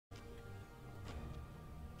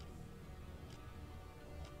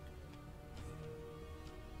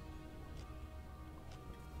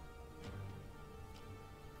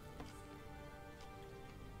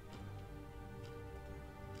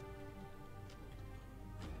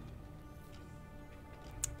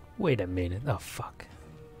Wait a minute. Oh fuck.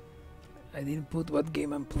 I didn't put what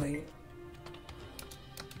game I'm playing.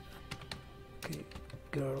 Okay,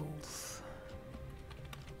 girls.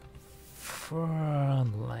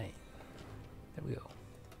 Frontline. There we go.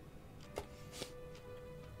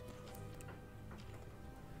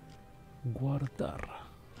 Guardar.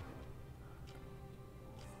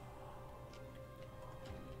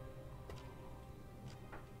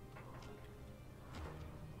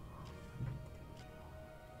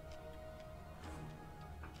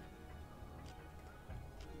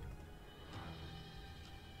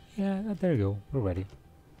 Yeah, there you go. We're ready.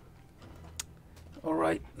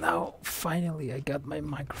 Alright, now finally I got my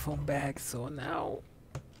microphone back, so now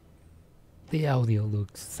the audio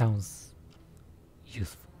sounds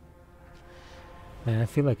useful. Man, I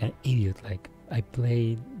feel like an idiot. Like I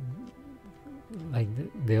played like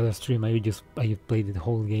the other stream. I played the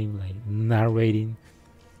whole game like narrating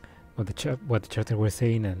what the chapter were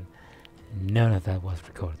saying, and none of that was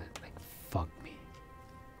recorded. Like fuck me.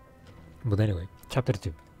 But anyway, chapter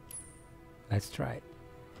 2. Let's try it.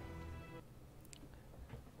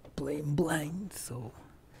 Playing blind, so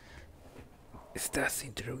Stas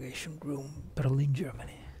interrogation room, Berlin,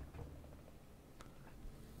 Germany.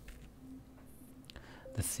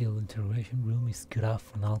 The sealed interrogation room is cut off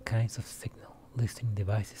from all kinds of signal, listening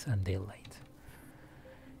devices and daylight.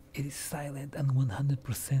 It is silent and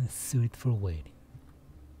 100% suited for waiting.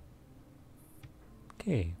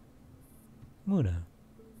 Okay, Muna.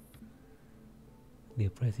 The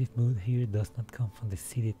oppressive mood here does not come from the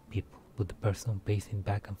seated people, but the person pacing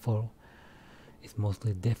back and forth is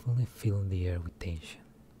mostly definitely filling the air with tension.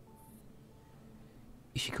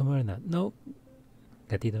 Is she coming or not? No.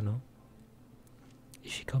 Gatito, no.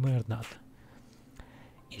 Is she coming or not?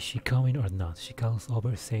 Is she coming or not? She calls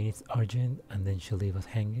over saying it's urgent, and then she'll leave us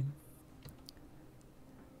hanging.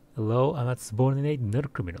 Hello, I'm a subordinate, not a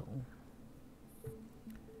criminal.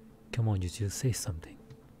 Come on, you just say something.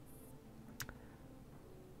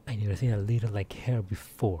 I never seen a leader like her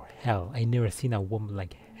before. Hell, I never seen a woman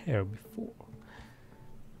like her before.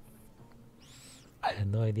 I have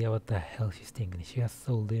no idea what the hell she's thinking. If she has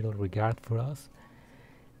so little regard for us,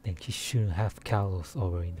 then she shouldn't have called us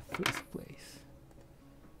over in the first place.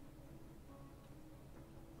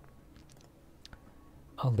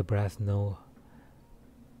 All the brass know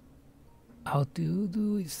how to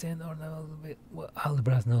do is send or not a little bit. Well, all the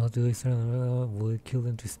brass know how to do is send or will it kill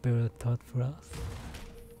them to spare a thought for us?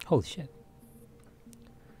 Holy shit.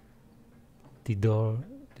 The door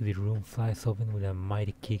to the room flies open with a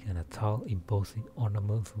mighty kick and a tall, imposing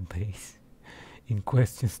ornamental base. In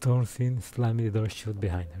question storms in, slamming the door shut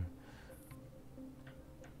behind her.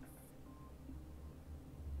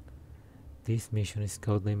 This mission is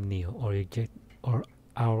codenamed Neo, or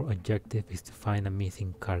our objective is to find a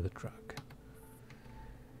missing cargo truck.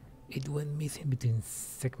 It went missing between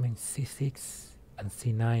segment C6 and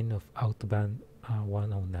C9 of Autobahn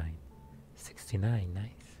R109. 69, nice.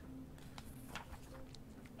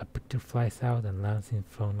 A picture flies out and lands in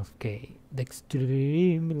front of K. The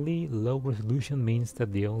extremely low resolution means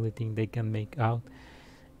that the only thing they can make out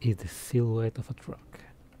is the silhouette of a truck.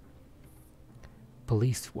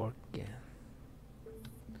 Police work again.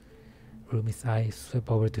 Rumi's eyes sweep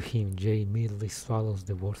over to him. Jay immediately swallows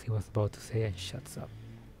the words he was about to say and shuts up.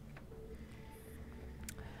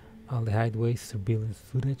 All the highway surveillance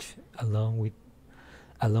footage along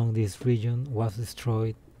this region was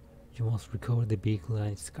destroyed. You must recover the vehicle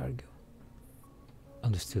and its cargo.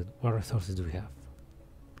 Understood. What resources do we have?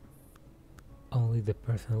 Only the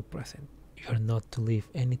personnel present. You are not to leave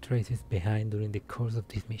any traces behind during the course of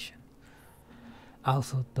this mission.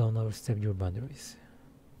 Also, don't overstep your boundaries.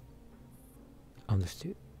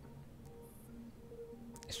 Understood.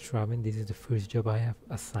 Straven, this is the first job I have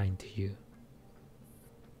assigned to you.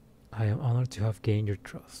 I am honored to have gained your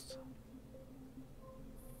trust.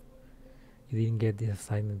 You didn't get this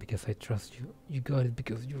assignment because I trust you. You got it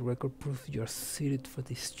because your record proves you are suited for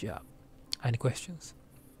this job. Any questions?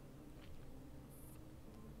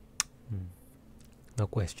 No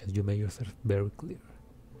questions. You made yourself very clear.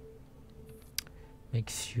 Make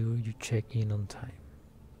sure you check in on time.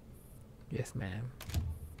 Yes, ma'am.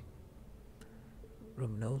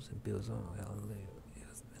 Room notes and bills on well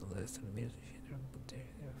yes, less than a minute. Put their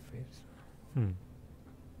face.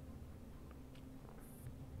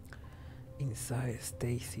 Inside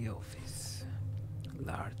Stacy office.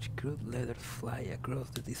 Large crude letters fly across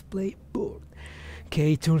the display board.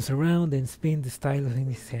 Kay turns around and spins the stylus in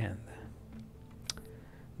his hand.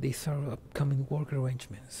 These are upcoming work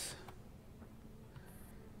arrangements.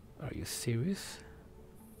 Are you serious?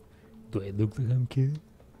 Do I look like I'm kidding?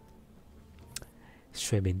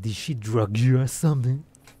 Straven, did she drug you or something?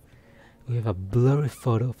 We have a blurry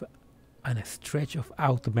photo of and a stretch of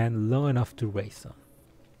autobahn long enough to race on.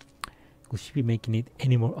 Could she be making it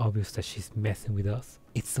any more obvious that she's messing with us?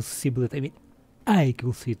 It's so simple that I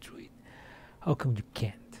could see through it. How come you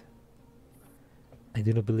can't? I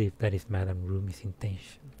do not believe that is Madame Rumi's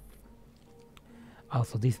intention.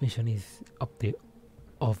 Also, this mission is of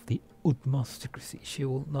the utmost secrecy. She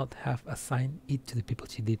will not have assigned it to the people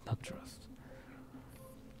she did not trust.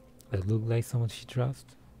 That look like someone she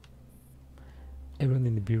trusts? Everyone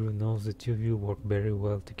in the bureau knows the two of you work very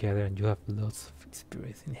well together and you have lots of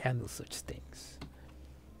experience in handling such things.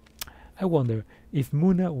 I wonder if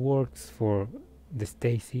Muna works for the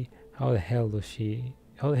Stacy, how the hell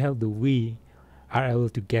do we are able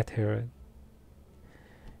to get her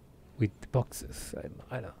with the boxes? I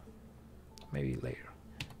don't know. Maybe later.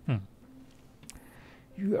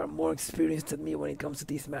 You are more experienced than me when it comes to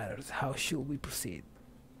these matters. How should we proceed?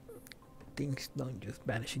 Things don't just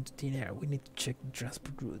vanish into thin air. We need to check the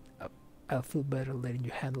transport route. I'll feel better letting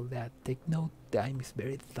you handle that. Take note, time is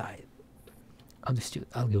very tight. Understood.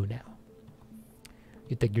 I'll go now.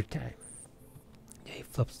 You take your time. Jay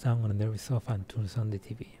flops down on a nervous sofa and turns on the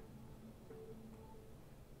TV.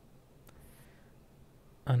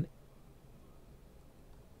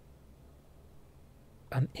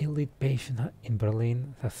 An elite patient in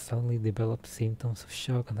Berlin has suddenly developed symptoms of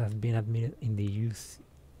shock and has been admitted in the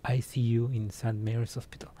ICU in St. Mary's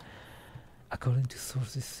Hospital. According to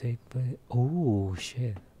sources said by... Oh,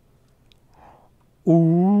 shit.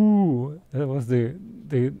 Ooh! That was the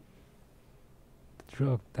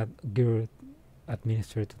drug that girl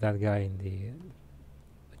administered to that guy in the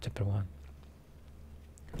chapter 1.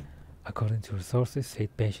 According to sources,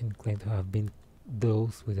 said patient claimed to have been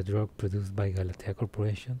dosed with a drug produced by Galatea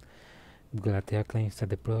Corporation. Galatea claims that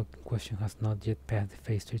the product in question has not yet passed the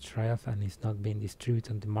phase 3 trials and is not being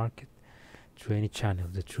distributed on the market through any channel.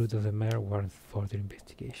 The truth of the matter warrants further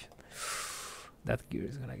investigation. That gear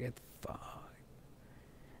is gonna get fucked.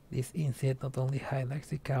 This incident not only highlights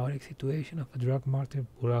the chaotic situation of a drug market,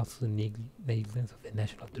 but also the negligence of the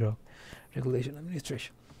National Drug Regulation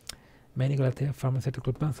Administration. Many Galatea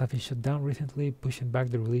pharmaceutical plants have been shut down recently, pushing back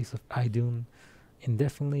the release of Idun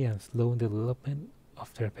indefinitely and slowing the development of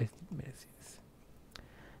therapeutic medicines.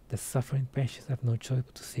 The suffering patients have no choice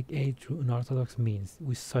but to seek aid through unorthodox means.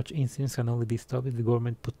 With such incidents can only be stopped if the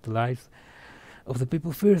government puts the lives of the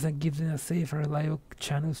people first and gives them a safe and reliable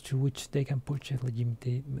channels through which they can purchase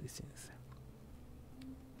legitimate medicines.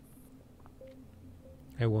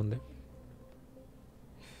 I wonder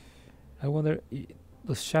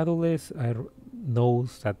the shadowless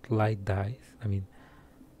knows that light dies. I mean,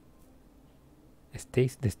 the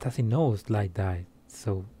Stasi knows light dies,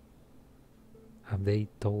 so have they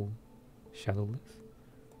told shadowless?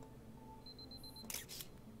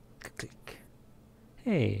 Click.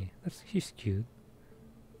 Hey, she's cute.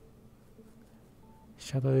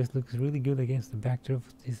 Shadowless looks really good against the backdrop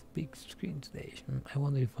of this big screen today. I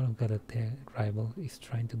wonder if one of Galatea rival is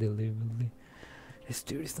trying to deliberately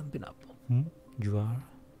stir something up. You are?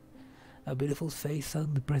 A beautiful face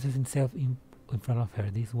suddenly presses itself in front of her.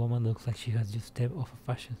 This woman looks like she has just stepped off a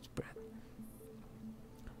fashion spread.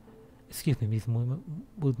 Excuse me, Miss Moon,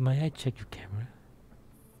 would may I check your camera?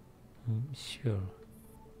 Sure.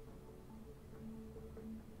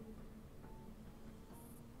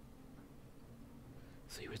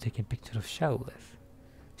 So you were taking pictures of Shadowless.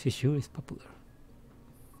 She sure is popular.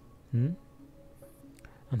 And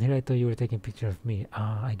here I thought you were taking pictures of me.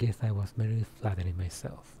 I guess I was merely flattering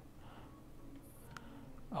myself.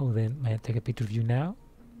 Oh, then may I take a picture of you now?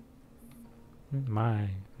 My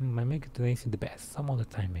makeup today isn't the best. Some other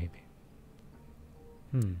time maybe.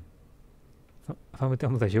 Somebody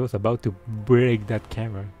told me that she was about to break that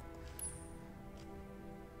camera.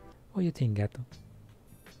 What do you think, Gato?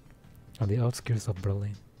 On the outskirts of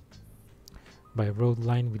Berlin, by a road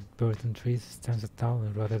lined with burton trees, stands a tall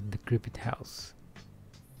and rather decrepit house.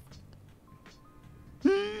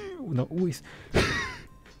 No,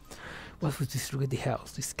 what was destroyed the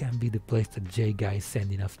house? This can't be the place that J guy is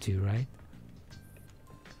sending us to, right?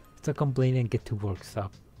 Stop complaining and get to work,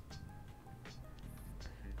 stop.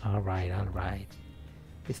 Alright.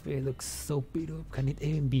 This place looks so beat up. Can it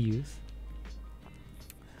even be used?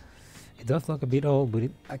 It does look a bit old, but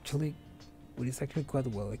it's actually quite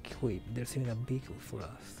well equipped. There's even a vehicle for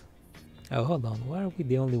us. Oh, hold on. Why are we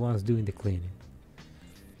the only ones doing the cleaning?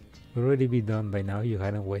 We'll already be done by now. You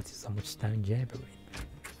hadn't wasted so much time jabbering.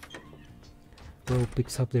 Bro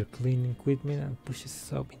picks up their cleaning equipment and pushes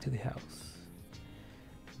us up into the house.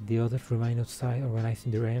 The others remain outside,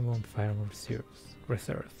 organizing their ammo and firearm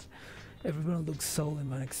reserves. Everyone looks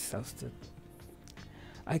solemn and exhausted.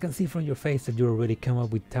 I can see from your face that you already come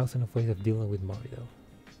up with thousands of ways of dealing with Morido.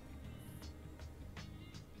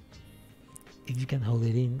 If you can hold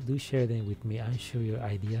it in, do share them with me. I'm sure your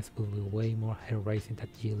ideas will be way more hair-raising than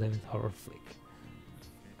G11's horror flick.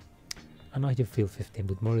 I know you feel 15,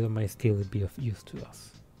 but Morido might still be of use to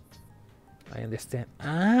us. I understand.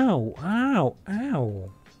 Ow! Ow!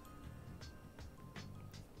 Ow!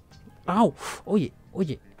 Ow! Oye,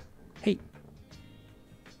 oye. Hey.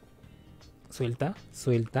 Suelta,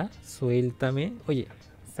 suelta, suéltame. Oye,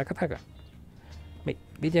 saca, saca.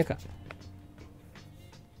 Vete acá.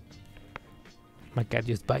 My cat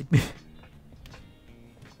just bite me.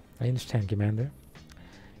 I understand, Commander.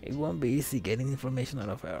 It won't be easy getting information out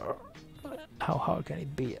of her. How hard can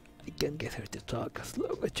it be? I can get her to talk as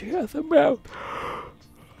long as she has a mouth.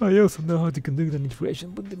 I also know how to conduct an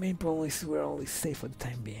interrogation, but the main problem is we're only safe for the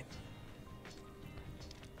time being.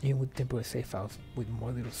 Even with temporary safe house with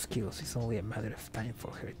more little skills, it's only a matter of time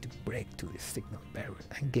for her to break through the signal barrier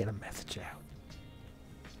and get a message out.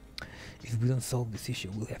 If we don't solve this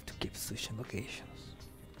issue, we'll have to keep switching locations.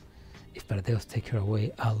 If Paradeos take her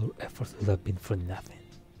away, all our efforts will have been for nothing.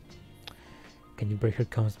 Can you break her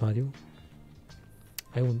comms module?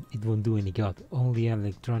 It won't do any good. Only an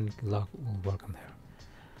electronic lock will work on her.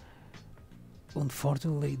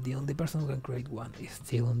 Unfortunately, the only person who can create one is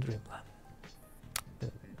still on Dreamland.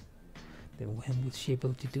 Then when will she be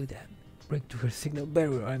able to do that? Break through her signal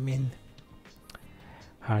barrier, I mean.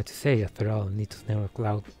 Hard to say, after all. Nito's neural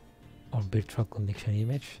cloud or virtual connection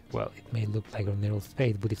image. Well, it may look like a neural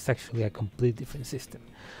space, but it's actually a complete different system.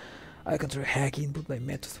 I can try hacking, but my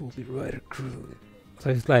methods will be rather crude. So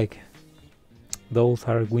it's like those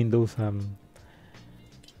are Windows,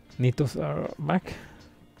 Nitos are Mac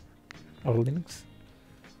or Linux.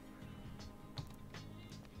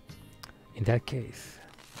 In that case,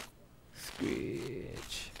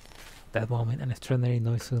 screech. That moment, an extraordinary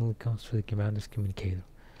noise suddenly comes through the commander's communicator.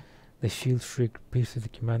 The shield shriek pierces the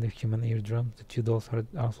commander's human eardrums. The two dolls are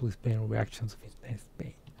also displaying reactions of intense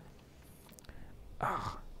pain.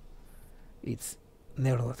 Ah, it's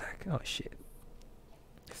neural attack. Oh shit.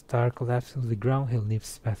 Star collapses to the ground, her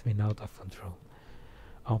lips spasming out of control.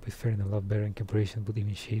 Omp is faring a lot better in comparison, but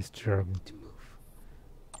even she is struggling to move.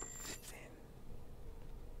 15.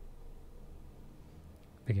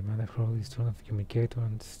 The commander hurls the of the communicator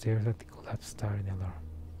and stares at the collapsed star in alarm.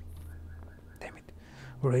 Damn it.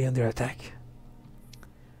 We're already under attack.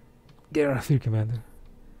 Get out of here, Commander.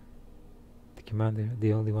 The commander,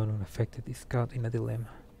 the only one unaffected, is caught in a dilemma.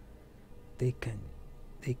 They can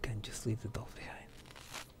just leave the dolls behind.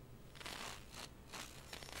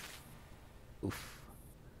 Oof.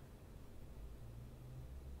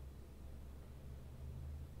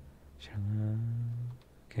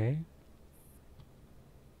 Okay.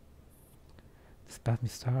 The spasmy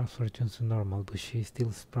star also returns to normal, but she is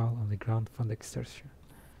still sprawled on the ground from the exertion.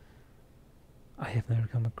 I have never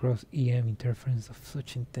come across EM interference of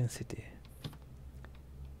such intensity.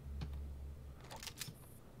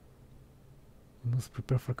 We must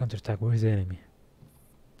prepare for counterattack. Where is the enemy?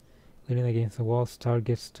 Leaning against the wall, Star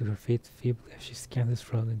gets to her feet feebly as she scans the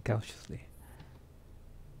surroundings cautiously.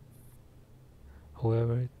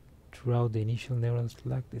 However, throughout the initial neural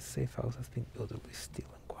slack, the safe house has been utterly still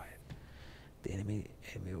and quiet. The enemy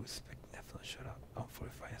will expect nothing. Shut up. I'm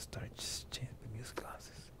 45 and Star just changed my music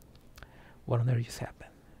glasses. What on earth just happened?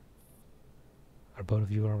 Are both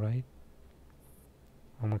of you alright?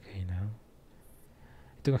 I'm okay now.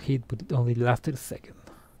 I took a hit, but it only lasted a second.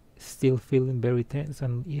 Still feeling very tense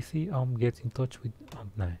and uneasy, gets in touch with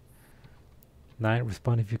 9. 9,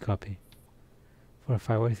 respond if you copy.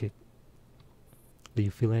 4-5, what is it? Do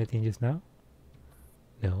you feel anything just now?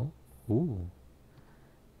 No? Ooh.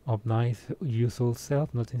 9's usual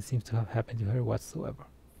self, nothing seems to have happened to her whatsoever.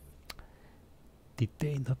 Did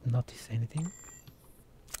they not notice anything?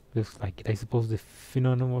 Looks like it. I suppose the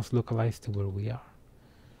phenomenon was localized to where we are.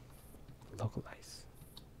 Localized.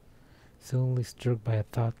 Suddenly struck by a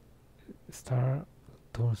thought, Star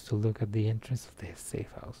turns to look at the entrance of the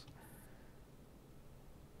safe house.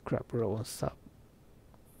 Crap, roll on stop.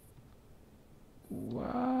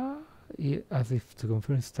 What? As if to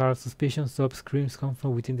confirm Star's suspicion, Sub screams come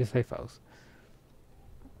from within the safe house.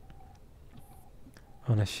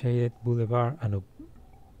 On a shaded boulevard,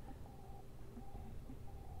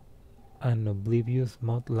 an oblivious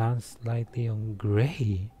moth lands slightly on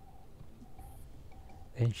Grey.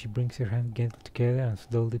 Then she brings her hands gently together and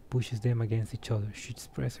slowly pushes them against each other. She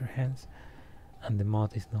spreads her hands, and the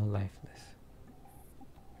moth is now lifeless.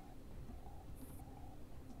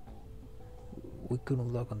 We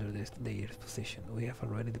couldn't lock under the layer's position. We have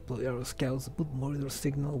already deployed our scouts, but Morido's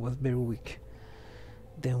signal was very weak.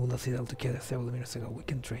 Then we lost it altogether several minutes ago. We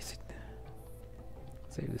can trace it.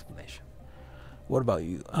 Save the explanation. What about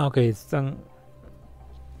you? Okay, están...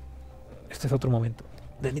 Este es otro momento.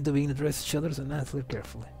 They need to be address each other and answer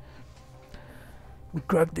carefully. We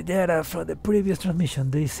cracked the data from the previous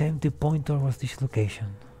transmission. This empty pointer was this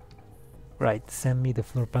location. Right, send me the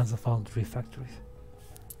floor plans of all 3 factories.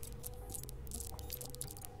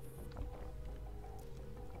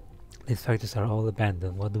 These factories are all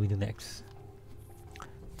abandoned. What do we do next?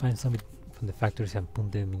 Find something from the factories and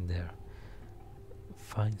put them in there.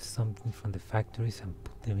 Find something from the factories and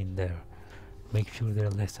put them in there. Make sure they're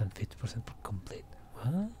less than 50% complete.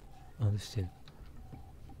 Huh? Understood.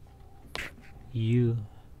 You,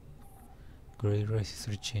 Great Racist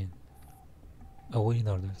Routine, awaiting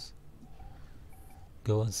orders.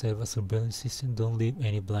 Go and serve a surveillance system. Don't leave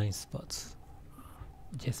any blind spots.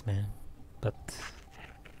 Yes, ma'am. But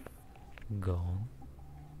go on.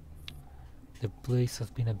 The place has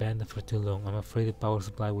been abandoned for too long. I'm afraid the power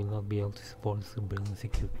supply will not be able to support surveillance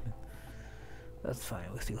equipment. That's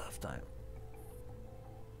fine. We still have time.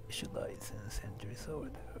 You should lights and sentries over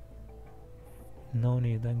there. No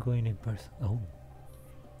need. I'm going in person. Oh.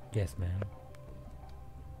 Yes, ma'am.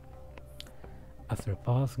 After a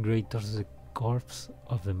pause, Gray tosses the corpse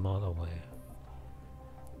of the mod away.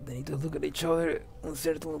 They need to look at each other,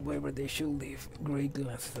 uncertain whether they should leave. Gray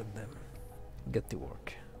glances at them. Get to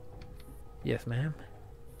work. Yes, ma'am.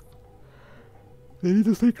 They need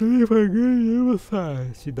to stay clear for Gray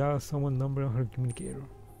emphasize. She dials someone's number on her communicator.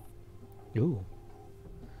 Ooh.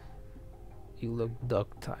 You look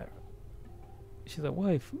dog tired. She's a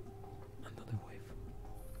wife. Another wife.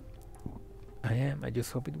 I am. I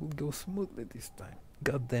just hope it will go smoothly this time.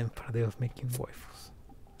 Goddamn parade of making waifus.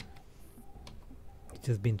 It's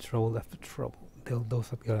just been trouble after trouble. Tell those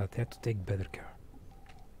that got attacked to take better care.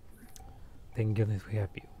 Thank goodness we have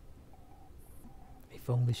you. If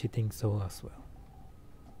only she thinks so as well.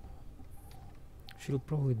 She'll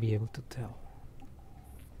probably be able to tell.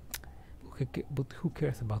 But who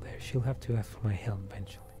cares about her? She'll have to ask for my help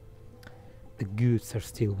eventually. The goods are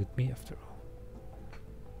still with me after all.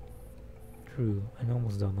 True, I'm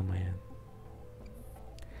almost done on my end.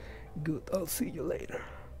 Good, I'll see you later.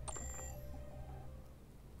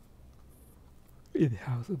 In the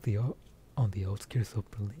house of on the outskirts of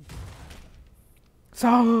Berlin.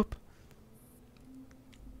 Stop!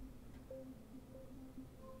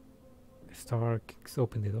 Star kicks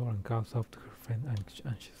open the door and calls out to her friend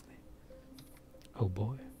anxiously. Oh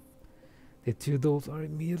boy. The two dolls are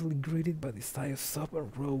immediately greeted by the sight of Sop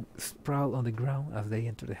and Rogue sprawled on the ground as they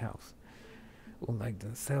enter the house. Unlike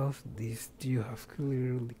themselves, these two have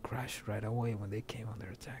clearly crashed right away when they came under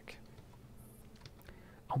attack.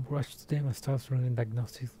 Om rushes to them and starts running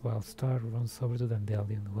diagnostics while Star runs over to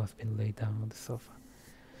Dandelion, who has been laid down on the sofa.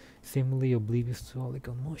 Seemingly oblivious to all the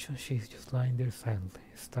commotion, she is just lying there silently.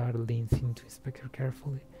 Star leans in to inspect her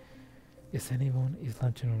carefully. If anyone is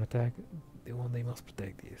launching an attack, the one they must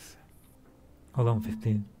protect is. Hold on,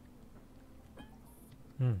 15.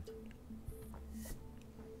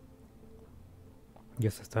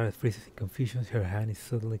 Just as Star freezes in confusion, her hand is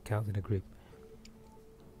suddenly caught in a grip.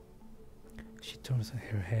 She turns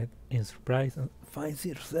her head in surprise and finds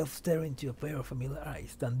herself staring into a pair of familiar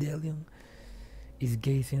eyes. Dandelion is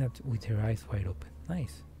gazing at with her eyes wide open.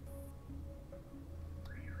 Nice.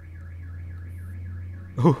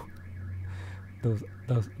 Oh, those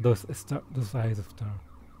eyes of Star.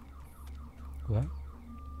 What?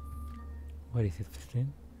 What is it,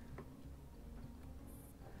 15?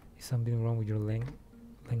 Is something wrong with your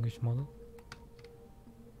language model?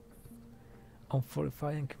 On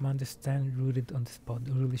 45 and Commander stand rooted on the spot,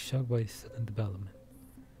 really shocked by the sudden development.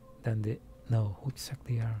 Then they know who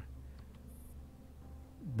exactly are.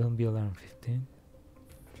 Don't be alarmed, 15.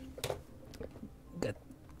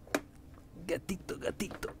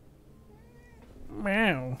 Gatito.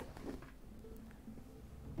 Meow.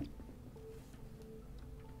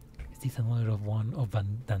 Is this another of one of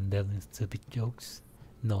Dandelion's stupid jokes?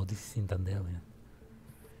 No, this isn't Dandelion.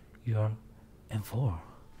 You are M4.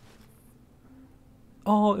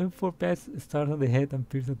 Oh, M4 pats starts on the head and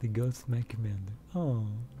peers at the ghost my commander. Oh.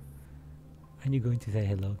 Are you going to say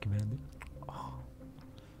hello, Commander?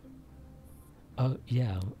 Oh,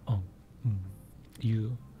 yeah.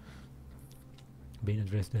 You being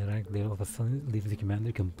addressed directly all of a sudden leaves the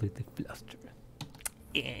commander completely flustered.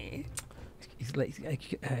 Yeah. It's like,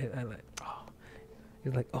 it's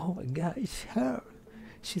like, oh my god, it's her.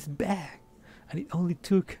 She's back. And it only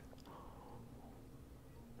took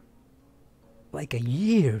like a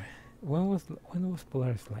year. When was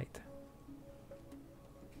Polaris Light?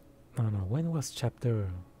 No, when was chapter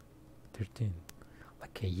 13?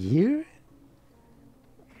 Like a year?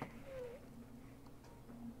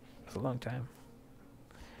 was a long time.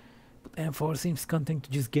 But M4 seems content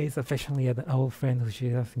to just gaze affectionately at an old friend who she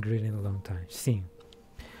hasn't greeted in a long time. Scene.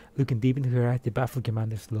 Looking deep into her eyes, the baffled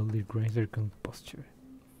commander slowly regains her composture.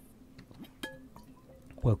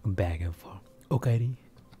 Welcome back, M4. Okay.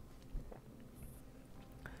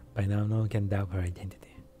 By now, no one can doubt her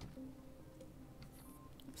identity.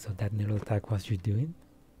 So that neural attack was you doing?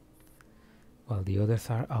 While the others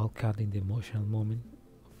are all caught in the emotional moment,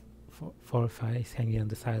 4 or 5 is hanging on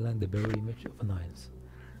the sideline, the very image of annoyance.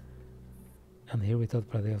 And here we thought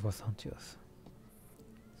Pradesh was onto us.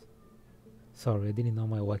 Sorry, I didn't know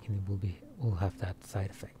my awakening will have that side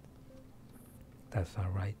effect. That's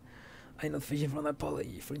alright. I'm not fishing for an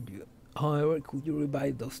apology from you. However, could you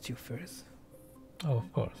revive those two first? Oh,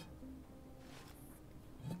 of course.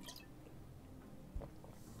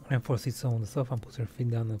 M4 sits on the sofa and puts her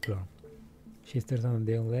feet down on the floor. She stares on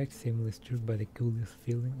the legs, seemingly struck by the curious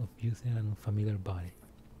feeling of using an unfamiliar body.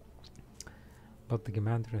 But the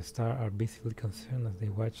commander and Star are visibly concerned as they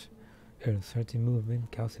watch her uncertain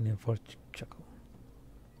movement, causing M4 to chuckle.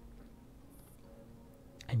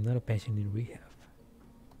 I'm not a patient in rehab.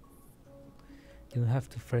 You don't have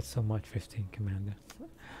to fret so much, 15, Commander.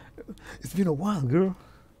 It's been a while, girl.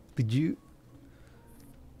 Did you...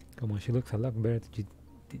 Come on, she looks a lot better than you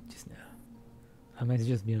did just now. I might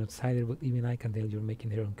just be an outsider, but even I can tell you're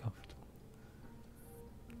making her uncomfortable.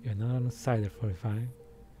 You're not an outsider, 45.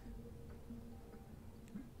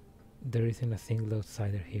 There isn't a single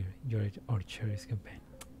outsider here. You're our cherished companion.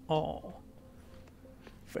 Oh,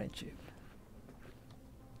 friendship.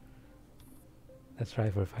 That's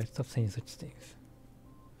right, 45. Stop saying such things.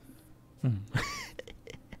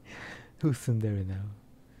 Who's Sundari now?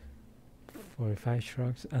 45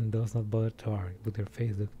 shrugs and does not bother to argue, but her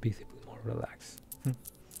face looks visibly more relaxed.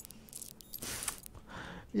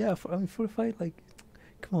 Yeah, 45, like,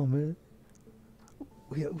 come on, man.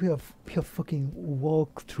 We have fucking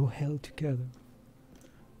walked through hell together.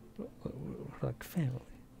 We're like family.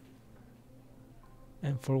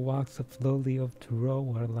 And 4 walks up slowly up to row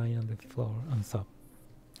while lying on the floor and sob.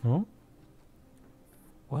 Huh?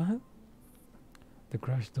 What? The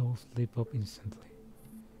crushed dolls leap up instantly.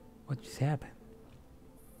 What just happened?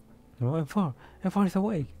 No, M4. M4 is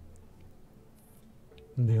awake.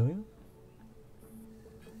 Delia?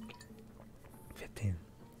 15.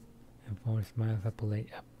 M4 smiles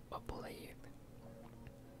apologetic.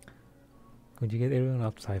 Could you get everyone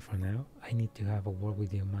outside for now? I need to have a word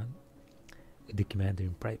with you, man. With the commander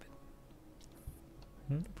in private.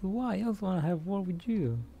 But why? I also want to have a word with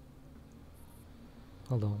you.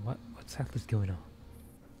 Hold on, what exactly is going on?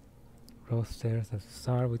 Rose stares at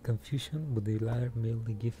Star with confusion, but the latter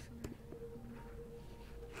merely give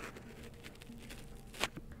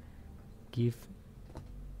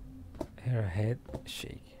her a head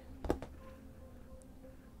shake.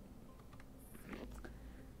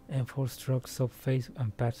 M4 strokes Soap's face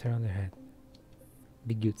and pats her on the head.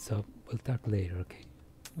 Be good, Soap. We'll talk later, okay?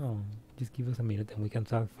 Oh, just give us a minute and we can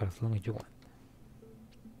talk for as long as you want.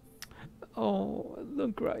 Oh,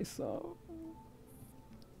 don't cry, Soap.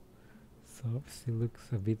 Soap still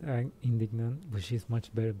looks a bit indignant, but she's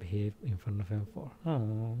much better behaved in front of M4.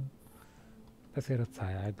 Oh, let's get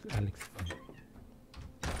outside. I'll explain.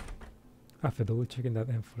 After double checking that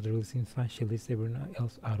M4 really seems fine, she leaves everyone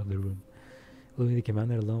else out of the room, leaving the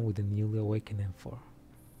commander alone with the newly awakened M4.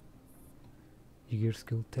 You girls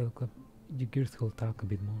could talk a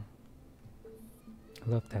bit more. I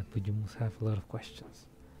love that, but you must have a lot of questions.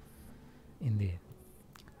 Indeed.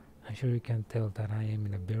 I'm sure you can tell that I am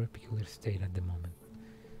in a very peculiar state at the moment.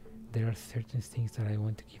 There are certain things that I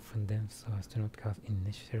want to keep from them so as to not cause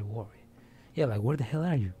unnecessary worry. Yeah, like where the hell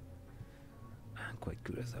are you? I'm quite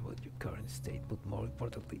curious about your current state, but more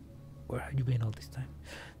importantly, where have you been all this time?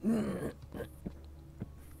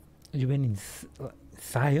 You been in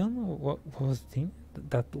Zion? What was the thing?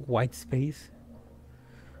 That white space?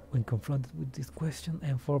 When confronted with this question,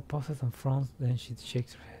 M4 pauses and frowns, then she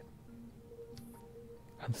shakes her head.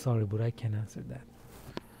 I'm sorry, but I can't answer that.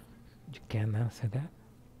 You can't answer that?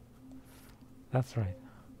 That's right.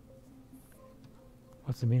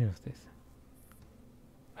 What's the meaning of this?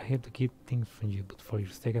 I hate to keep things from you, but for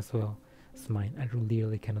your sake as well as mine, I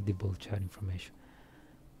really cannot divulge that information.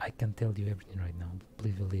 I can tell you everything right now, but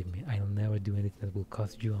please believe me, I'll never do anything that will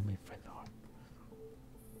cause you and my friend harm.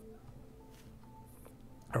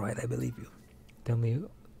 Alright, I believe you. Tell me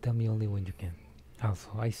only when you can. Also,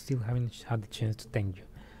 I still haven't had the chance to thank you.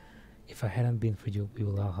 If I hadn't been for you, we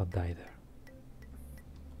would all have died there.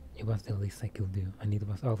 It was the least I could do, and it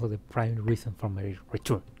was also the primary reason for my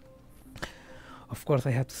return. Of course,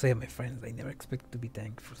 I have to say, my friends, I never expected to be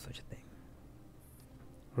thanked for such a thing.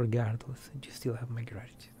 Regardless, you still have my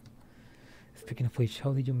gratitude. Speaking of which,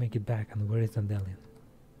 how did you make it back, and where is Dandelion?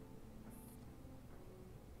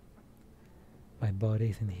 My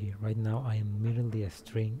body isn't here. Right now I am merely a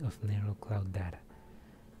string of narrow cloud data.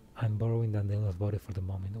 I'm borrowing Dandelion's body for the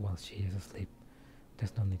moment while she is asleep.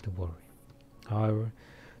 There's no need to worry. However,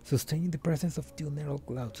 sustaining the presence of two narrow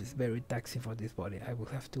clouds is very taxing for this body. I will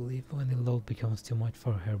have to leave when the load becomes too much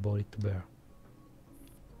for her body to bear.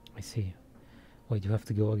 I see. Wait, you have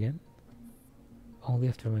to go again? Only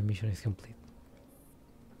after my mission is complete.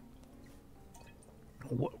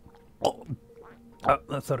 What? Oh,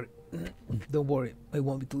 sorry. Don't worry, I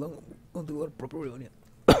won't be too long until our proper reunion.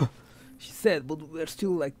 She said, but there's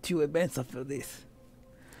still like 2 events after this.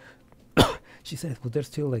 She said, but there's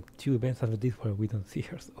still like 2 events after this where we don't see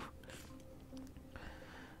her, so.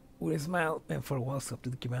 With a smile, Benford walks up to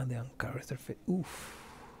the commander and carries her face. Oof.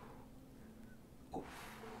 Oof.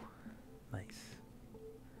 Nice.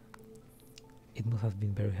 It must have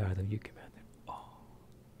been very hard on you, commander.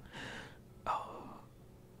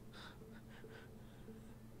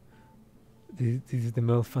 This is the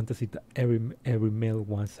male fantasy that every male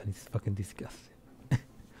wants, and it's fucking disgusting.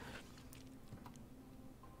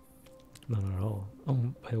 Not at all.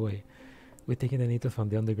 By the way, we're taking the natives from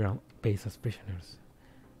the underground base as prisoners.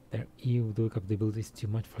 Their EU dual capability is too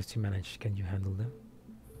much for us to manage. Can you handle them?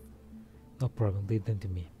 No problem, leave them to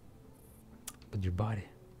me. But your body?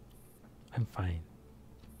 I'm fine.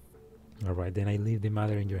 Alright, then I leave the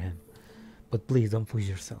matter in your hand. But please don't push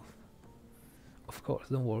yourself. Of course,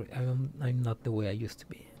 don't worry, I'm not the way I used to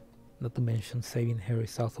be. Not to mention, saving her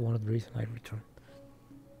is also one of the reasons I returned.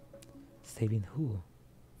 Saving who?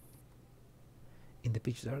 In the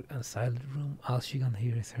pitch dark and silent room, all she can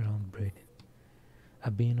hear is her own breathing.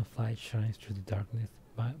 A beam of light shines through the darkness,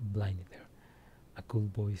 blinding her. A cool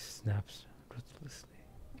voice snaps ruthlessly.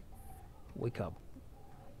 Wake up.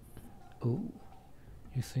 Ooh,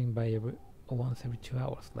 you swing by once every 2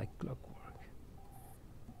 hours like clockwork.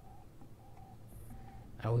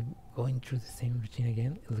 Are we going through the same routine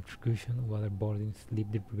again? Electrocution, waterboarding,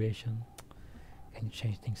 sleep deprivation. Can you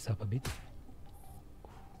change things up a bit?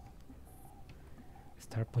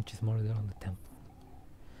 Star punches Mordor on the temple.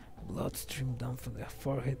 Blood streamed down from their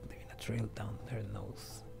forehead, leaving a trail down their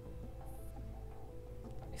nose.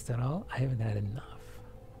 Is that all? I haven't had enough.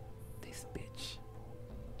 This bitch.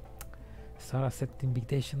 Sarah set the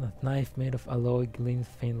invitation, a knife made of alloy gleams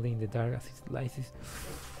faintly in the dark as it slices.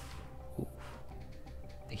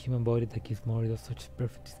 The human body that gives Mordor such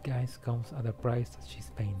perfect disguise comes at a price that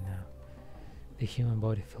she's paying now. The human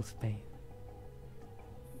body feels pain.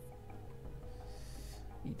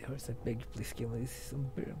 It hurts, I beg you, please kill me, this is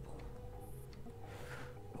unbearable.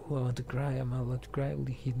 Oh, I want to cry, I'm not allowed to cry, will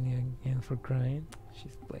you hit me again for crying?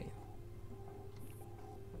 She's playing.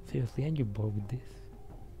 Seriously, aren't you bored with this?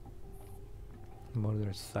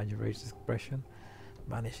 Mordor's exaggerated expression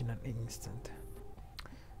vanished in an instant.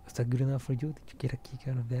 Was that good enough for you? Did you get a kick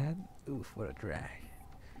out of that? Oof, what a drag.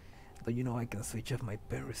 But you know I can switch off my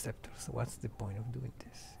pain receptors, so what's the point of doing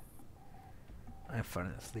this? I'm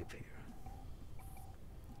falling asleep here.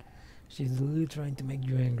 She's literally trying to make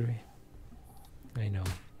you angry. I know.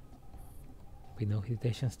 With no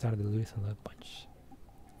hesitation, start the Lewis on that punch.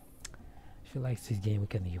 If she likes this game, we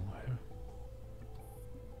can humor her.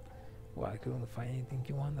 Well, I couldn't find anything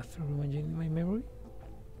you want after ruining my memory.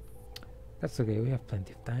 That's okay, we have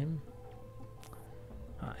plenty of time.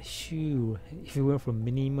 Sure. If it were from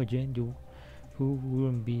Mini Imogen, who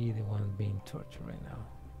wouldn't be the one being tortured right now?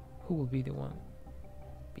 Who will be the one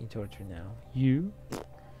being tortured now? You?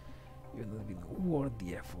 You're not even worth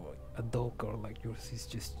the effort. A dull car like yours is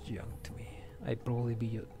just young to me. I'd probably be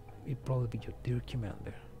your dear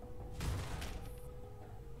commander.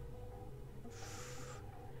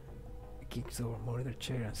 He kicks over Mordor's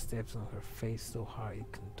chair and steps on her face so hard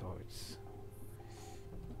it contorts.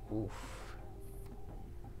 Oof.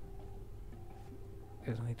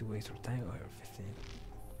 There's no need to waste our time over 15.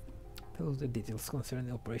 Tell us the details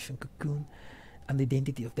concerning Operation Cocoon and the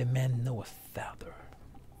identity of the man Noah's father.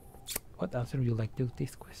 What answer would you like to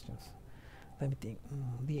these questions? Let me think.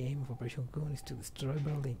 The aim of Operation Cocoon is to destroy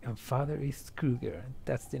Berlin, and father is Kruger.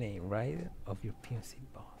 That's the name, right? Of your POC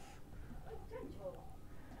boss.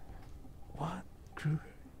 What? Kruger?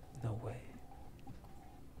 No way.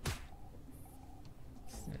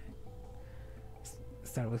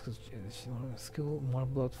 Start with school, more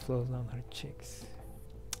blood flows down her cheeks.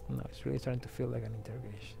 No, it's really starting to feel like an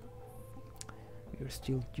interrogation. You're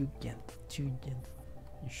still too gentle, too gentle.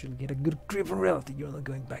 You should get a good grip on reality. You're not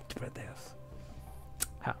going back to Perdeus.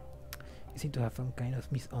 Ha! You seem to have some kind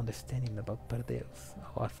of misunderstanding about Perdeus.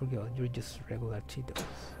 Oh, I forgot. You're just regular Cheetos.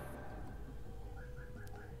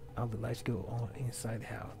 All the lights go on inside the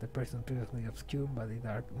house. The person previously obscured by the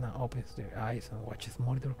dark now opens their eyes and watches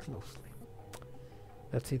monitor closely.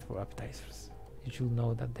 That's it for appetizers. You should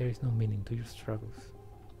know that there is no meaning to your struggles.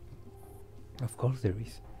 Of course there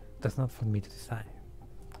is. That's not for me to decide.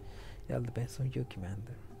 It all depends on you,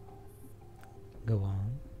 Commander. Go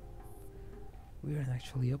on. We aren't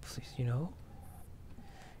actually opposites, you know?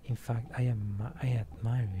 In fact, I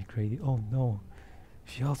admire your greatly. Oh no,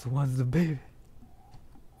 she also wants the baby.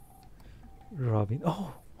 Robin.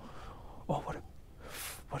 Oh, what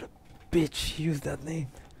a bitch. She used that name.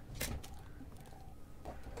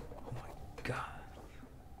 Oh my god.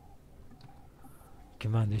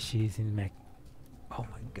 Commander, she is in mech. Oh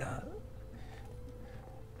my god.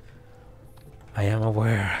 I am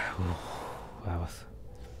aware. Ooh, I was.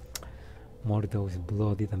 Mordo is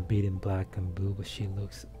bloodied and beaten black and blue, but she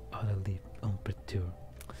looks utterly unperturbed,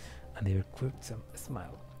 and never quirks a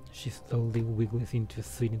smile. She slowly wiggles into a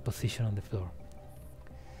sitting position on the floor.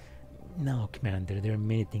 No, Commander, there are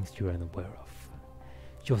many things you are unaware of.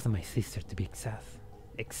 She wasn't my sister, to be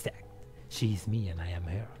exact. She is me and I am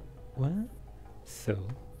her. What? So?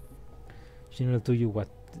 She never told you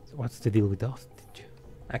what's the deal with us, did you?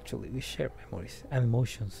 Actually, we share memories and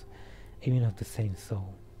emotions, even of the same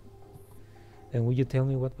soul. Then will you tell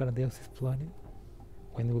me what Paradeus is plotting?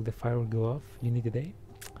 When will the firework go off? You need a day?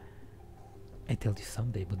 I tell you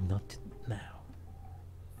someday, but not now.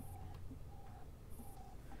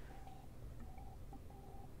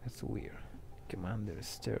 That's weird. Commander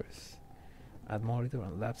stares at monitor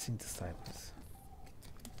and lapses into silence.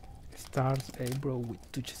 Stars a bro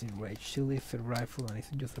with touches in rage. She lifts her rifle and is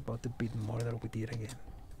just about to beat monitor with it again.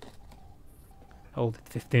 Hold it,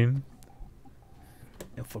 15.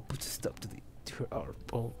 And for puts a stop to her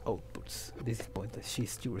all outputs. This is pointless. She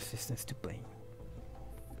is too resistant to pain.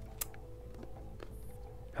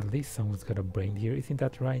 At least someone's got a brain here. Isn't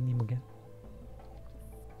that right, Imogen?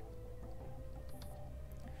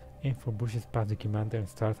 Info brushes past the commander and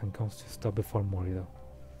starts and comes to stop before Morido.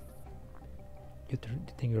 You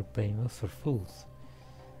think you're playing us for fools,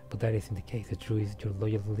 but that isn't the case. The truth is your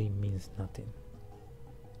loyalty means nothing.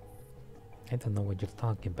 I don't know what you're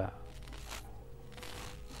talking about.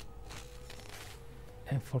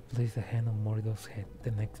 Enfor placed a hand on Morido's head.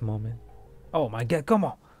 The next moment, oh my god, come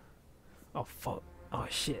on! Oh fuck! Oh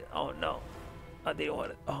shit! Oh no! I didn't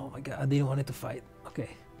want it. Oh my god! I didn't want it to fight. Okay,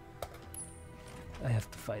 I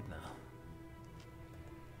have to fight now.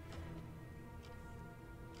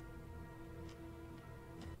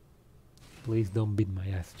 Please don't beat my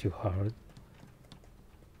ass too hard.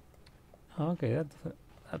 Okay, that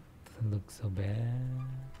doesn't look so bad.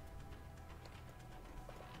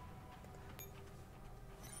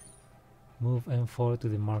 Move M4 to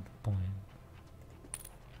the marked point.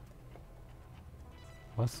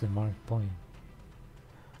 What's the marked point?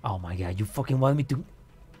 Oh my god, you fucking want me to...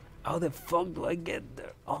 How the fuck do I get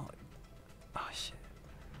there? Oh my... Oh shit.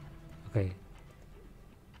 Okay.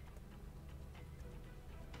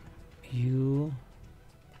 You...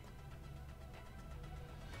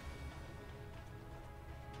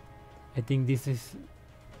 I think this is...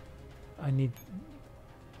 I need...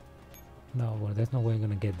 No, well, there's no way I'm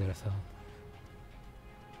gonna get there, so...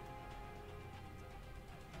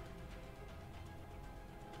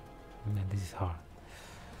 Man, this is hard.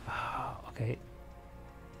 Okay.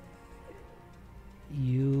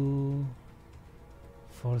 You...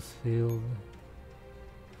 Force field...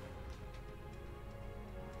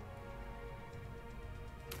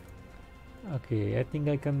 Okay, I think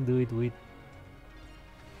I can do it with...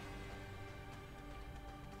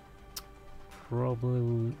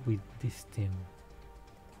 Probably with this team.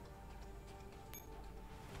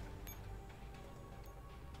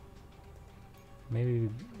 Maybe...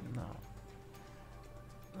 No.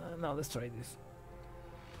 No, let's try this.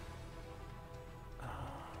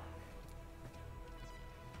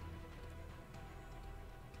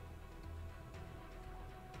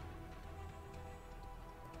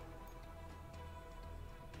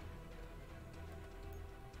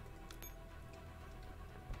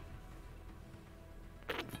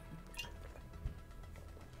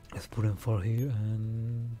 Let's put in 4 here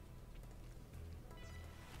and...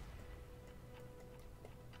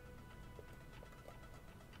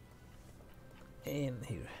 in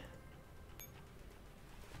here.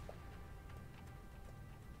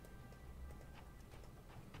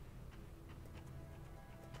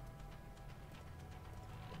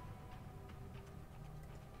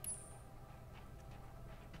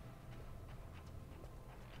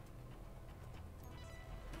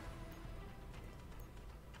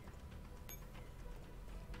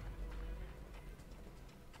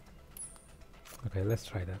 Okay, let's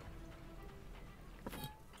try that.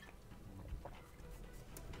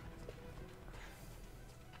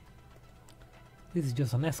 This is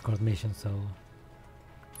just an escort mission, so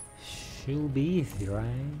should be easy,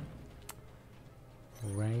 right?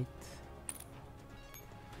 Right.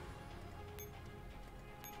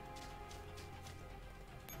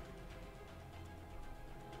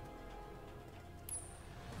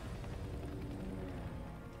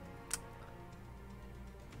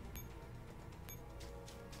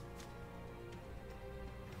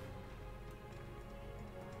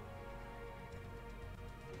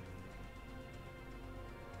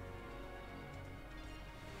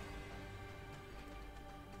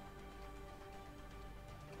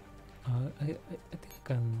 I think I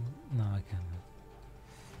can. No, I can't.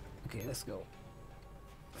 Okay, let's go.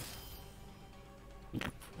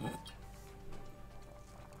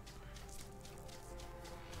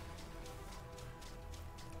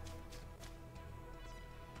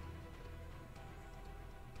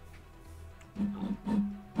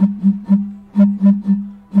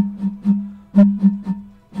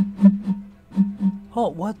 Oh,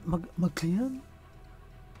 what? McLean?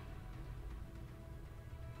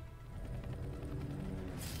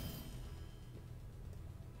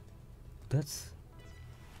 That's...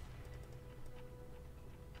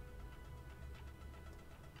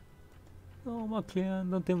 Oh, McLean,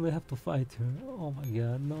 don't tell me we have to fight her. Oh my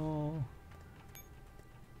god, no.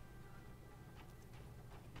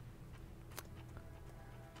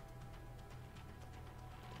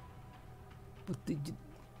 What did you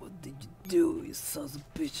do, you sons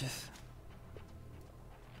of bitches?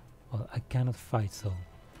 Well, I cannot fight, so...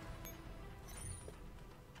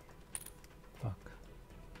 Fuck.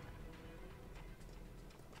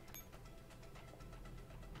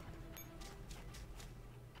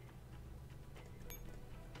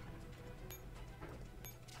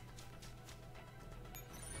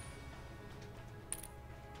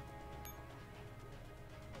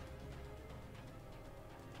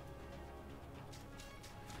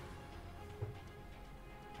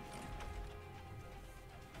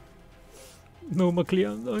 No,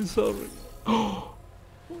 McLean, I'm sorry. Oh,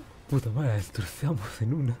 puta madre, destrozamos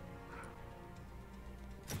en una.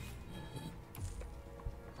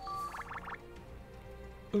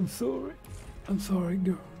 I'm sorry. I'm sorry,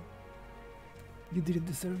 girl. You didn't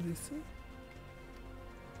deserve this.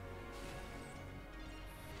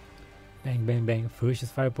 Bang, bang, bang.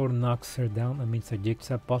 Ferocious fireball knocks her down amidst a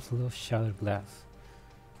jigsaw puzzle of shattered glass.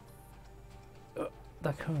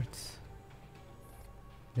 That hurts.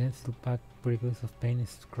 Then still packed prickles of pain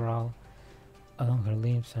crawl along her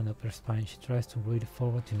limbs and up her spine. She tries to breathe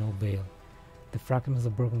forward to no avail. The fragments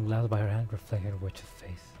of broken glass by her hand reflect her wretched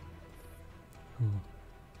face.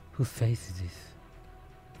 Whose face is this?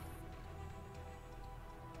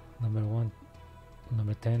 Number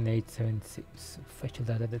 10876. Facial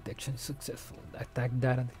data detection successful. Attack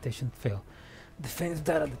data detection failed. Defense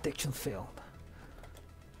data detection failed.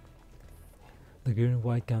 The girl in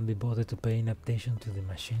white can't be bothered to pay enough attention to the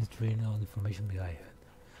machine's draining all information behind it.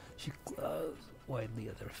 She glows widely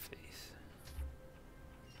at her face.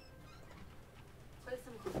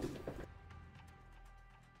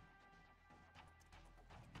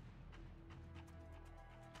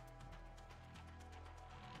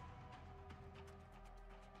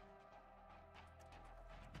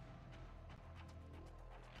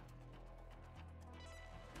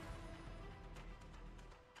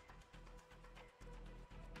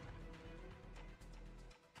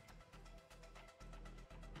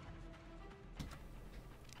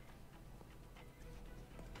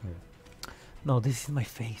 No, this is my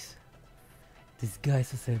face. This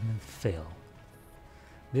guy's assessment failed.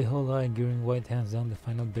 The whole eye gearing white hands down the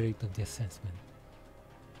final verdict of the assessment.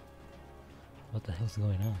 What the hell's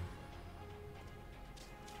going on?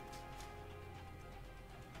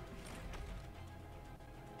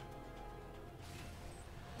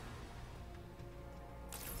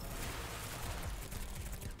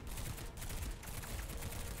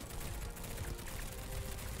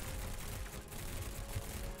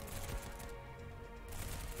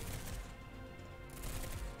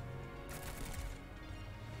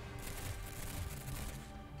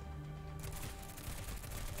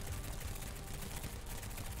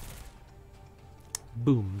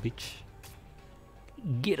 Boom, bitch.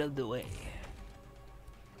 Get out of the way.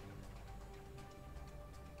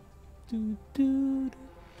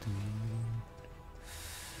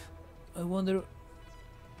 I wonder...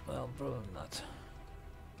 Well, probably not.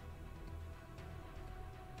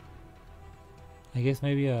 I guess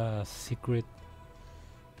maybe a secret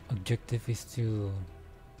objective is to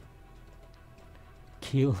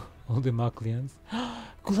kill all the Macleans.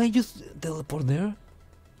 Could I just teleport there?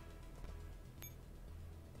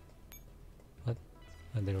 What?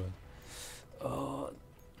 Oh, there we go.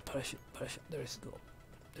 parachute, parachute. There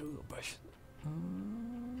we go, parachute.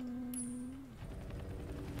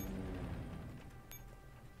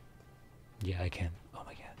 Yeah, I can. Oh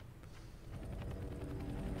my god.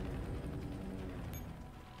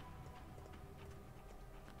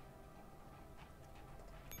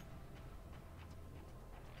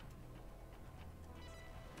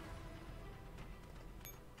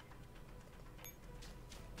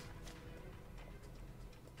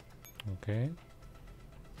 Okay.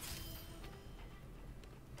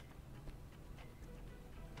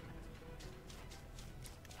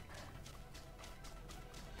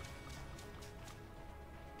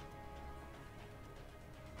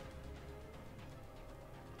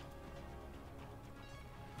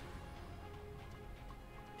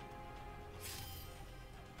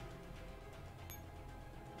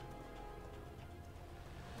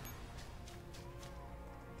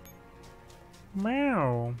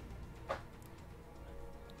 Meow.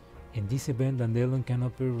 In this event, Dandelion can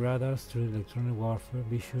operate radars through electronic warfare.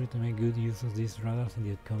 Be sure to make good use of these radars in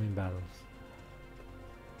the upcoming battles.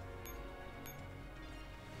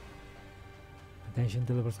 Attention,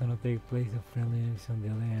 teleports cannot take place of friendly enemies on the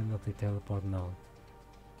other end of the teleport node.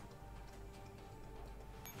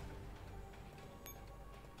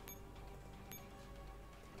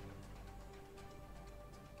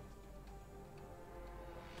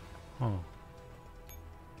 Huh.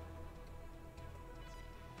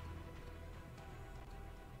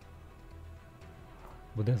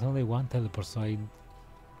 But there's only one teleport, so I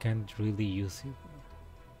can't really use it.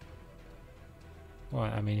 Well,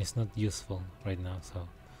 I mean, it's not useful right now, so.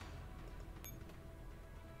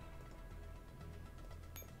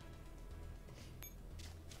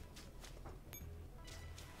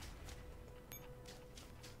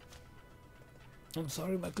 I'm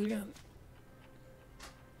sorry, my client.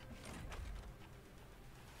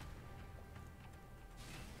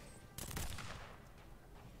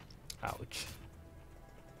 Ouch.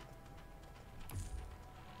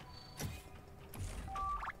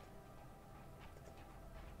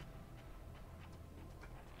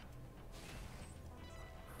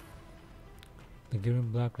 The gear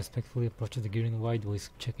in black respectfully approaches the gear in white who is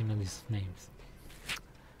checking on his names.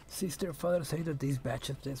 Sister, father say that these batch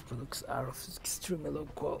of test products are of extremely low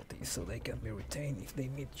quality, so they can be retained if they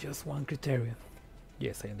meet just one criterion.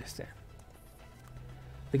 Yes, I understand.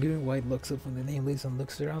 The gear in white looks up from the name list and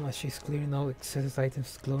looks around as she's clearing all excess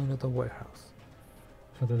items closing out the warehouse.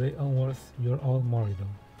 From today onwards, you're all Morido.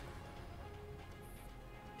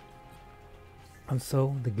 And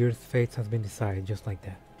so, the gear's fate has been decided just like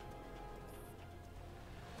that.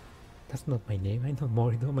 That's not my name, I'm not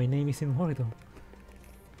Morido, my name isn't Morido.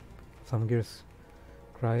 Some gears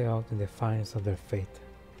cry out in defiance of their fate.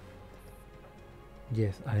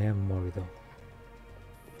 Yes, I am Morido.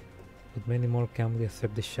 But many more calmly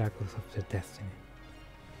accept the shackles of their destiny.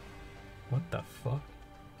 What the fuck?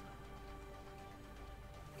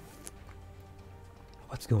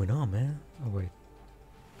 What's going on, man? Oh wait.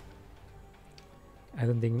 I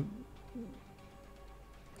don't think...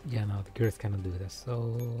 Yeah, no, the gears cannot do this,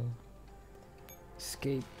 so...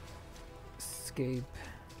 Escape. Escape.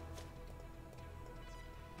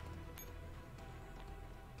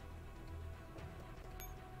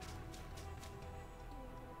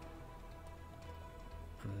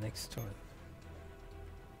 Next turn.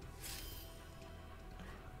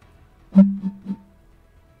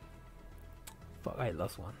 Fuck, I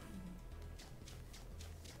lost one.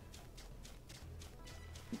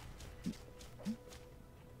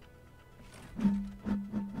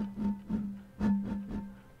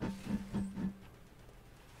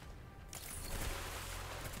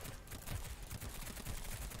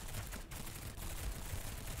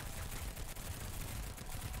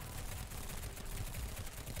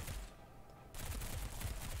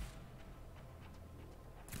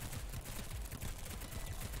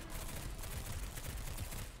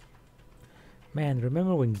 Man,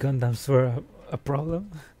 remember when Gundams were a problem?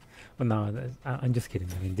 Well, no, I'm just kidding.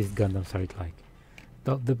 I mean, these Gundams are like...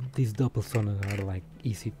 these doppelzoners are like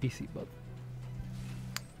easy peasy, but...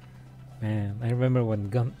 Man, I remember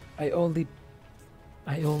when I only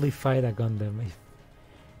fight a Gundam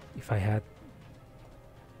if I had...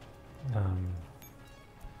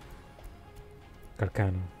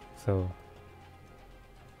 Carcano, so...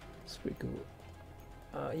 It's pretty cool.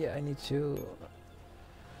 Yeah, I need to...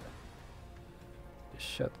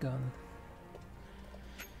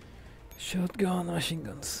 Shotgun, machine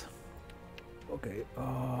guns. Okay,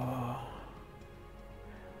 I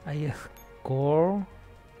have core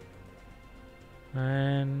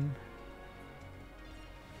and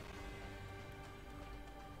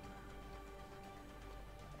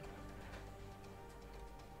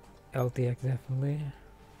LTX definitely.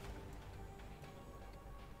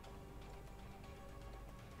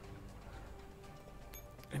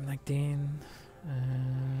 M19.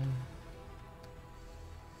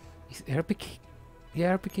 Is RPK?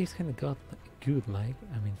 Yeah, RPK is kind of got good, like,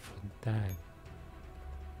 I mean, for that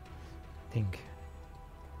thing.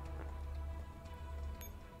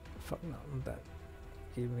 Fuck no, not that.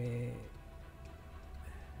 Give me.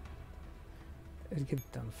 Let's get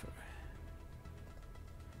it done for.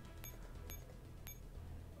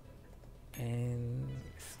 And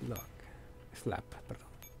slap, pardon.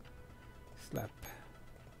 Slap.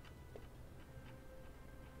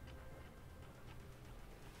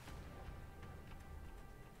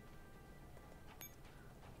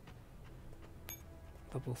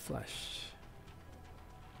 Double flash.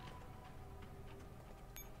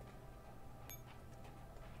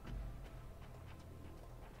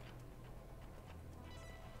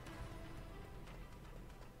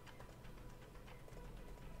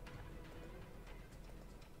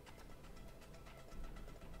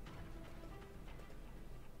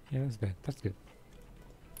 Yeah, that's good. That's good.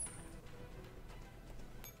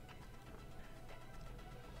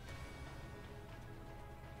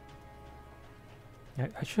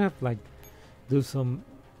 I should have like do some.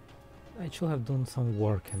 I should have done some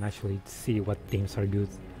work and actually see what teams are good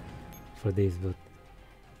for this, but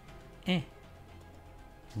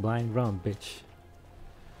blind round, bitch.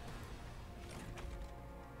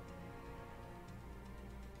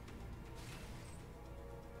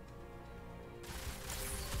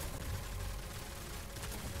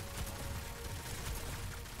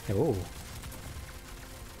 Oh.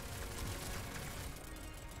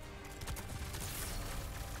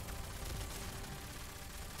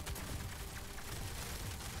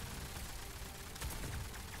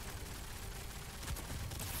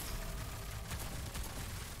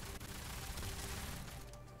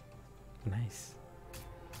 Nice.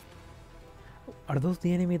 Are those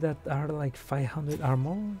the enemy that are like 500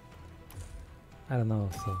 armor? I don't know,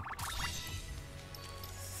 so...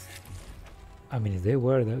 I mean, if they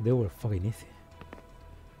were fucking easy.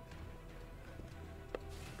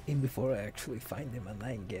 And before I actually find them and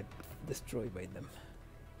I get destroyed by them.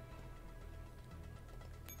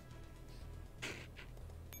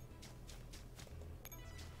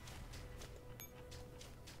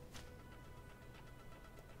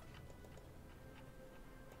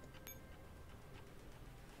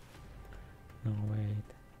 No, wait.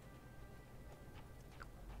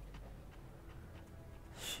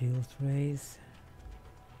 Shield raise.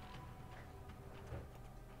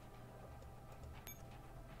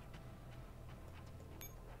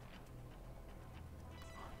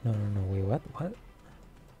 No, wait, what?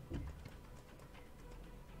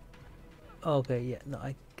 Okay, yeah, no,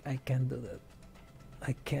 I can't do that.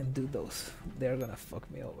 I can't do those. They're gonna fuck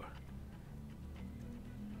me over.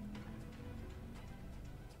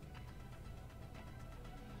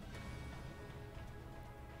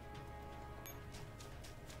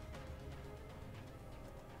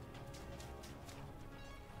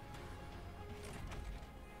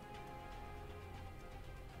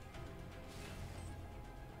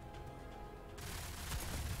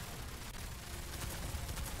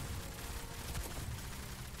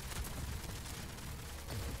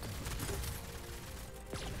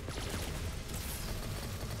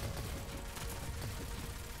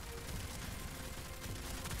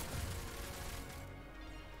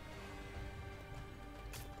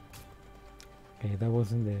 Okay, that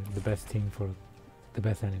wasn't the best team for the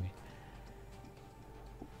best enemy.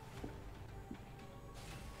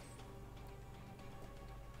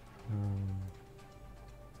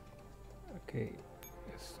 Okay,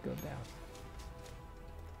 let's go down.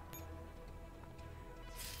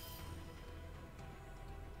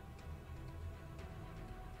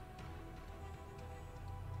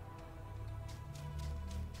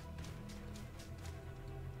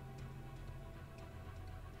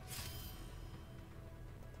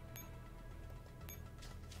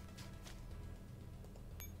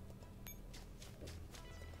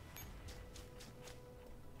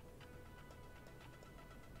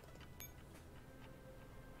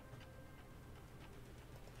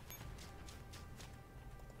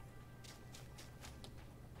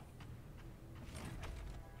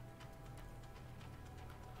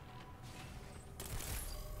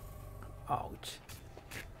 Ouch.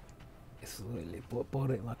 Eso duele,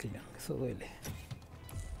 pobre McLean, eso duele.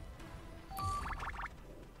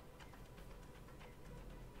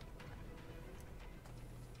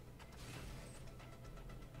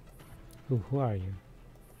 Who are you?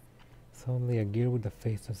 Suddenly a girl with a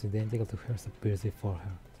face that's identical to hers appears before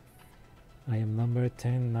her. I am number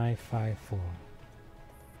 10954.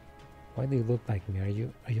 Why do you look like me? Are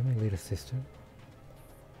you my little sister?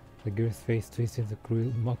 The girl's face twisted a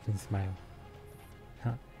cruel, mocking smile.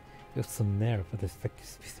 Huh? You have some nerve, but the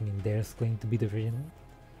specimen there's claim to be the original?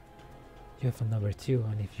 You have a number too,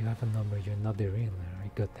 and if you have a number, you're not the original. I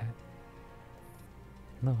got that.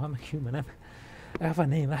 No, I'm a human. I have a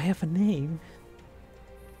name. I have a name.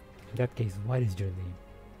 In that case, what is your name?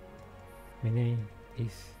 My name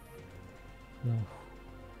is... No.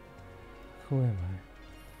 Who am I?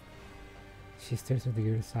 She stares at the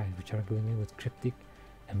girl's eyes, which are gleaming with cryptic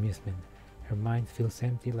amusement. Her mind feels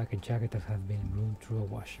empty, like a jacket that has been run through a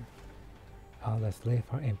washer. All that's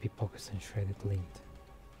left are empty pockets and shredded lint.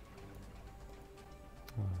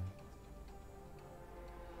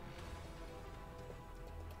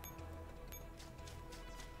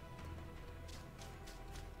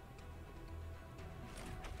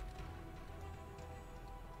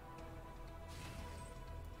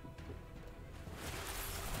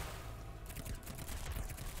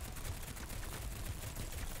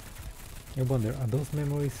 I wonder, are those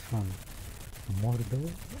memories from Mordor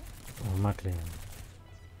or Maclean?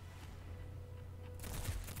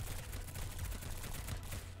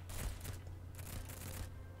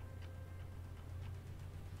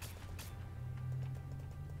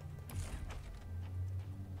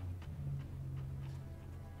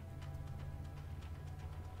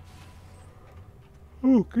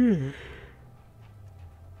 Okay.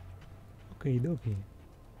 Okay, dokie.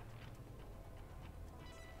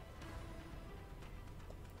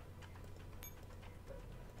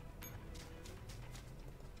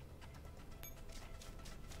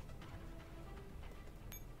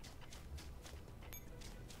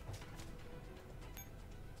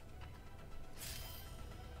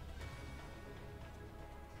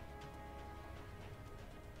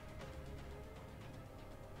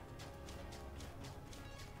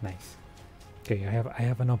 Nice. Okay, I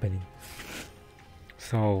have an opening.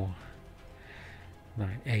 So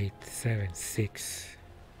 9, 8, 7, 6,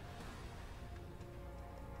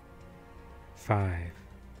 5,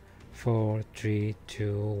 4, 3,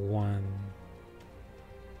 2, 1.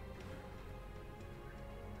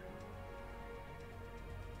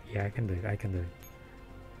 Yeah, I can do it. I can do it.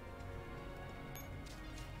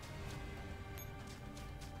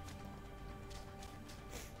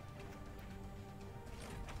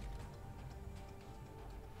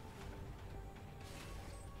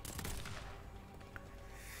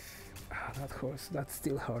 That horse, that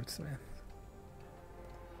still hurts, man.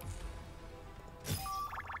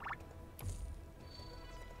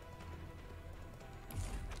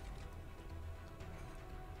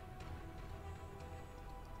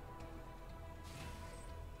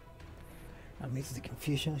 Amidst the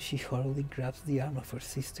confusion, she hurriedly grabs the arm of her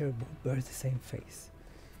sister, who bears the same face.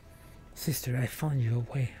 Sister, I found you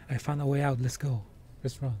a way. I found a way out. Let's go.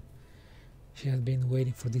 Let's run. She has been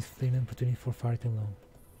waiting for this fleeting opportunity for far too long.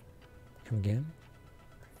 Come again?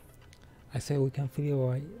 I say we can feel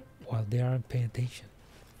away while they aren't paying attention.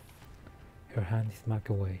 Her hand is smacked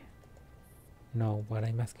away. No, what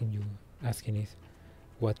I'm asking is,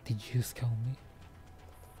 what did you just call me?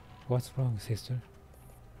 What's wrong, sister?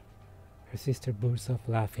 Her sister bursts off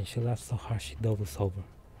laughing. She laughs so hard she doubles over.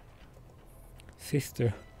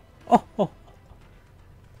 Sister. Oh!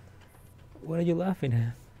 What are you laughing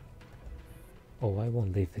at? Oh, I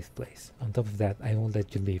won't leave this place. On top of that, I won't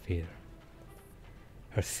let you leave either.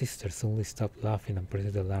 Her sister suddenly stopped laughing and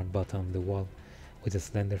pressed the alarm button on the wall with a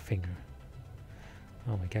slender finger.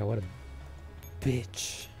 Oh my god, what a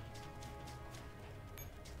bitch.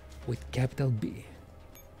 With capital B.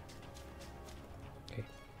 Okay.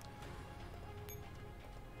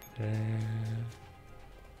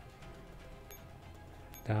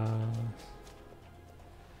 Down.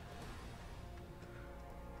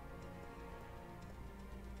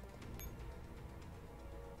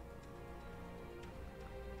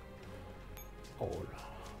 Hola.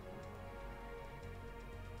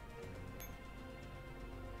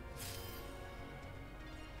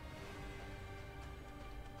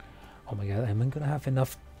 Oh my god, am I gonna have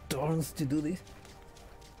enough turns to do this?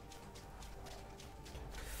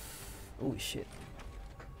 Oh shit.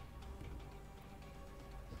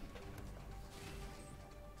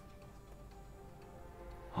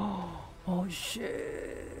 Oh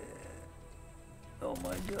shit. Oh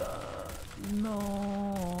my god.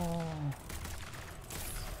 No.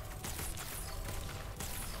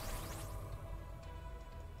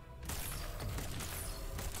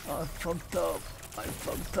 I fucked up. I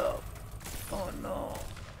fucked up. Oh no.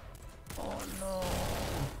 Oh no.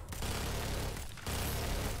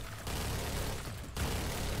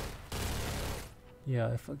 Yeah,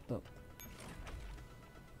 I fucked up.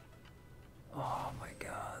 Oh my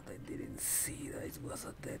god, I didn't see that it was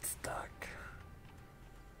a dead stock.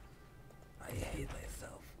 I hate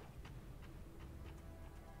myself.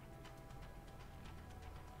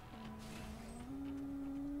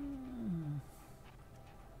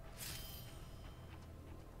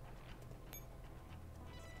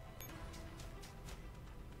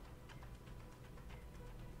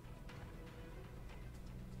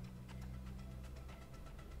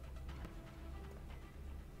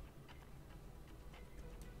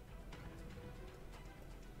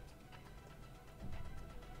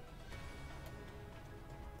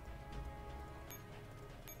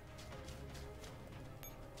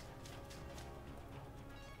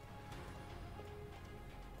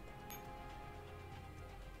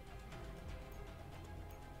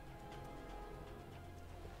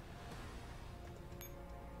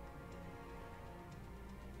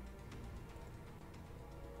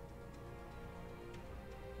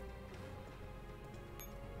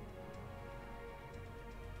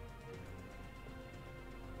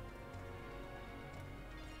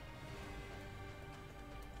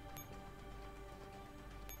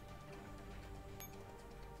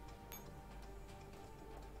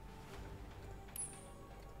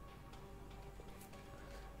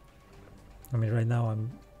 I mean, right now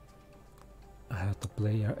I have to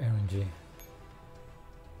play RNG.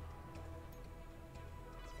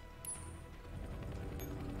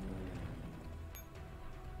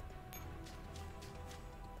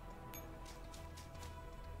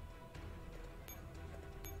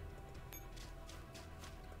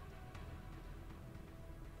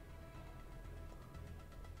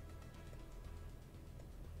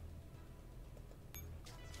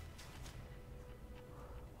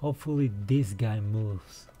 Hopefully this guy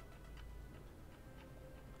moves.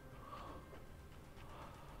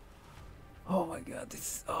 Oh my god,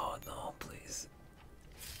 this, oh no, please.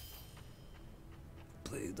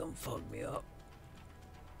 Please don't fuck me up.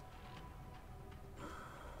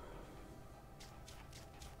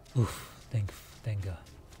 Oof, thank God.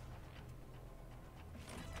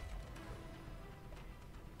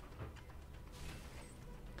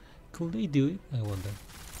 Could they do it? I wonder.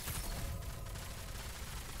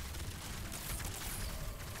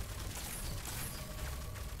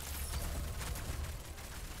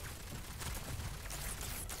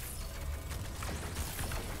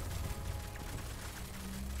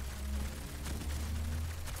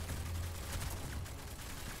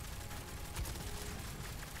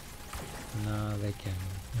 No, they can.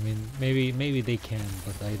 I mean, maybe they can,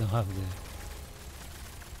 but I don't have the.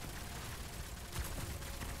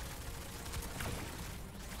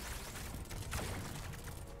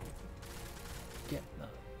 Yeah, no.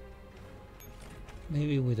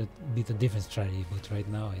 Maybe with a bit of different strategy, but right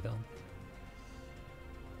now I don't.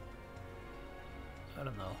 I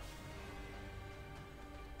don't know.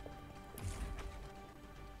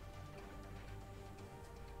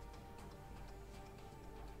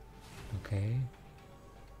 Okay.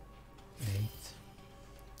 8,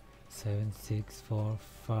 7, 6, 4,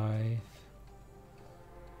 5,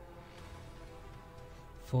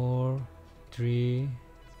 4, 3,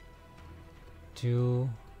 2,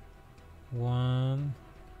 1.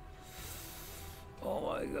 Oh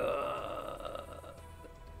my god.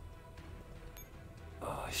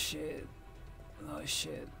 Oh shit. Oh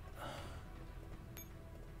shit.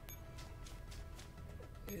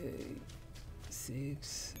 8,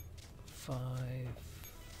 6, 5,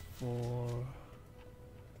 4,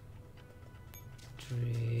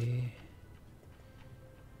 3,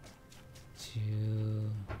 2.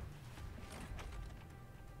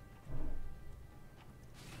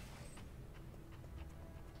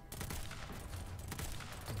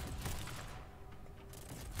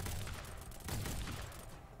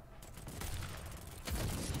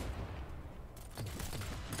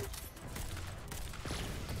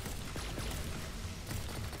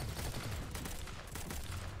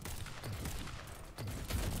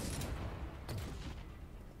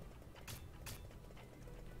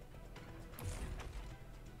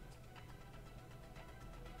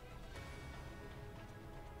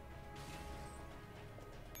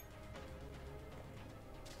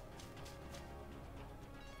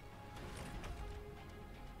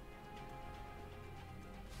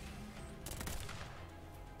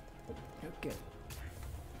 Okay.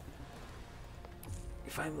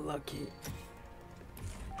 If I'm lucky.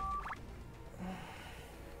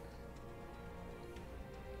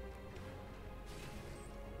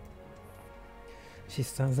 She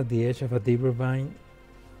stands at the edge of a deep ravine,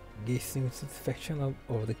 gazing with satisfaction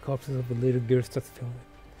over the corpses of the little girl starts filming.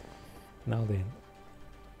 Now then,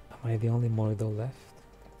 am I the only mortal left?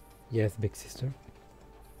 Yes, big sister.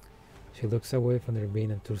 She looks away from the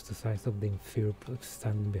ravine and turns the size of the inferior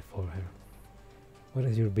standing before her. What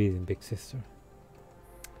is your bidding, big sister?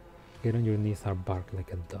 Get on your knees or bark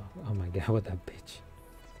like a dog. Oh my god, what a bitch.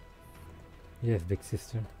 Yes, big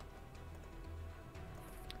sister.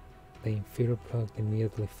 The inferior plug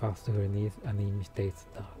immediately falls to her knees and imitates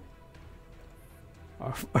the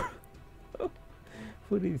dog.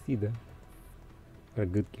 Who did you see that? What a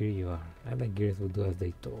good gear you are. I like gears will do as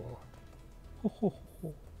they told. Ho ho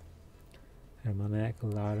ho. Her maniacal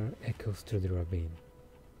laughter echoes through the ravine.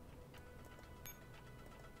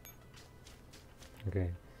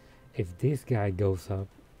 Okay. If this guy goes up,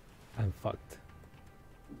 I'm fucked.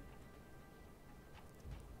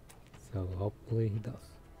 So hopefully he does.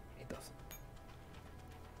 He doesn't.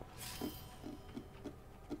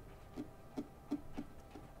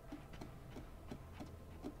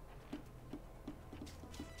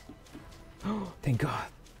 Oh, thank God.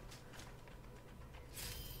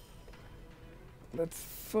 Let's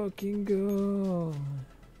fucking go.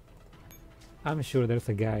 I'm sure there's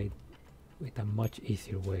a guide with a much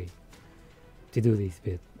easier way to do this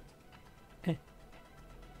bit.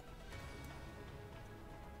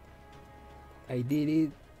 I did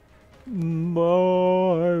it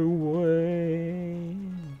my way.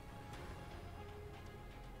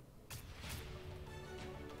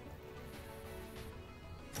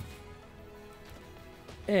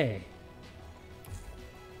 Hey.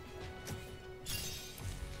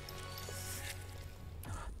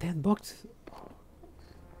 10 bucks.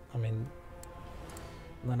 I mean,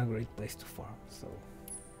 not a great place to farm, so.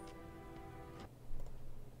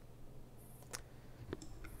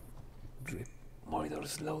 Drip. Mordor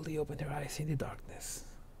slowly opened her eyes in the darkness.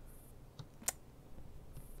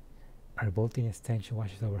 A revolting stench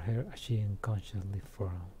washes over her as she unconsciously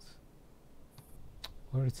frowns.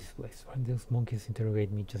 Where is this place? Weren't those monkeys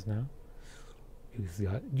interrogate me just now?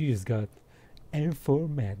 You just got M4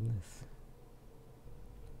 madness.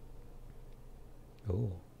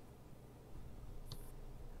 Oh.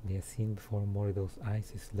 The scene before Mordor's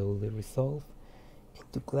eyes is slowly resolved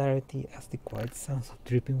into clarity as the quiet sounds of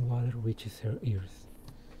dripping water reaches her ears.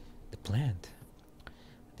 The plant.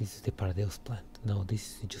 This is the Paradeus plant. No,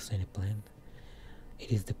 this is just any plant.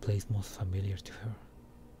 It is the place most familiar to her.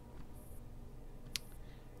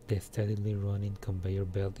 The steadily running conveyor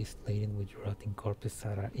belt is laden with rotting corpses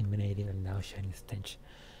that are emanating a now shining stench.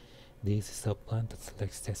 This is a plant that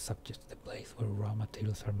selects test subjects, the place where raw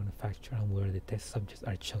materials are manufactured and where the test subjects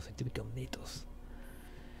are chosen to become Nitos.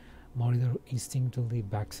 Mordor instinctively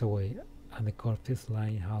backs away, and the corpses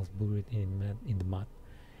lying half buried in the mud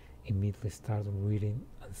immediately start writhing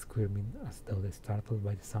and squirming as though they're startled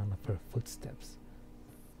by the sound of her footsteps.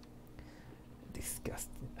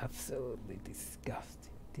 Disgusting, absolutely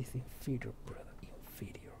disgusting. These inferior products.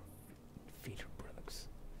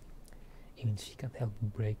 Even she can't help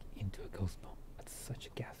but break into a ghost bomb at such a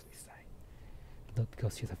ghastly sight. Not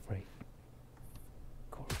because she's afraid.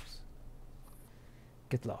 Corpse.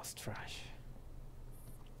 Get lost, trash.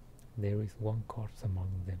 There is one corpse among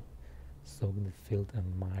them, soaked in filth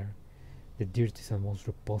and mire, the dirtiest and most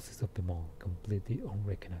repulsive of them all, completely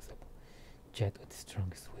unrecognizable, yet with the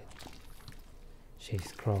strongest will. She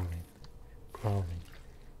is crawling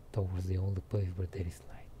towards the only place where there is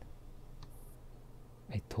light.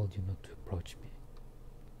 I told you not to approach me.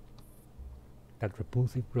 That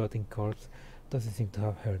repulsive, rotting corpse doesn't seem to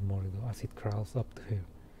have heard Mordor as it crawls up to her,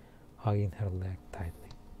 hugging her leg tightly.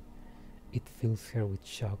 It fills her with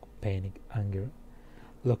shock, panic, anger.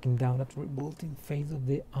 Looking down at the revolting face of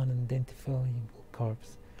the unidentifiable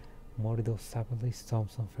corpse, Mordor savagely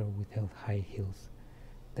stomps on her with her high heels,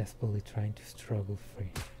 desperately trying to struggle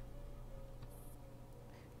free.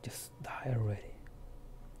 Just die already.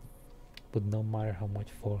 But no matter how much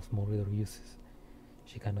force Mordor uses,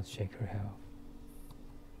 she cannot shake her head off.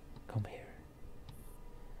 Come here.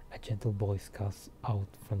 A gentle voice calls out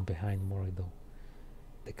from behind Mordor.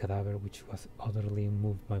 The cadaver, which was utterly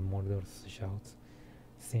moved by Mordor's shouts,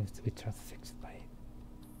 seems to be transfixed by it.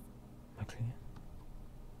 MacLean?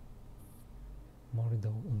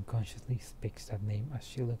 Mordor unconsciously speaks that name as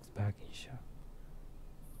she looks back in shock.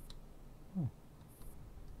 Oh,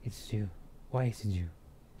 it's you. Why is it you?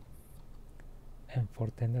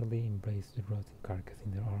 Emfor tenderly embraced the rotting carcass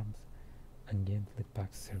in her arms and gently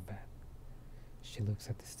pats her back. She looks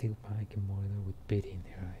at the still panicking Mordor with pity in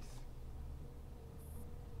her eyes.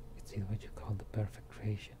 Is it what you call the perfect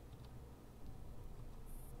creation?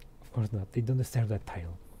 Of course not. They don't deserve that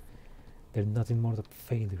title. They're nothing more than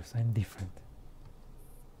failures. I'm different.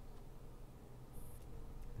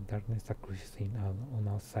 The darkness that cruises in on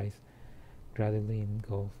all sides gradually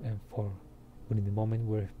engulfs Emfor, but in the moment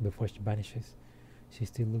before she vanishes, She's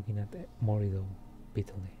still looking at Morido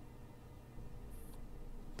bitterly.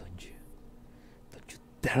 Don't you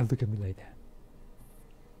dare look at me like that.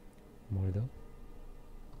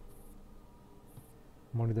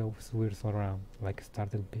 Morido swirls around like a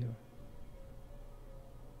startled bear.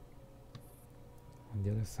 On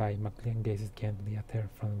the other side, McLean gazes gently at her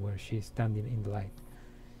from where she is standing in the light.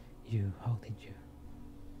 You, how did you?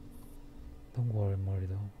 Don't worry,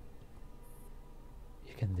 Morido.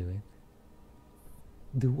 You can do it.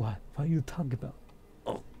 Do what? What are you talking about?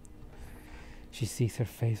 Oh. She sees her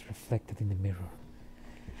face reflected in the mirror.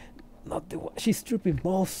 Not the one. She's tripping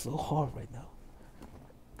balls so hard right now.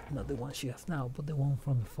 Not the one she has now, but the one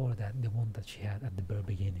from before that, the one that she had at the very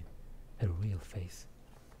beginning. Her real face.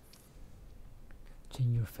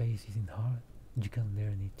 Changing your face isn't hard. You can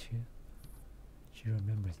learn it too. She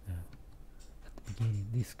remembers now. At the beginning,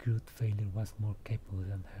 this crude failure was more capable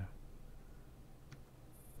than her.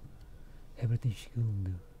 Everything she couldn't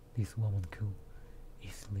do, this woman could,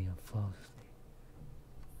 easily and flawlessly.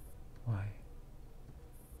 Why?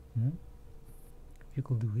 You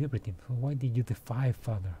could do everything, so why did you defy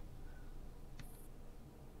Father?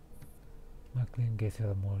 McLean gazes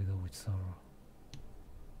at Morido with sorrow.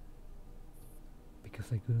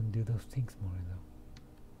 Because I couldn't do those things, Morido.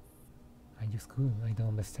 I just couldn't. I don't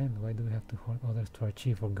understand. Why do we have to hurt others to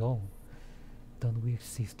achieve our goal? Don't we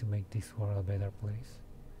exist to make this world a better place?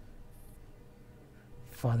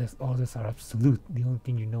 Father's orders are absolute. The only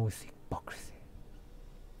thing you know is hypocrisy.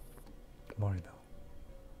 Morido.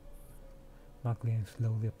 McLean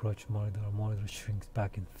slowly approaches Morido, and Morido shrinks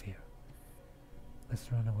back in fear.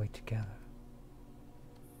 Let's run away together.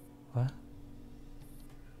 What?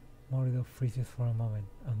 Morido freezes for a moment,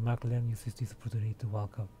 and McLean uses this opportunity to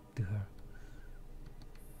walk up to her.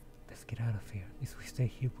 Let's get out of here. If we stay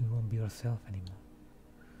here, we won't be ourselves anymore.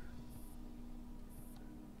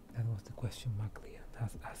 That was the question McLean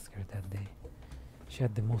has asked her that day. She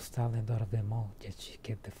had the most talent out of them all, yet she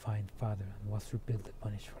kept defying Father and was repeatedly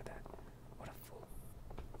punished for that. What a fool.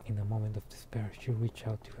 In a moment of despair, she reached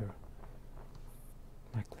out to her.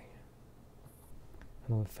 McLean.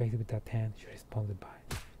 And when faced with that hand, she responded by,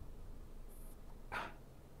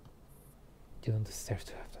 you don't deserve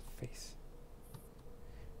to have that face.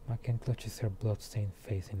 McLean clutches her blood-stained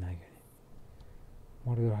face in agony.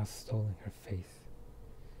 Mordor has stolen her face,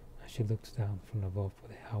 and she looks down from above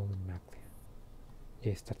with a howling McLean.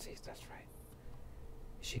 Yes, that's it, that's right.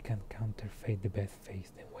 If she can counterfeit the best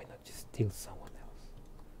face, then why not just steal someone else?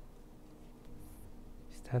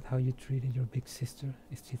 Is that how you treated your big sister?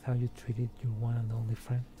 Is this how you treated your one and only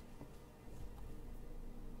friend?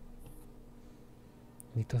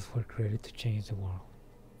 Mythos were created to change the world.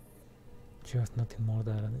 She was nothing more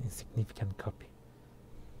than an insignificant copy.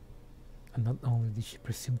 And not only did she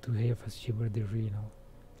presume to behave as she were the original,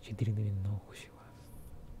 she didn't even know who she was.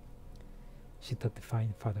 She thought the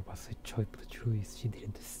Divine Father was a choice, but the truth is she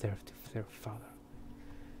didn't deserve to serve Father.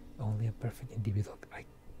 Only a perfect individual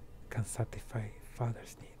can satisfy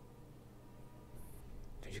Father's need.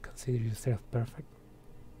 Do you consider yourself perfect?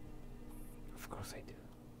 Of course I do.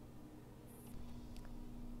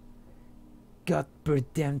 God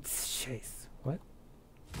damn chase. What?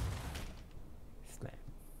 Slam.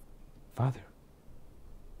 Father.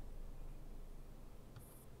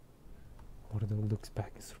 Mordor looks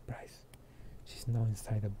back in surprise. She's now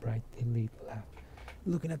inside a brightly lit lab,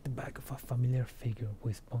 looking at the back of a familiar figure who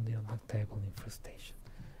is pounding on the table in frustration.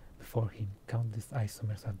 Before him, countless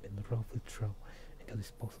isomers have been roughly thrown into the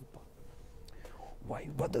disposal pot. Why?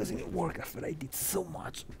 What doesn't it work after I did so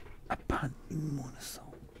much? A pan immunosome.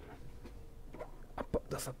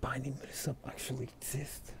 Does a pan immunosome actually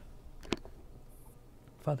exist?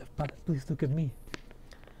 Father, please look at me.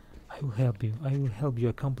 I will help you. I will help you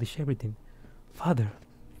accomplish everything. Father.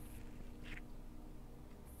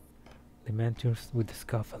 The man turns with a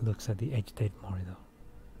scoff and looks at the agitated Mordor.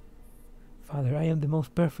 Father, I am the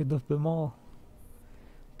most perfect of them all.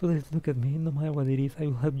 Please look at me. No matter what it is, I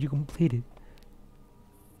will help you complete it.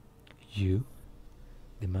 You?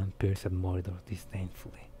 The man peers at Mordor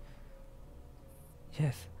disdainfully.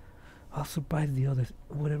 Yes, I'll surpass the others,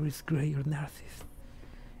 whatever is grey or narcissist.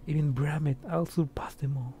 Even Brammet, I'll surpass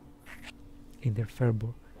them all. In their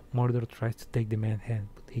fervor, Mordor tries to take the man's hand,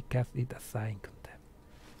 but he casts it aside in contempt.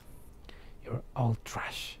 You're all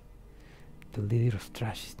trash. The leader of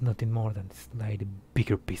trash is nothing more than a slightly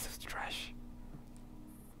bigger piece of trash.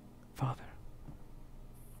 Father.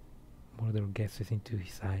 Mordor gazes into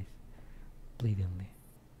his eyes, pleadingly.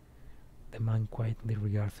 The man quietly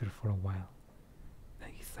regards her for a while, then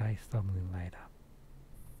his eyes suddenly light up.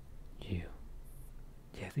 You.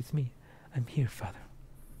 Yes, it's me. I'm here, Father.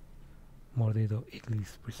 Mordor eagerly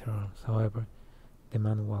spreads her arms. However, The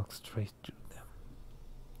man walks straight through them.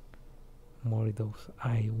 Morido's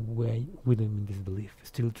eye wide in disbelief,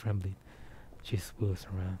 still trembling. She swirls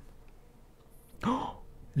around. Oh,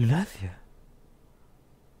 Lunacia!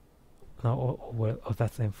 No, well,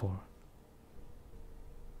 that's M4.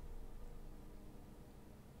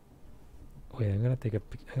 Wait, I'm gonna take a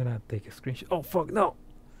screenshot. Oh fuck, no!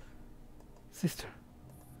 Sister.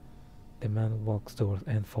 The man walks towards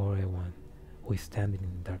N4A1, who is standing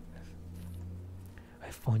in the darkness. I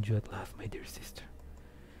found you at last, my dear sister.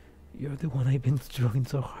 You're the one I've been struggling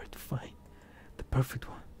so hard to find. The perfect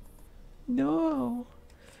one. No!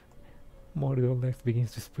 Morido's legs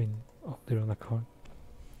begins to sprint off their own accord.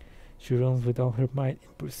 She runs with all her might in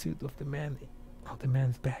pursuit of the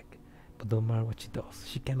man's back, but no matter what she does,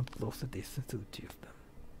 she cannot close the distance to the two of them.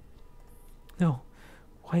 No,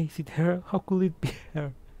 why is it her? How could it be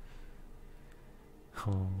her?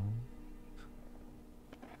 Oh.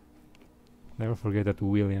 Never forget that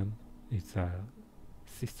William is a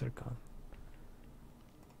sister gun.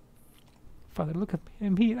 Father, look at me.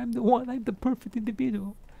 I'm here. I'm the one. I'm the perfect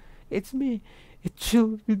individual. It's me. It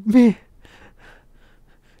should be me.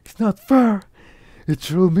 It's not fair. It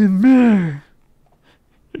should be me.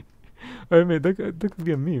 I mean, that could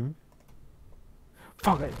be a meme.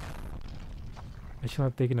 Fuck it. I should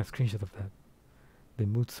have taken a screenshot of that. The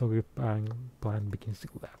mood-soaked plan begins to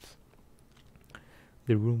collapse.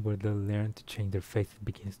 The room where they learn to change their faces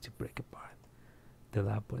begins to break apart. The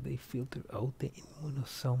lab where they filter out the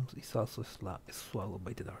immunosomes is also swallowed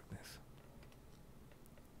by the darkness.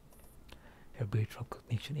 Her virtual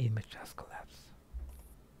cognition image has collapsed.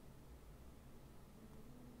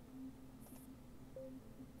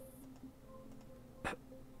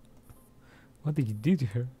 What did you do to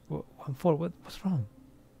her? What's wrong?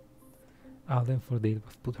 Alden Fordale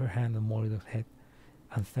was put her hand on Morido's head,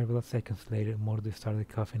 and several seconds later Morido started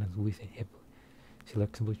coughing and wheezing heavily. She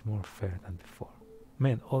looked much more fair than before.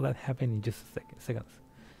 Man, all that happened in just seconds.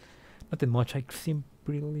 Nothing much. I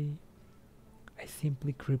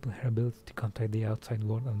simply crippled her ability to contact the outside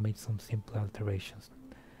world and made some simple alterations.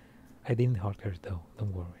 I didn't hurt her though,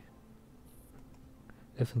 don't worry.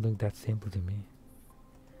 Doesn't look that simple to me.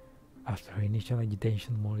 After her initial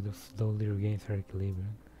agitation, Morido slowly regains her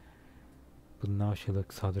equilibrium, but now she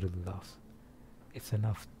looks utterly lost. It's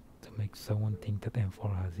enough to make someone think that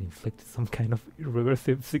M4 has inflicted some kind of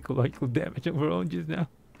irreversible psychological damage on her own just now.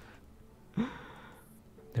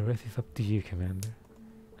 The rest is up to you, Commander.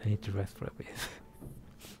 I need to rest for a bit.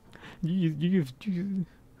 you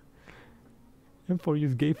M4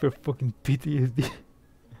 just gave her fucking PTSD.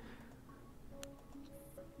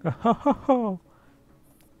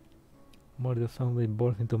 Morido suddenly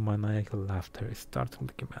burst into maniacal laughter. It startled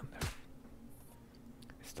the commander.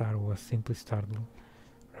 Star was simply startled,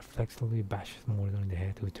 reflexively bashes Morido in the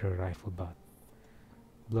head with her rifle butt.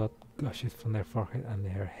 Blood gushes from her forehead and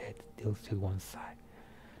her head tilts to one side,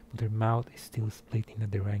 but her mouth is still split in a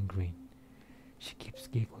deranged grin. She keeps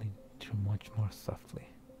giggling, though much more softly.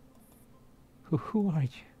 Who are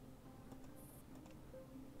you?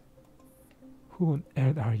 Who on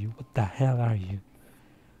earth are you? What the hell are you?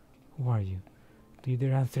 Who are you? Do you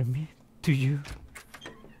dare answer me? Do you?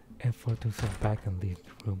 M4 took herself back and leaves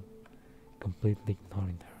the room, completely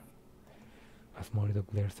ignoring her. As Morido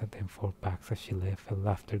glares at M4 backs as she left, her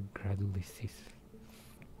laughter gradually ceases.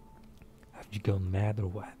 Have you gone mad or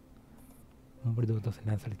what? Morido doesn't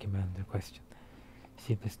answer the commander's question. She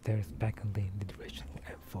simply stares vacantly in the direction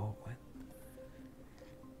M4 went.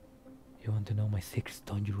 You want to know my secrets,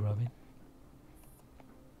 don't you, Robin?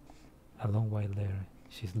 A long while later,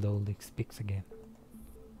 she slowly speaks again.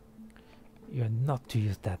 You are not to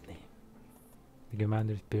use that name. The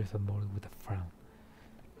commander peers at Morido with a frown.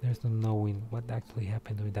 There's no knowing what actually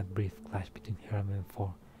happened during that brief clash between her and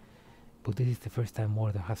M4, but this is the first time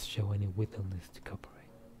Morido has shown any willingness to cooperate.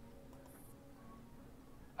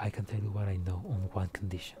 I can tell you what I know on one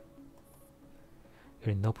condition.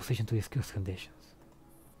 You're in no position to discuss conditions.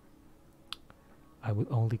 I will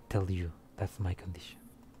only tell you that's my condition.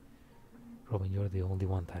 Robin, you're the only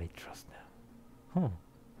one that I trust now.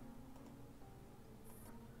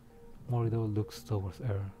 Morido looks towards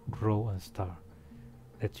her, Row and Star.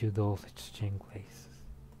 The two dolls exchange glances.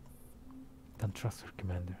 Don't trust her,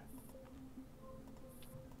 Commander.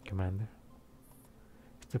 Commander?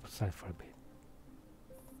 Step aside for a bit.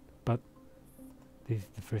 But this is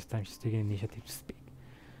the first time she's taking initiative to speak.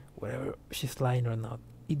 Whether she's lying or not,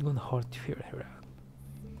 it won't hurt to hear her out.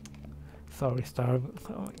 Sorry, Star.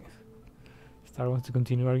 Star wants to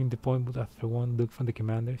continue arguing the point, but after one look from the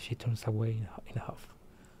commander, she turns away in a huff.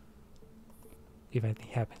 If anything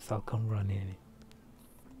happens, I'll come running in.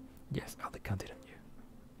 Yes, I'll be counted on you.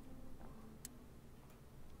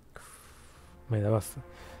 Man, that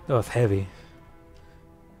was heavy.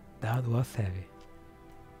 That was heavy.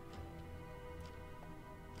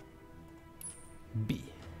 B.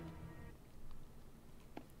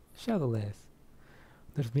 Shadowless.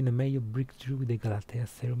 There's been a major breakthrough with the Galatea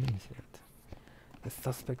serum incident. The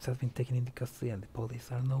suspects have been taken into custody and the police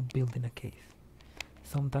are now building a case.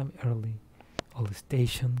 Sometime early, all the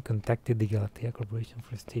station contacted the Galatea Corporation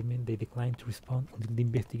for a statement. They declined to respond until the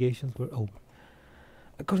investigations were over.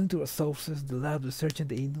 According to our sources, the lab researching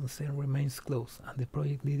the Indian serum remains closed and the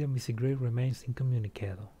project leader, Mr. Gray, remains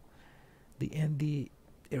incommunicado. The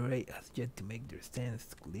NDRA has yet to make their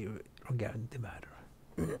stance clear regarding the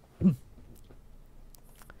matter.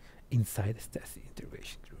 Inside the Stasi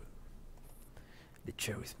intervention room, the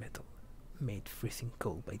chair is metal, made freezing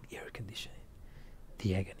cold by the air conditioning.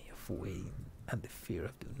 The agony of waiting and the fear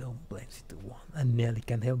of the unknown blends into one, and Nelly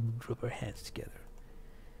can help but rub her hands together.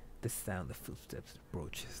 The sound of footsteps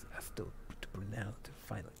approaches as though to pronounce the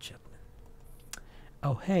final chapter.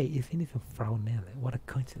 Oh hey, isn't it Frau Nelly? What a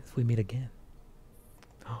coincidence, we meet again.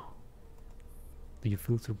 Oh, do you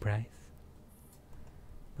feel surprised?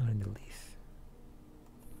 Not in the least.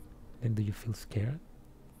 Then do you feel scared?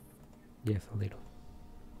 Yes, a little.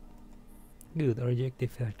 Good, our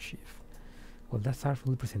objective is achieved. Well, that's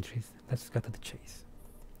artfully presented. Let's cut to the chase.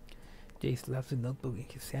 Jay slaps the notebook in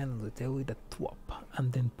his hand on the table with a thwop,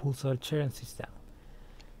 and then pulls out a chair and sits down.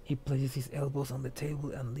 He places his elbows on the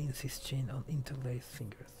table and leans his chin on interlaced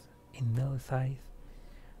fingers. In Nell's eyes,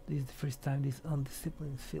 this is the first time this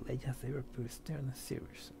undisciplined village has ever appeared stern and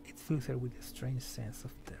serious. It fills her with a strange sense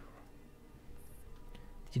of terror.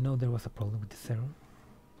 Did you know there was a problem with the serum?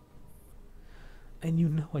 And you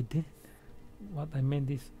know I didn't. What I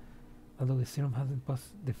meant is, although the serum hasn't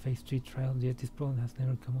passed the phase 3 trial yet, this problem has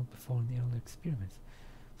never come up before in the earlier experiments.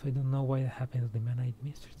 So I don't know why it happened to the man I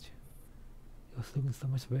administered to. It was looking so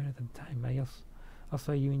much better at the time. I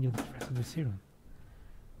also you in the rest of the serum.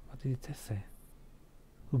 What did the test say?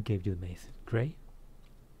 Who gave you the medicine? Gray?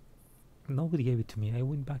 Nobody gave it to me. I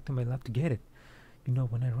went back to my lab to get it. You know,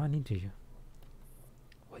 when I ran into you.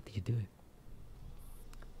 Why did you do it?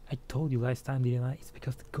 I told you last time, didn't I? It's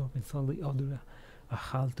because the government suddenly ordered a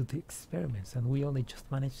halt to the experiments, and we only just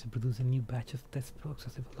managed to produce a new batch of test products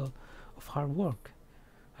after a lot of hard work.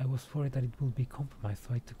 I was worried that it would be compromised,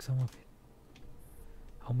 so I took some of it.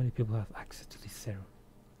 How many people have access to this serum?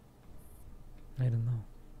 I don't know.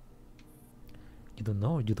 You don't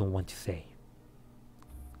know, or you don't want to say?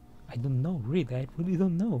 I don't know, really. I really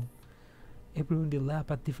don't know. Everyone in the lab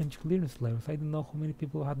had different clearance levels. I don't know how many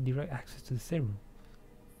people had direct access to the serum.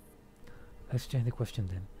 Let's change the question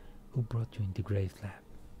then. Who brought you into Gray's lab?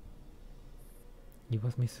 It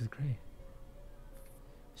was Mrs. Gray.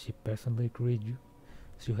 She personally recruited you,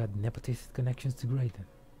 so you had nepotistic connections to Gray then.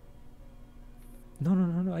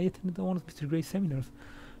 No. I attended one of Mr. Gray's seminars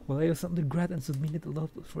while I was undergrad and submitted a lot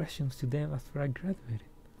of resumes to them after I graduated.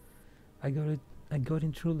 I got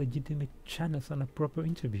in through legitimate channels and a proper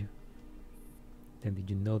interview. Then did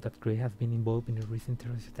you know that Gray has been involved in a recent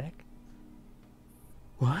terrorist attack?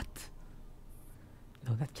 What?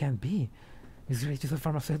 No, that can't be. Miss Gray is just a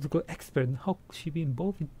pharmaceutical expert. How could she be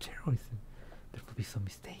involved in terrorism? There could be some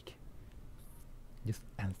mistake. Just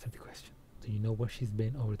answer the question. Do you know where she's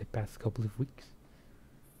been over the past couple of weeks?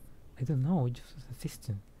 I don't know, just an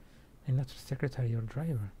assistant. I'm not a secretary or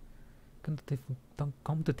driver. Come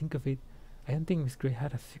to think of it, I don't think Miss Gray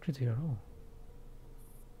had a secretary at all.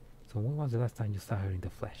 So when was the last time you saw her in the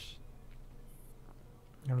flesh?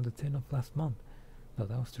 Around the 10th of last month. No,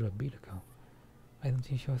 that was a bit ago. I don't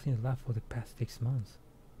think she was in the lab for the past 6 months.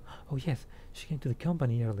 Oh yes, she came to the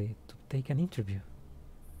company early to take an interview.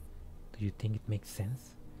 Do you think it makes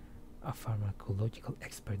sense? A pharmacological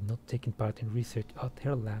expert not taking part in research at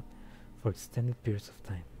her lab for extended periods of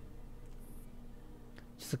time.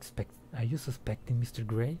 Are you suspecting Mr.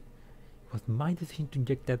 Gray? It was my decision to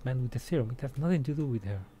inject that man with the serum. It has nothing to do with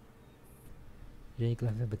her. Jay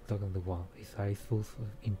glanced at the clock on the wall, his eyes full of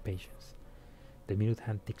impatience. The minute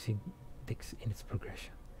hand ticks in its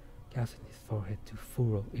progression, causing his forehead to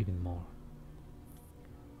furrow even more.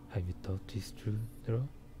 Have you thought this through, Drew?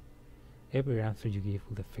 Every answer you give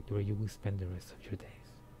will affect where you will spend the rest of your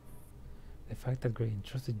days. The fact that Gray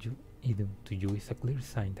entrusted you to you is a clear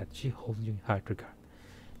sign that she holds you in high regard,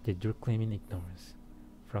 yet you're claiming ignorance.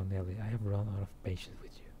 From Nelly, I have run out of patience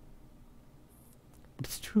with you. But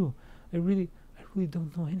it's true. I really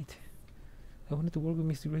don't know anything. I wanted to work with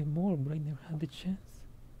Mr. Gray more, but I never had the chance.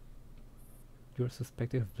 You are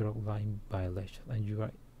suspected of drug line violation, and you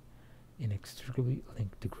are inextricably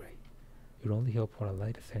linked to Gray. Your only hope for a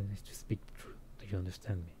light ascent is to speak the truth. Do you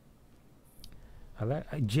understand me?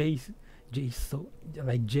 Jay, so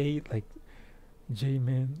like Jay, like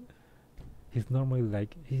J-Man, he's normally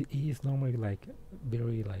like he is normally like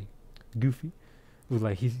very like goofy, but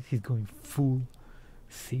like he's going full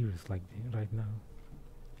serious like right now.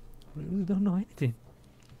 I really don't know anything.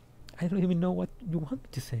 I don't even know what you want me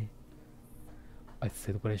to say. I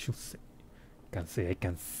said what I should say. Can't say I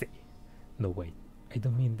can't say. No wait. I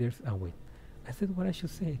don't mean there's wait. I said what I should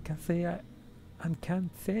say. Can't say I and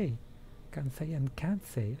can't say. Can't say and can't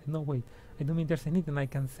say. No wait. I don't mean there's anything I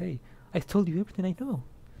can say. I told you everything I know.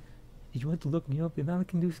 If you want to look me up, then all I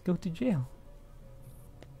can do is go to jail.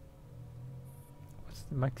 What's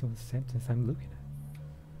the maximum sentence I'm looking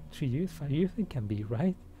at? 3 years, 5 years? It can be,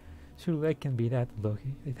 right? Surely I can be that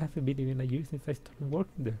lucky. It hasn't been even a year since I started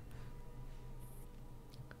working there.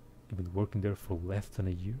 You've been working there for less than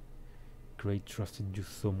a year? Gray trusted you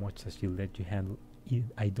so much that she let you handle it.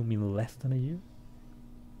 I don't mean less than a year.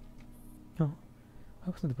 No, I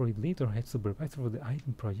wasn't the project lead or head supervisor for the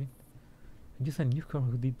item project. I'm just a newcomer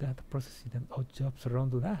who did data processing and odd jobs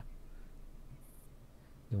around the lab.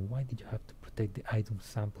 Then why did you have to protect the item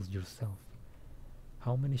samples yourself?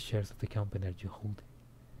 How many shares of the company are you holding?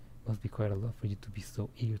 Must be quite a lot for you to be so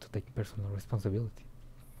eager to take personal responsibility.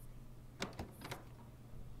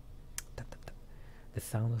 The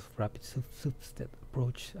sound of rapid footsteps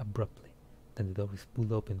approached abruptly. Then the door is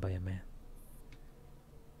pulled open by a man.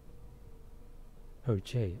 Her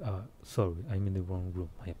Jay, sorry, I'm in the wrong room.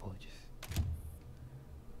 My apologies.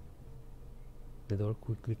 The door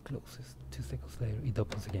quickly closes. 2 seconds later, it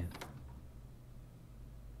opens again.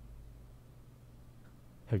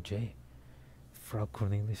 Her Jay, Frau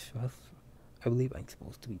Cornelis Schwarz. I believe I'm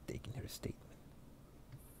supposed to be taking her statement.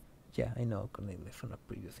 Yeah, I know Cornelis from a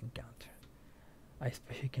previous encounter. I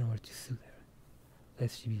especially can't wait to sue her,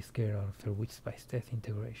 lest she be scared out of her witch spice test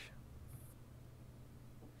integration.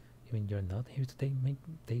 You mean you're not here to take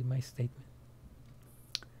my statement?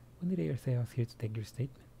 When did I ever say I was here to take your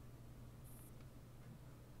statement?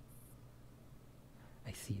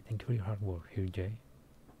 I see. Thank you for your hard work here, Jay.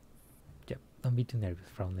 Yep, don't be too nervous,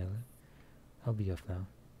 Frau Nelle. I'll be off now.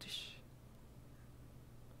 Tush.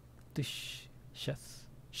 Tush. Shus.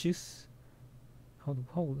 Shus. How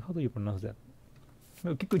do you pronounce that?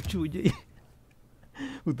 No, qué conchudo, Jay.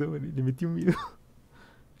 Puta madre, le metió miedo.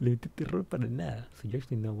 Le metió terror para nada. So you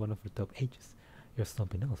actually know one of the top ages. You're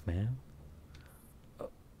something else, man. Oh.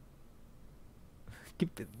 Qué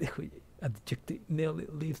pendejo, Jay. A dejected Nelly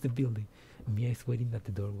leaves the building. Mia is waiting at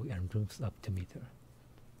the doorway and rooms up to meet her.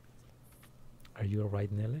 Are you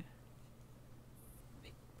alright, Nelly?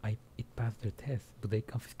 It passed their test, but they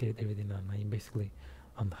confiscated everything and I'm basically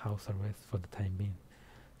on house arrest for the time being.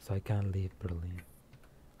 So I can't leave Berlin.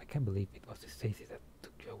 I can't believe it was the Stacy that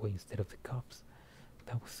took you away instead of the cops.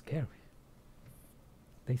 That was scary.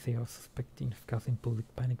 They say I was suspecting of causing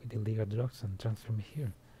public panic with illegal drugs and transfer me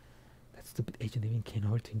here. That stupid agent even came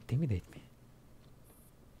over to intimidate me.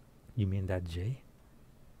 You mean that Jay?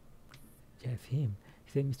 Yes, him.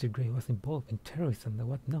 He said Mr. Gray was involved in terrorism and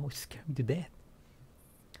what now? It scared me to death.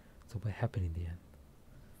 So what happened in the end?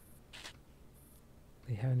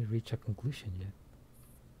 They haven't reached a conclusion yet.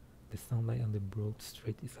 The sunlight on the broad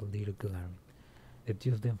street is a little glaring. The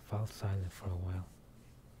two of them fall silent for a while.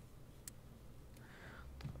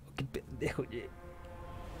 ¡Qué pendejo, Jay!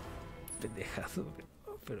 Pendejazo,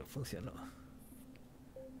 pero funcionó.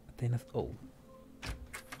 Athena's old.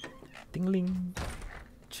 Tingling!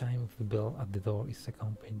 The chime of the bell at the door is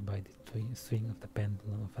accompanied by the swing of the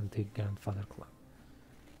pendulum of antique grandfather clock.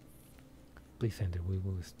 Please enter, we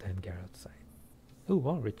will stand guard outside. Oh,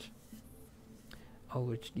 Ulrich!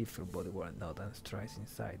 Ulrich gives her bodyguard a nod and strides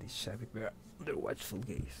inside the shabby bear under watchful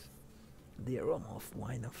gaze. The aroma of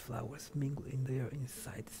wine and flowers mingle in the air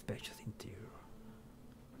inside the spacious interior.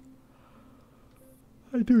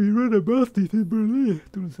 I do you read about this in Berlin.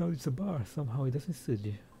 Turns out it's a bar. Somehow it doesn't suit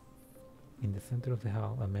you. In the center of the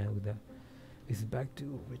hall, a man with his back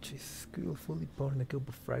to Ulrich is skillfully pouring a cup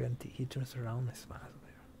of fragrant tea. He turns around and smiles at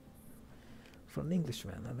her. For an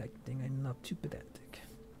Englishman, I like to think I'm not too pedantic.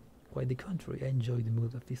 Quite the contrary, I enjoy the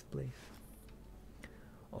mood of this place.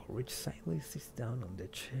 Ulrich silently sits down on the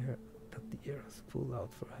chair that the air has pulled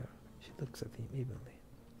out for her. She looks at him evenly.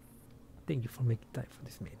 Thank you for making time for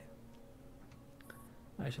this meeting.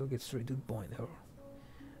 I shall get straight to the point, Earl.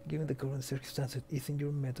 Given the current circumstances, isn't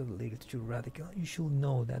your method a little too radical? You should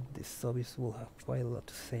know that the Soviets will have quite a lot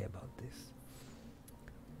to say about this.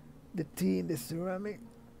 The tea in the ceramic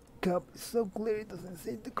cup is so clear it doesn't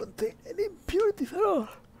seem to contain any impurities at all.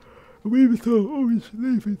 Maybe so, always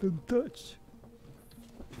leave it untouched.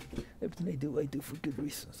 Everything I do for good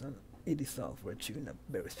reasons, and it is all for achieving a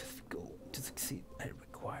very specific goal. To succeed, I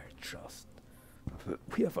require trust.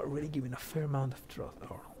 We have already given a fair amount of trust,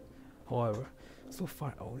 Earl. However, so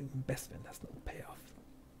far our investment has no payoff.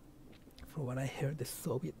 From what I heard, the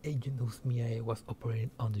Soviet agent whose MIA was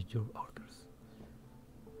operating under your orders.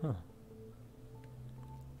 Huh.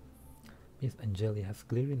 Miss Angelia has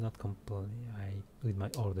clearly not complied with my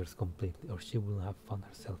orders completely, or she would have found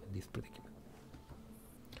herself in this predicament.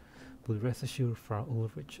 But rest assured, Frau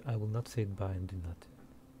Ulrich, I will not sit by and do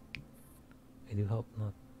nothing. I do hope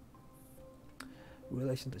not.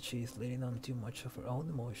 Realizing that she is letting on too much of her own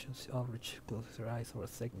emotions, Ulrich closes her eyes for a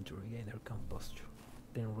second to regain her composure,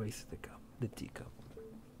 then raises the teacup.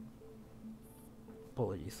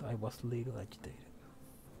 Apologies, I was a little agitated.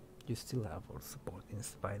 You still have our support in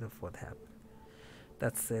spite of what happened.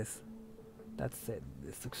 That said,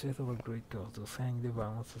 the success of our great cause does hang the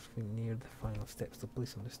balance as we near the final steps, so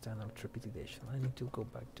please understand our trepidation. I need to go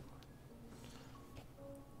back to her.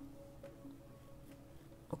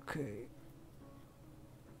 Okay.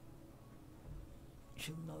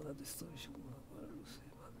 You know that the Soviets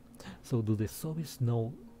So do the Soviets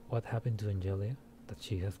know what happened to Angelia? That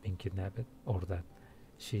she has been kidnapped, or that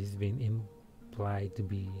she's been implied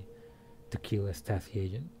to kill a Stasi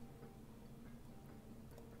agent?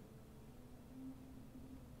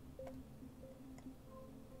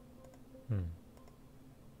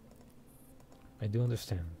 I do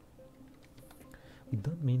understand. We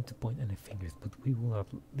don't mean to point any fingers, but we will at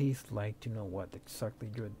least like to know what exactly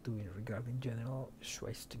you're doing regarding General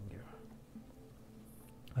Schweistinger.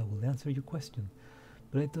 I will answer your question,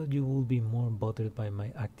 but I thought you would be more bothered by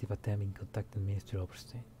my active attempt in contacting Minister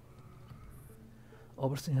Oberstein.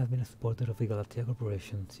 Oberstein has been a supporter of the Galatea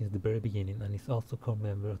Corporation since the very beginning and is also a core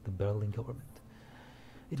member of the Berlin government.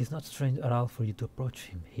 It is not strange at all for you to approach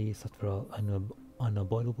him. He is, after all, an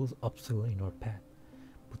unavoidable obstacle in our path.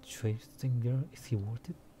 But Schweistinger, is he worth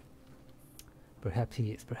it? Perhaps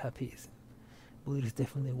he is, perhaps he isn't. But it is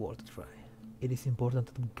definitely worth a try. It is important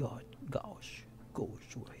that we gauge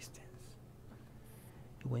where he stands.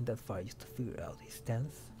 He went that far just to figure out his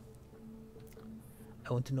stance.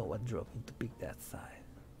 I want to know what drove him to pick that side.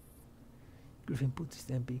 Griffin puts his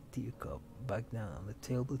empty teacup back down on the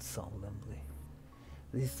table solemnly.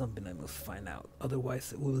 This is something I must find out,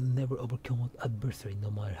 otherwise we will never overcome an adversary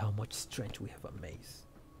no matter how much strength we have amassed.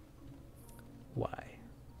 Why?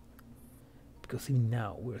 Because even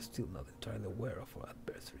now we are still not entirely aware of our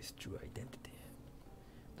adversary's true identity.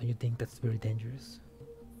 Don't you think that's very dangerous?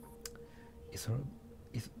 Is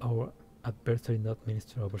our adversary not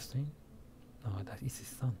Minister Oberstein? No, that is his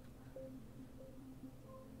son.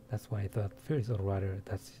 That's why I thought first, or rather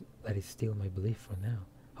that is still my belief for now.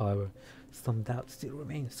 However, some doubt still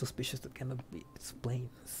remains, suspicious that cannot be explained.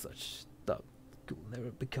 Such doubt could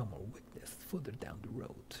never become our weakness further down the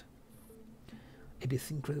road. It is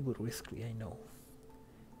incredibly risky, I know,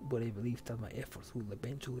 but I believe that my efforts will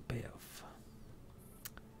eventually pay off.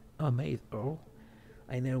 I'm amazed, Earl.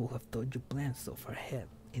 I never would have thought you planned so far ahead.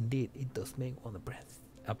 Indeed, it does make one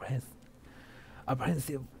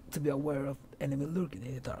apprehensive to be aware of enemy lurking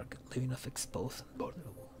in the dark, leaving us exposed and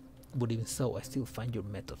vulnerable. But even so, I still find your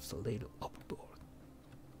methods a little overboard.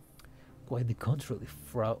 Quite the contrary,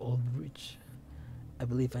 Frau Ulrich. I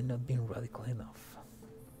believe I'm not being radical enough.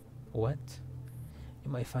 What? You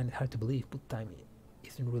might find it hard to believe, but time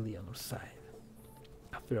isn't really on our side.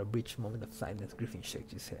 After a brief moment of silence, Griffin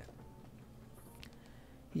shakes his head.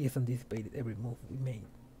 He has anticipated every move we made.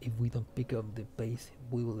 If we don't pick up the pace,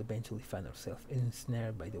 we will eventually find ourselves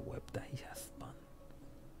ensnared by the web that he has spun.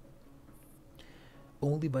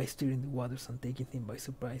 Only by steering the waters and taking him by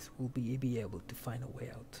surprise will we be able to find a way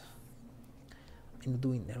out. I'm not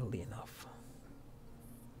doing nearly enough.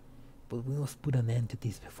 But we must put an end to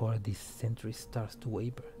this before this century starts to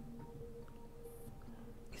waver.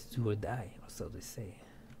 It's do or die, or so they say.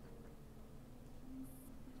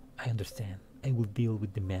 I understand. I will deal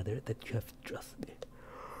with the matter that you have trusted me.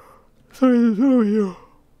 Sorry to tell you.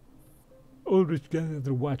 Ulrich gathers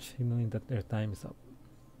their watch, knowing that their time is up.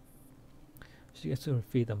 She gets to her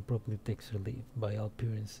feet and promptly takes her leave. By all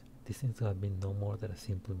appearance, this seems to have been no more than a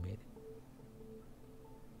simple meeting.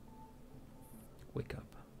 Wake up.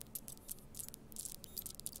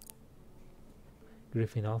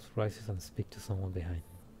 Griffin also rises and speaks to someone behind him.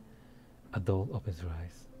 Adole opens her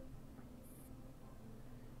eyes.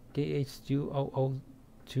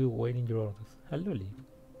 KH2002 waiting your orders. Hello, Lee.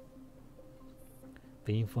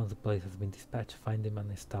 The info on the place has been dispatched. Find them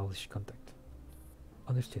and establish contact.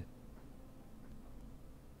 Understood.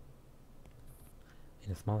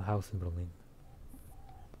 In a small house in Berlin.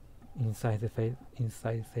 Inside the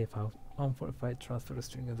safe house, unfortified transfer a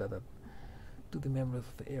string of data to the members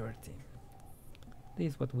of the AR team.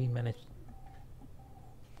 This is what we managed.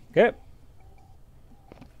 ¿Qué?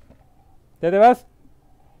 ¿Ya te vas?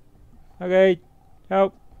 Okay,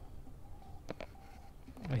 help!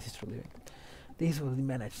 My sister leaving. This was the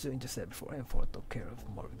managed to intercept before M4 took care of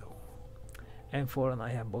Mordo. M4 and I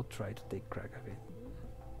have both tried to take crack of it.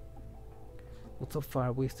 But so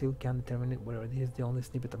far we still can't determine whether this is the only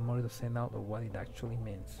snippet of Mordor sent out or what it actually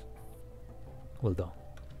means. Well done.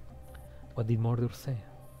 What did Mordor say?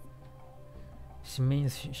 She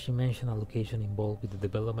mentioned a location involved with the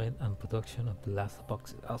development and production of the last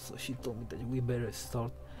boxes. Also, she told me that we better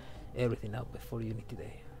sort everything out before Unity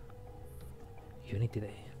Day. Unity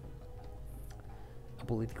Day. A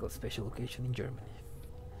political special occasion in Germany.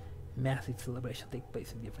 Massive celebration takes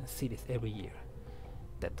place in different cities every year.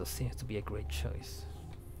 That seems to be a great choice.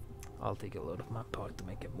 I'll take a lot of my part to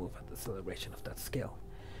make a move at the celebration of that scale.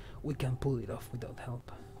 We can pull it off without help.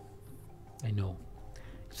 I know.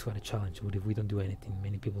 It's quite a challenge, but if we don't do anything,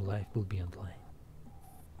 many people's lives will be on the line.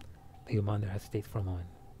 The commander hesitates for a moment.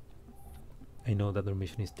 I know that their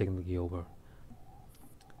mission is technically over.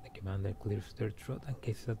 The commander clears their throat and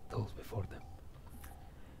gazes at those before them.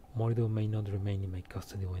 Mordor may not remain in my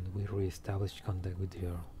custody when we re-establish contact with the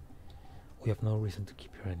Earl. We have no reason to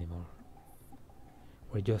keep her anymore.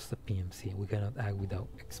 We're just a PMC. We cannot act without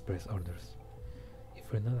express orders.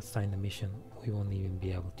 If we're not assigned a mission, we won't even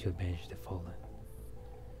be able to avenge the fallen.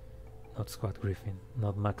 Not Squad Griffin,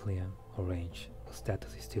 not MacLean or Range, whose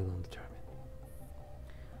status is still undetermined.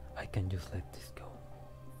 I can just let this go.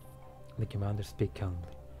 The commander speaks calmly,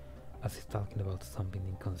 as he's talking about something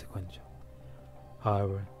inconsequential.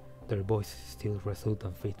 However, their voice is still resolute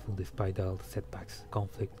and faithful despite all the setbacks,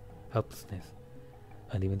 conflict, helplessness,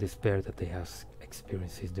 and even despair that they have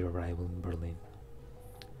experienced since their arrival in Berlin.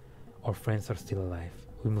 Our friends are still alive.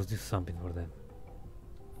 We must do something for them.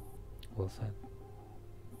 Well said.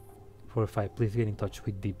 4-5, please get in touch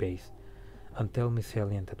with the base and tell Miss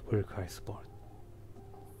Hellion that we require support.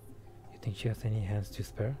 You think she has any hands to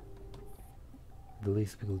spare? The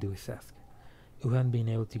least we will do is ask. We haven't been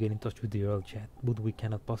able to get in touch with the Earl yet, but we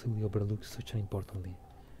cannot possibly overlook such an important lead.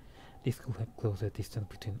 This could help close the distance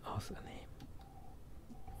between us and him.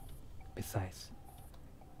 Besides,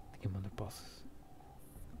 the commander pauses,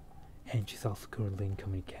 and she's also currently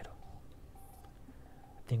incommunicado.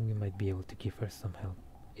 I think we might be able to give her some help,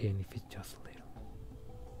 even if it's just a little.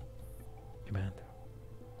 Commander,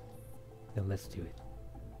 then let's do it.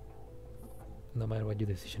 No matter what your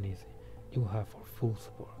decision is, you will have our full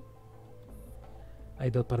support. I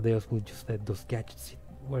thought Pardeos would just let those gadgets sit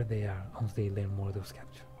where they are once they learn more of those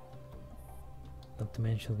capture. Not to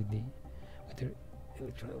mention with their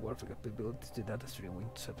electronic warfare capabilities, the data stream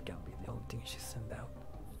Wingtrap can be the only thing she sent out.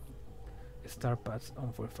 The star pads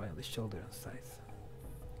on for on the shoulder and sides.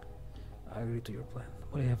 I agree to your plan,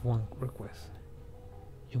 but I have one request.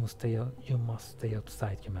 You must stay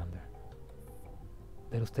outside, Commander.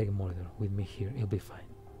 Let us take Mordor. With me here, it'll be fine.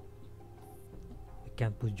 I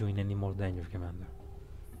can't put you in any more danger, Commander.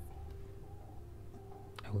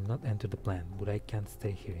 I will not enter the plan, but I can't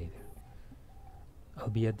stay here either. I'll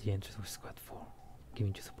be at the entrance of Squad 4,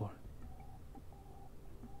 giving you support.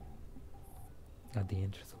 At the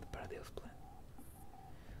entrance of the Paradeus plan.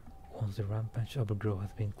 Once the rampage overgrowth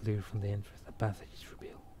has been cleared from the entrance, a passage is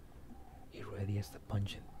revealed. It radiates the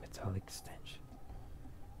pungent metallic stench.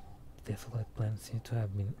 The desolate plant seems to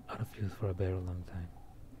have been out of use for a very long time.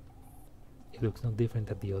 It looks no different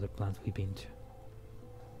than the other plants we've been to.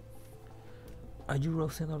 Are you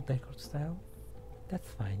roasting our decor style? That's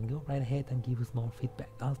fine, go right ahead and give us more feedback.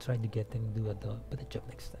 I'll try to get them to do a better job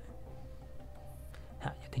next time.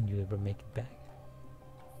 How you think you ever make it back?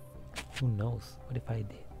 Who knows? What if I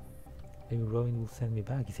did? Maybe Robin will send me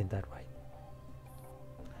back, isn't that right?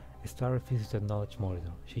 The star refuses to acknowledge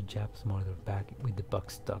Mordor. She jabs Mordor back with the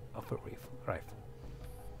buck stock of her rifle.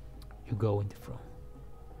 You go in the front.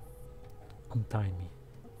 Untie me.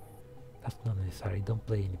 That's not necessary, don't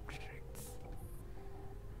play any tricks.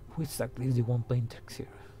 Who exactly is the one playing tricks here?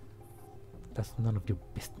 That's none of your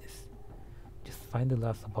business. Just find the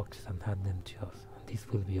last boxes and hand them to us, and this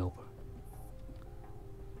will be over.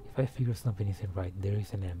 If I figure something isn't right, there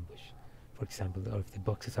is an ambush, for example, or if the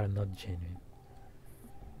boxes are not genuine.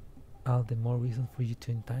 All the more reason for you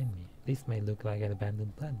to untie me. This may look like an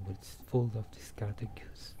abandoned plant, but it's full of discarded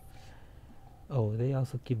goods. Oh, they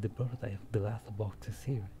also keep the prototype of the last boxes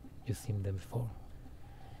here. You've seen them before.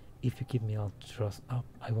 If you keep me all trussed up,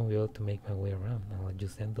 I won't be able to make my way around, and I'll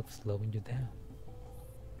just end up slowing you down.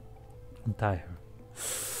 Untie her.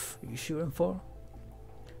 Are you sure, M4?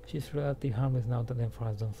 She's relatively harmless now that M4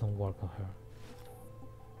 has done some work on her.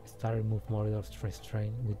 Star removed Mordor's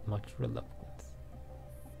restraint with much reluctance.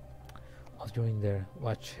 Once you're in there,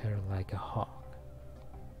 watch her like a hawk.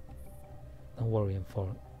 Don't worry,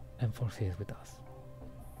 M4. M4 stays with us.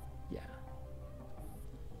 Yeah.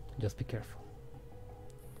 Just be careful.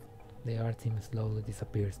 The art team slowly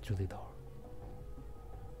disappears through the door.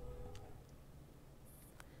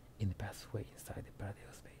 In the passageway inside the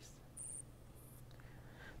patio space.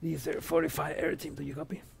 This is 45 air team, do you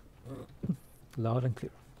copy? Loud and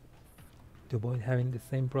clear. To avoid having the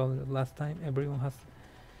same problem as last time, everyone has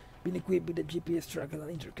been equipped with a GPS tracker and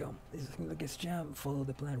intercom. This is like a jam. Follow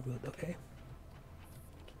the planned route, okay?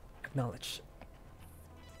 Acknowledge.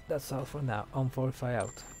 That's all for now. On 45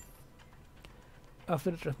 out.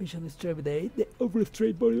 After the transmission is terminated, the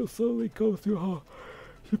overstrained body suddenly comes to a halt.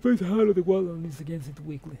 She puts her hand on the wall and leans against it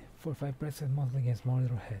weakly. 45 presses mostly against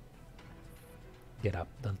monitor head. Get up,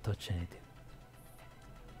 don't touch anything.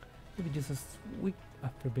 You'll be just as weak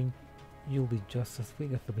after being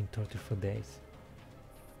tortured for days.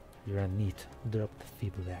 You're a neat, drop the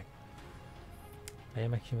feeble act. I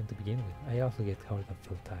am a human to begin with. I also get hurt and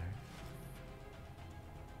feel tired.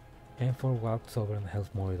 M4 walks over and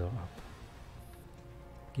helps monitor up.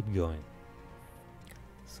 Keep going.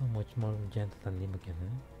 So much more gentle than Imogen,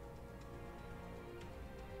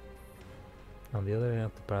 eh? On the other end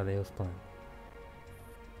of the Paradeo's plan,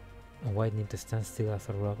 a white nymph stands still as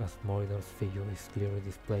a rock as Moritor's figure is clearly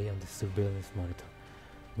displayed on the surveillance monitor,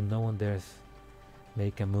 but no one dares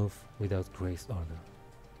make a move without Gray's order.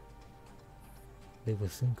 They will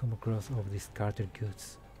soon come across all these discarded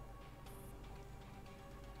goods.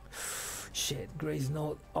 Shit, Gray's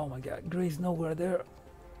not. Oh my god, Gray's nowhere there.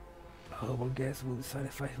 Our guess will decide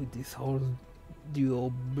if I with this whole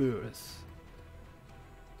duo burst.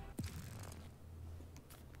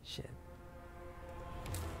 Shit.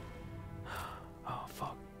 Oh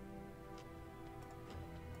fuck.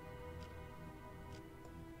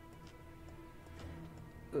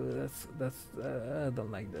 That's I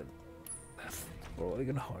don't like that. That's probably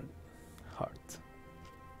gonna hurt.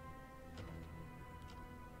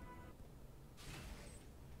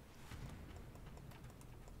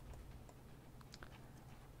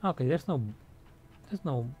 Okay, there's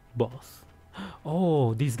no boss.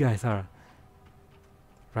 Oh, these guys are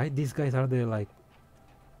right. These guys are the like.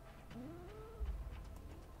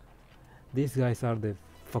 These guys are the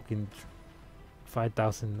fucking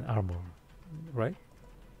 5,000 armor, right?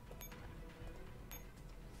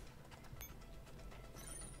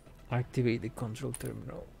 Activate the control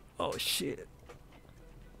terminal. Oh shit.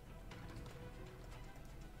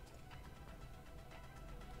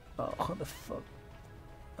 Oh, what the fuck?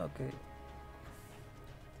 Okay.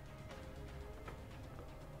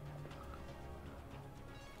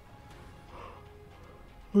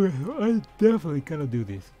 Okay, I definitely cannot do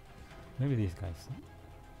this. Maybe these guys.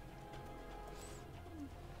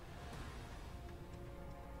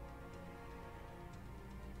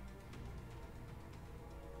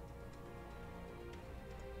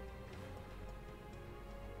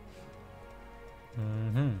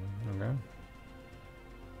 Okay.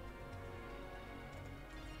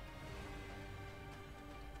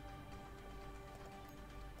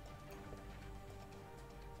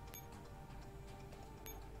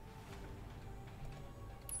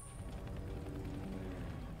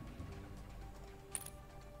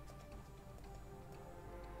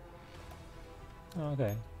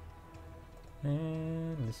 Okay.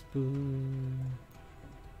 And let's put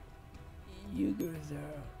you guys there.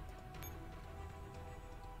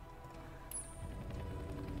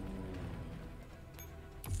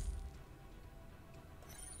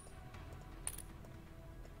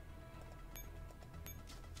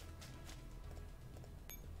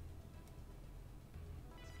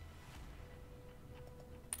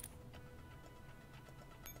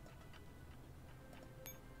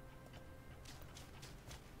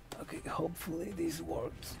 Okay, hopefully this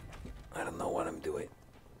works. I don't know what I'm doing.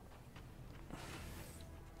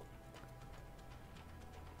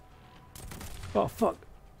 Oh fuck,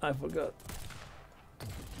 I forgot.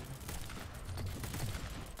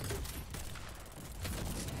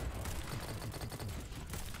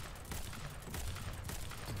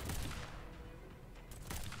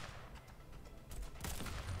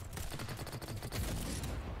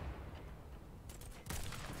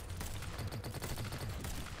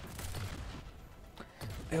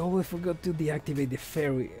 I always forgot to deactivate the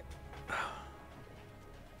ferry.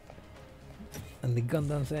 And the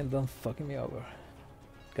Gundam Zen don't fucking me over.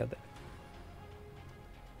 Got that.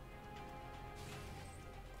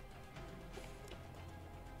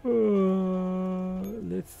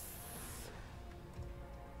 Let's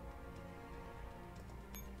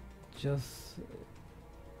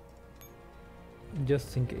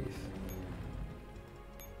just in case.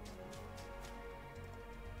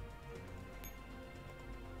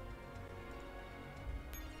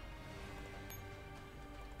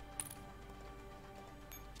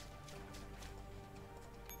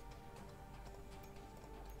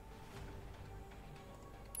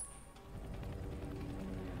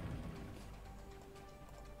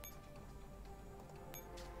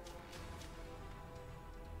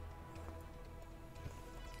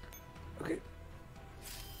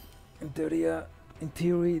 in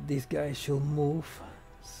theory, this guy should move,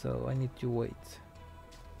 so I need to wait.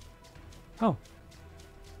 Oh.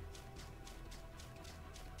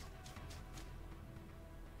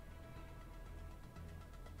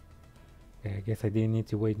 Okay, I guess I didn't need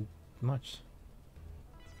to wait much.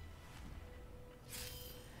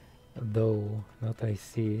 Though, now that I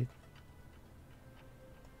see it.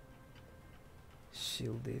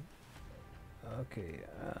 Shielded. Okay,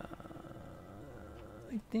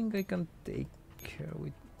 I think I can take care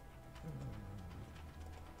with.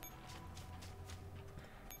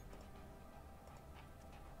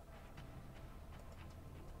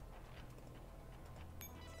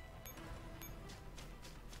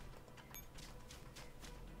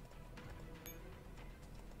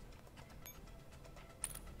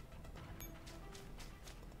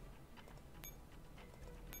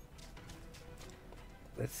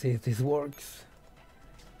 Let's see if this works.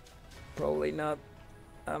 Probably not.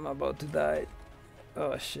 I'm about to die.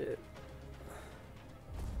 Oh shit.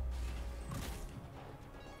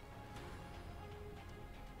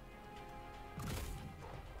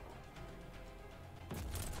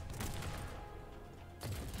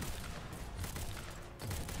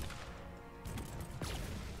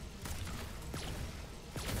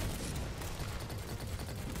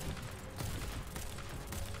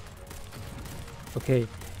 Okay,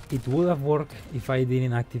 it would have worked if I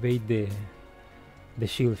didn't activate the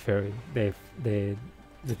shield fairy, the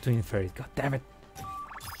twin fairies. God damn it!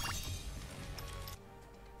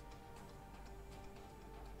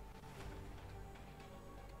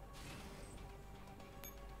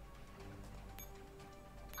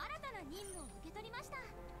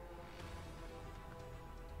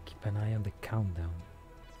 Keep an eye on the countdown.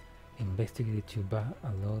 Investigate to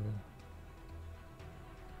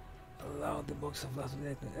allow the box of last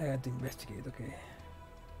minute to investigate. Okay.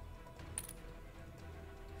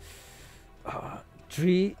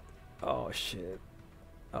 3. Oh shit.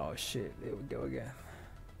 Oh shit. There we go again.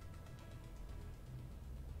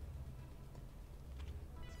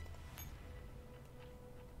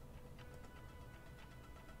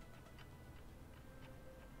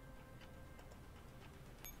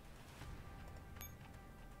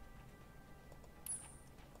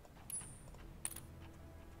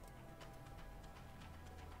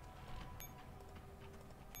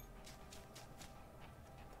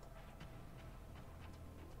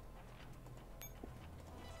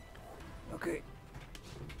 Okay.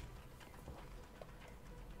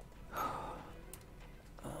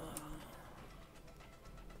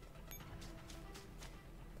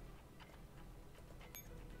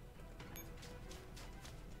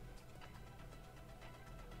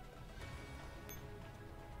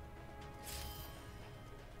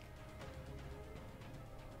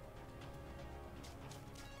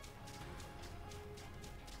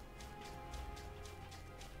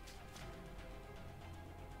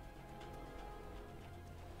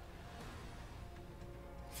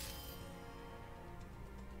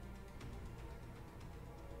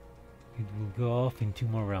 It will go off in 2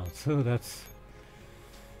 more rounds, so that's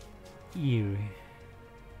eerie.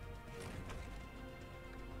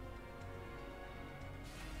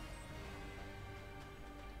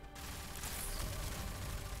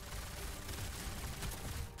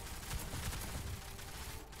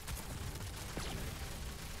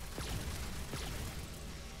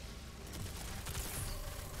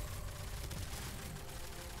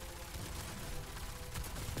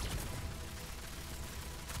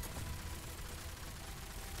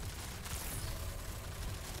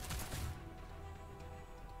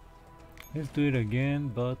 Let's do it again,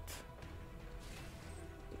 but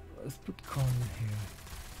let's put corn here.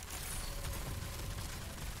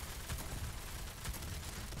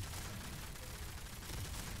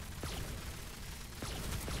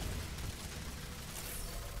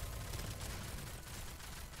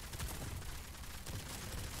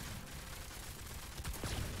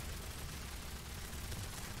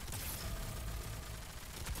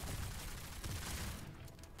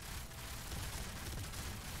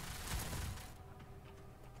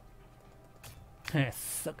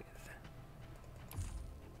 Suck it.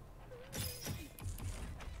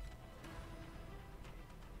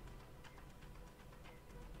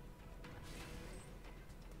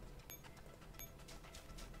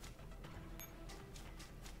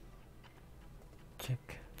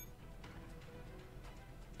 Check.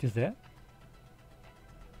 Just that?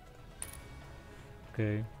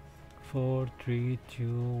 Okay. 4, 3, 2,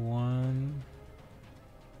 1.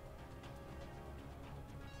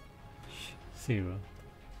 0.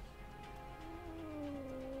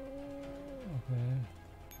 Okay.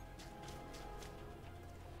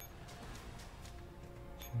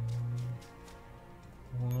 2.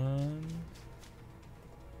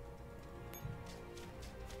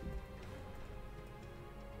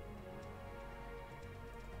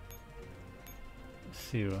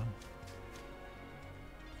 0.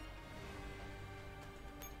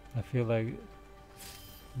 I feel like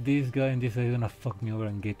this guy and this guy is gonna fuck me over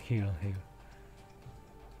and get here and here.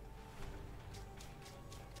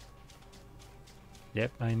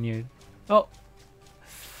 Yep, I knew it. Oh!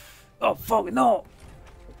 Oh fuck, no!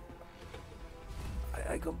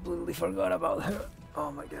 I completely forgot about her.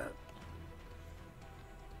 Oh my god.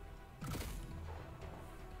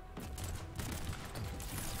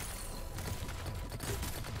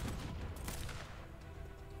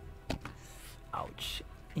 Ouch.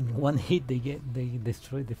 In one hit they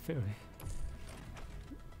destroy the ferry.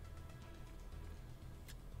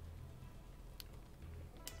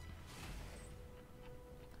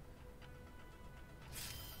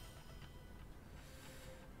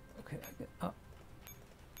 Okay, I get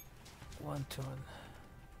 1 turn.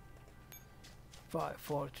 5,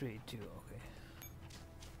 4, 3, 2, okay.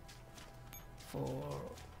 4,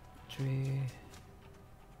 3.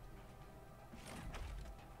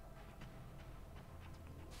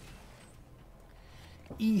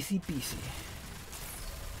 Easy peasy.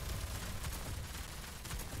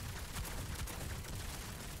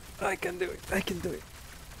 I can do it. I can do it.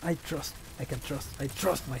 I trust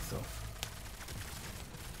myself.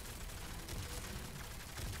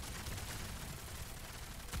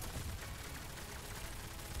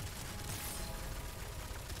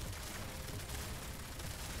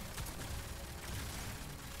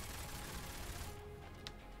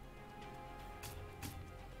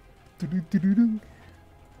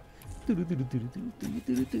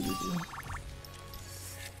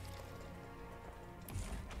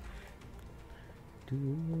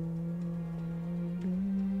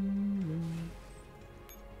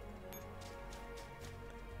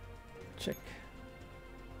 Check.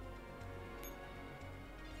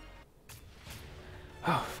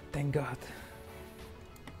 Oh, thank God.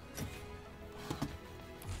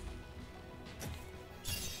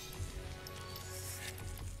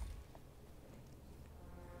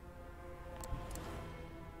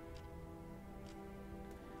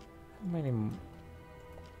 How many?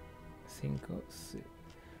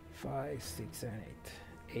 5, 6, 7,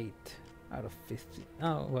 8. 8 out of 15.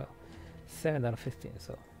 Oh, well, 7 out of 15,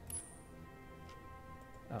 so.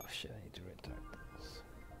 Oh shit, I need to retard those.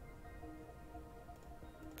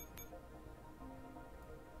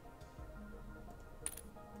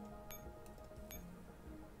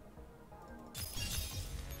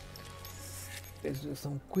 Let's do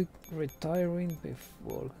some quick retiring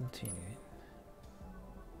before continuing.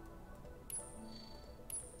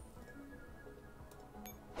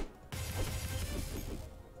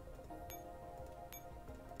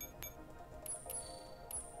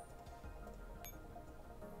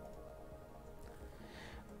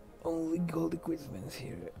 Only gold equipment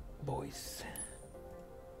here, boys.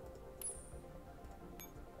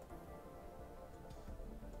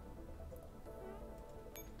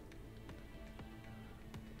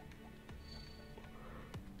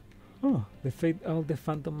 Oh, they fade all the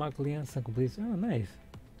phantom mark lians and complete. Oh, nice.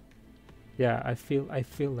 Yeah, I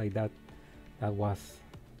feel like that was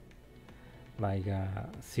like a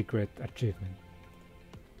secret achievement.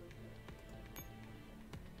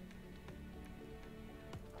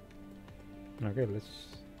 Okay, let's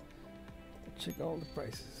check all the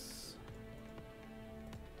prices.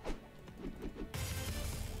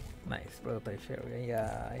 Nice prototype ferry.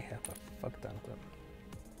 Yeah, I have a fuck ton of them.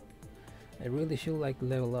 I really should like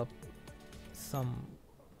level up some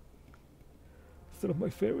of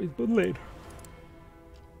my ferries, but later.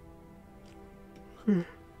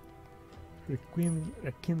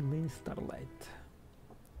 Rekindling starlight.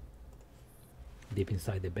 Deep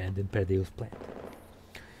inside the abandoned Perdeus plant.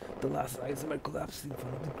 The last isomer collapsed in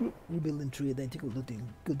front of the group, revealing 3 identical looking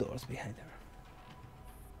good doors behind her.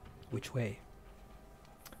 Which way?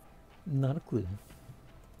 Not a clue.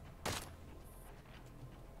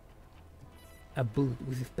 A bullet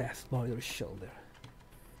whizzes past Mario's shoulder.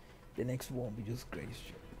 The next won't be just grazed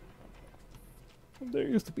you. There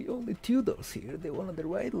used to be only 2 doors here. The one on the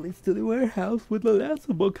right leads to the warehouse with the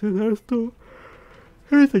last boxes are stored.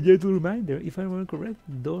 Here's a gentle reminder, if I remember correct,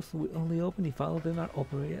 doors will only open if all of them are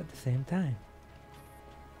operated at the same time.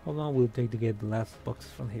 How long will it take to get the last box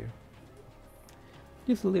from here?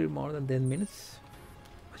 Just a little more than 10 minutes.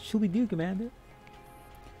 What should we do, Commander?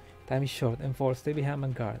 Time is short, and 4, stay behind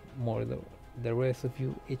and guard. More though. The rest of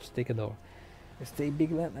you each take a door. Stay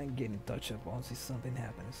vigilant and get in touch once if something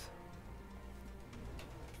happens.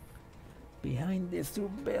 Behind the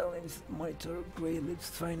surveillance monitor, Grey lips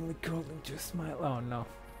finally curled into a smile. Oh no.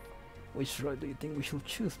 Which road do you think we should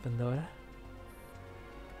choose, Pandora?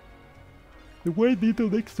 The white needle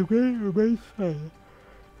next to Grey remains silent.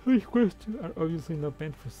 These questions are obviously not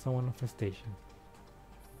meant for someone of a station.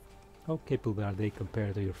 How capable are they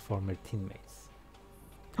compared to your former teammates?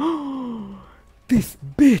 This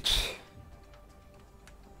bitch!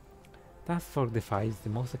 Task Force Defy is the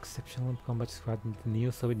most exceptional combat squad in the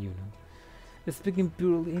new Soviet Union. Speaking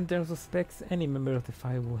purely in terms of specs, any member of the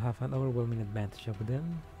Defy will have an overwhelming advantage over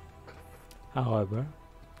them. However,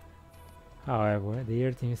 the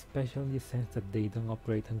Air Team is special in the sense that they don't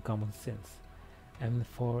operate on common sense.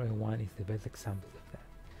 M4A1 is the best example of that.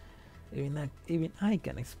 Even I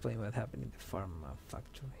can explain what happened in the pharma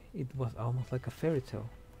factory. It was almost like a fairy tale.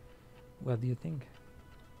 What do you think?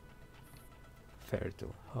 Fairy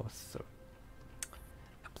tale, how absurd.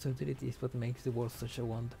 Absurdity is what makes the world such a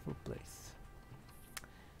wonderful place.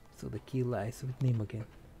 So the key lies with Nim again.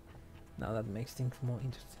 Now that makes things more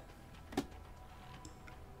interesting.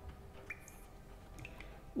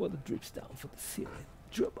 Water drips down from the ceiling.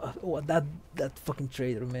 That fucking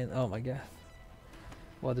traitor, man. Oh my god.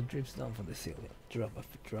 Water drips down from the ceiling. Drop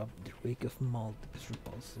after drop, the reek of malt is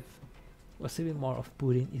repulsive. What's even more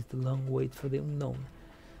off-putting is the long wait for the unknown.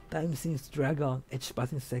 Time seems to drag on, each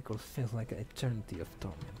passing second feels like an eternity of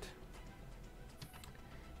torment.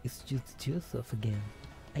 It's just yourself again.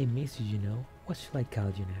 I miss you, you know. What should I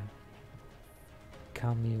call you now?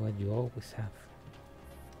 Call me what you always have.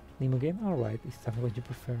 Name again? Alright, is that what you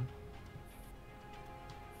prefer?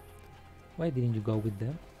 Why didn't you go with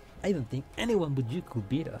them? I don't think anyone but you could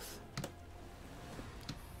beat us.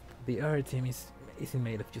 The other team isn't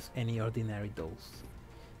made of just any ordinary dolls.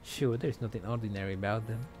 Sure, there's nothing ordinary about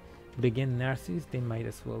them, but again, Narcissus, they might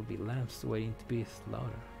as well be lambs waiting to be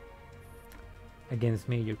slaughtered. Against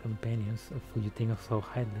me, your companions, of who you think of so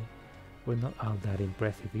highly, were not all that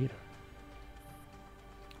impressive either.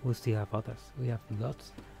 We still have others. We have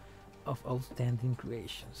lots of outstanding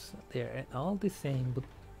creations. They are all the same, but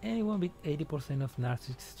anyone with 80% of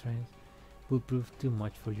Narcissus strength will prove too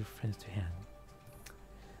much for your friends to handle.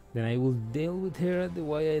 Then I will deal with her the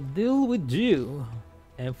way I deal with you.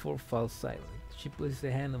 M4 falls silent. She places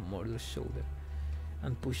a hand on Mordor's shoulder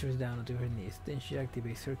and pushes down onto her knees. Then she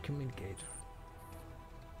activates her communicator.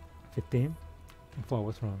 15? M4,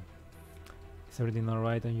 what's wrong? Is everything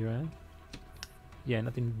alright on your end? Yeah,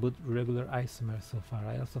 nothing but regular isomers so far.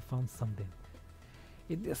 I also found something.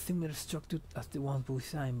 It is similar structure as the ones we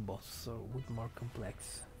saw in boss, or with more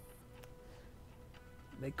complex.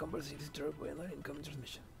 The conversation is terrible and not incoming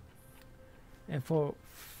transmission. And for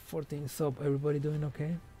 14 sub, everybody doing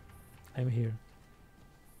okay? I'm here.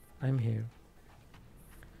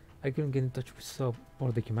 I couldn't get in touch with sub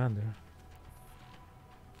or the commander.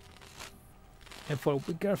 And for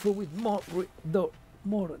be careful with more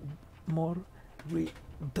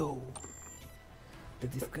redo. The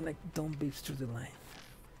disconnect don't beeps through the line.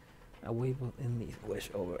 A wave of enemies wash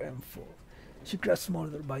over M4. She grabs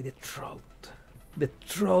Mordor by the throat. The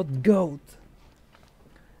throat goat!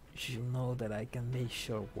 You should know that I can make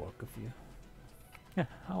short work of you. Yeah,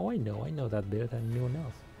 how I know that better than anyone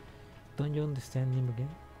else. Don't you understand him again?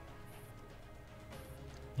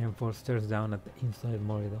 M4 stares down at the inside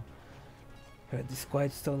Mordor. Her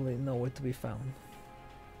disquiet suddenly nowhere to be found.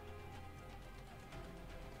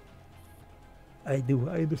 I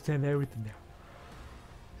understand everything now.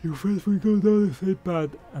 Your friends will go down the same path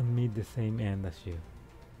and meet the same end as you.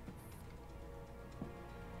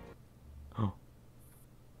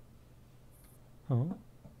 Oh,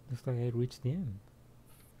 looks like I reached the end.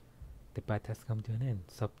 The path has come to an end.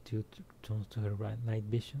 Subdued turns to her night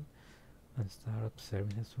vision and starts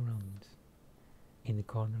observing her surroundings. In the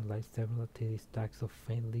corner lie several tiny stacks of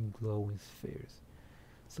faintly glowing spheres.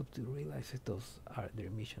 Subdued realizes those are their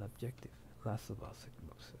mission objective. Last of us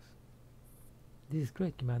boxes. This is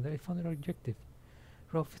great, Commander. I found our objective.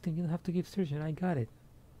 Row 15, you don't have to give surgeon. I got it.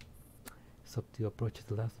 Subdued approaches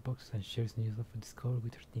the last box and shares news of a discovery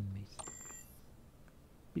with her teammates.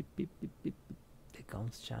 Beep, beep, beep, beep, beep. The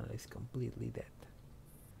comms channel is completely dead.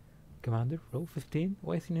 Commander, row 15?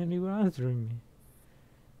 Why isn't anyone answering me?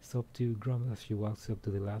 Subdued grumbles as she walks up to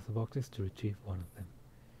the last boxes to retrieve one of them.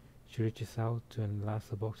 She reaches out to the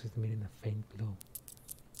last boxes, emitting a faint glow.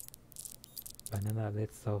 Banana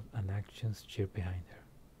lets off an anxious cheer behind her.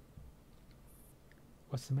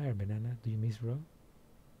 What's the matter, Banana? Do you miss Ro?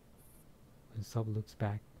 When Sub looks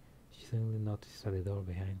back, she suddenly notices that the door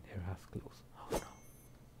behind her has closed. Oh no!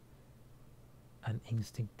 An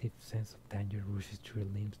instinctive sense of danger rushes through her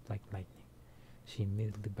limbs like lightning. She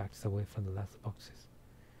immediately backs away from the last boxes,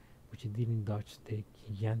 but she didn't dodge the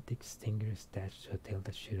gigantic stinger attached to a tail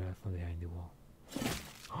that shot out from behind the wall.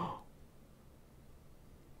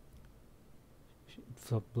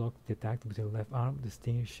 Sub blocked the attack with her left arm. The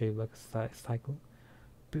stinger shaped like a cycle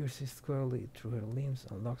pierces squarely through her limbs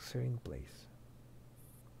and locks her in place.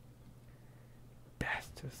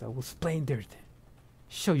 Bastards, I will explain dirt.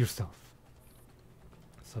 Show yourself.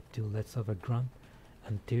 Subtle lets off a grunt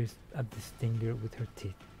and tears at the stinger with her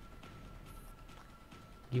teeth.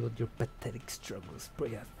 Give out your pathetic struggles,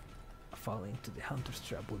 pray at falling into the hunter's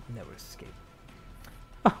trap would never escape.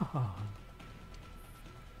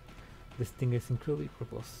 The stinger is incredibly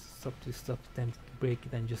robust. Subtle stops attempting to break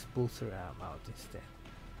it and just pulls her arm out instead.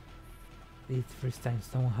 This is the first time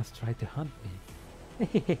someone has tried to hunt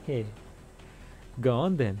me. Go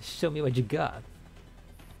on then, show me what you got.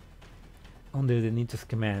 Under the ninja's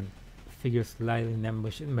command, figures lying in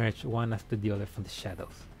ambush emerge one after the other from the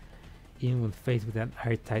shadows. Even when faced with an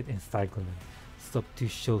airtight encirclement, Sub-2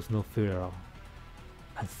 shows no fear at all,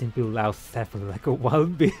 and simply laughs savagely like a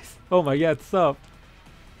wild beast. Oh my god, Sub!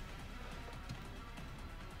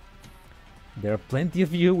 There are plenty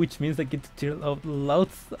of you, which means I get to tear out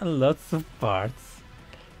lots and lots of parts.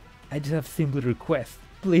 I just have simple requests.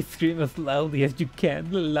 Please scream as loudly as you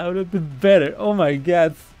can. The louder the better. Oh my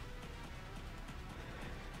god.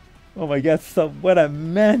 Oh my god, Sub, what a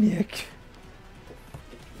maniac.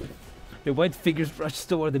 The white figures rush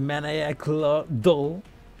toward the maniacal doll.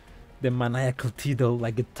 The maniacal T-doll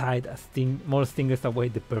like a tide as more stingers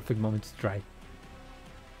await the perfect moment to strike.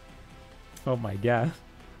 Oh my god.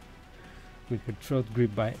 With her throat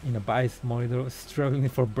gripped in a vice, Mordor is struggling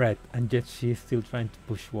for breath, and yet she is still trying to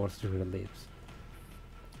push words through her lips.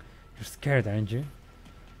 You're scared, aren't you?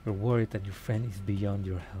 You're worried that your friend is beyond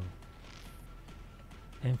your help.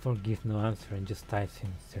 Enfor gives no answer and just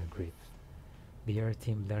tightens her grip. The air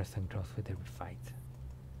team blares and grows with every fight.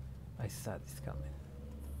 I saw this coming.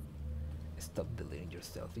 Stop deluding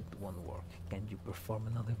yourself, it won't work. Can you perform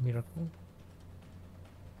another miracle?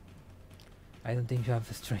 I don't think you have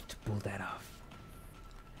the strength to pull that off.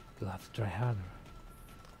 You'll have to try harder.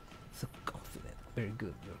 So confident. Very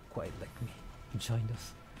good, you're quite like me. Join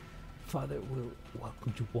us. Father will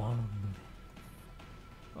welcome you warmly.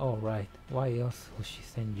 Alright, why else would she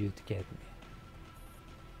send you to get me?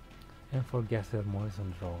 And forgets that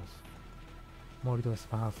Morrison rolls. Mordor's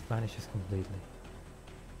smile vanishes completely.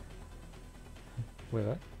 Wait,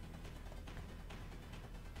 what?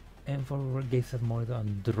 Enfor gazes at Mordor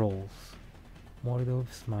and drools. Mordor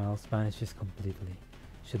smiles, vanishes completely.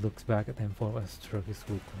 She looks back at Enfor and struggles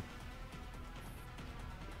weakly.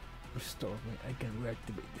 Restore me, I can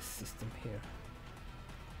reactivate the system here.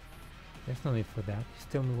 There's no need for that, just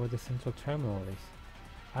tell me where the central terminal is.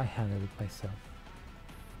 I handle it myself.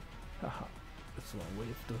 Haha, that's one way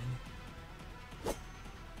of doing it.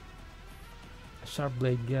 A sharp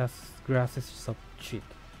blade grasses Sub's cheek,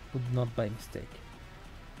 but not by mistake.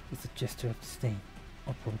 It's a gesture of disdain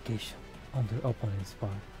or provocation on their opponent's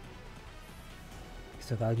part. Is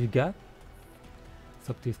that all you got?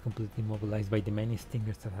 Sub-2 is completely immobilized by the many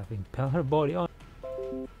stingers that have impaled her body on.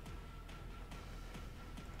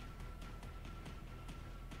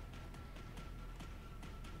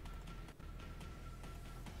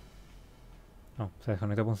 No, se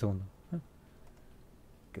desconectó por un segundo.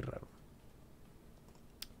 Qué raro.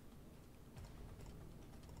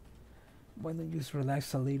 Why don't you just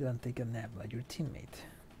relax a little and take a nap like your teammate?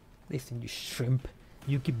 Listen, you shrimp.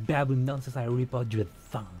 You keep babbling nonsense, I rip out your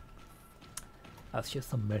tongue. I'll show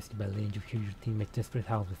some mercy by letting you hear your teammate's desperate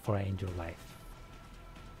howl before I end your life.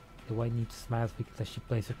 The white ninja smiles because as she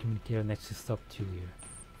places her communicator next to Sub-2 here.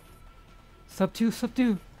 Sub-2,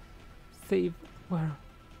 Sub-2! Save, where?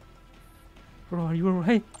 Bro, are you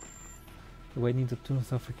alright? The white ninja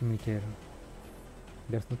turns off her communicator.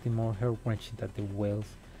 There's nothing more heart-wrenching than the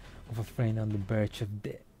wails of a friend on the verge of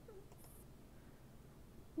death.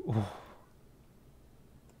 Oh.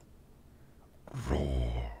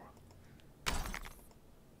 Roar.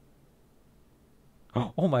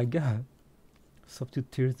 Oh my god! Sub-2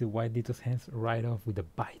 tears the white ninja's hands right off with a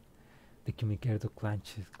bite. The communicator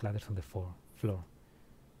clatters on the floor.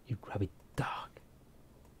 You grab it, dog.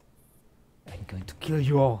 I'm going to kill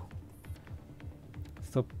you all.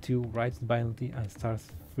 Sub-2 rides violently and starts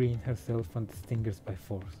freeing herself from the stingers by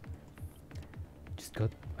force.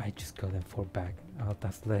 I just got them 4 back. All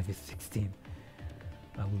that's left is 16.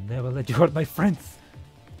 I will never let you hurt my friends.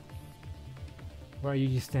 Why are you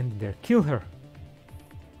just standing there? Kill her!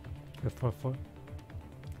 Before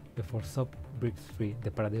Sub breaks free, the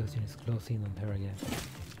Paradeosian is closing on her again.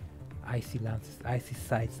 Icy lances, icy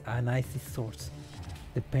sights, and icy swords.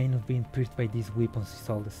 The pain of being pierced by these weapons is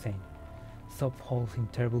all the same. Sub holds in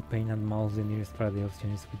terrible pain and mauls the nearest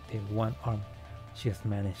Paradeosian with the one arm she has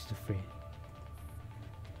managed to free.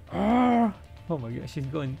 Oh my god, she's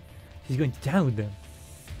going down with them.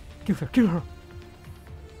 Kill her, kill her!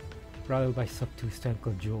 Rattled by subtle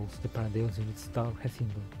statical jolts, the Paradeus unit stalled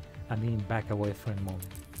hesitantly and leaned back away for a moment.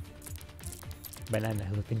 Banana,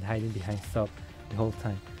 who had been hiding behind Sub the whole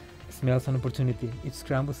time, smells an opportunity. It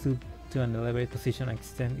scrambles to an elevated position and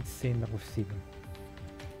extends its signal receiver.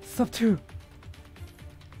 Sub 2!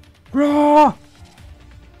 Raw!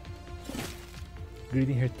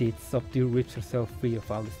 Gritting her teeth, Sub 2 rips herself free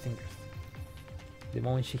of all the stingers. The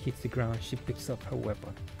moment she hits the ground, she picks up her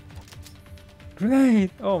weapon. Grenade!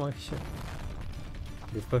 Oh my shit.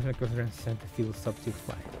 The explosion across her and sent the fuel Sub 2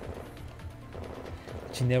 flying.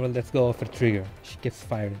 She never lets go of her trigger. She keeps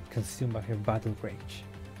firing, consumed by her battle rage.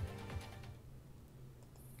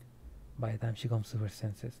 By the time she comes to her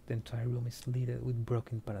senses, the entire room is littered with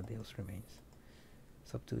broken Paradeus remains.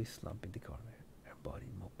 Sub 2 is slumped in the corner, her body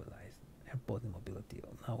immobilized, her body mobility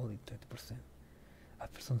now only 20%.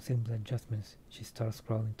 After some simple adjustments, she starts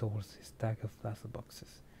crawling towards a stack of plasma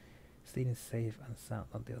boxes, sitting safe and sound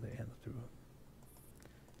on the other end of the room.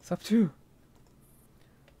 Sub 2!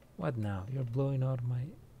 What now? You're blowing out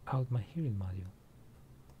my hearing module.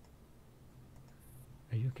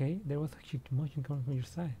 Are you okay? There was a huge motion coming from your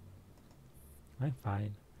side. I'm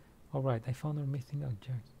fine. Alright, I found our missing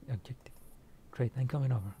objective. Great, I'm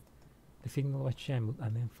coming over. The signal was shambled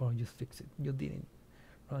and then for just fix it. You didn't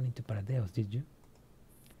run into Paradeus, did you?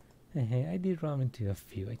 Hey, I did run into a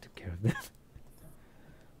few. I took care of them.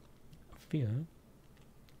 A few,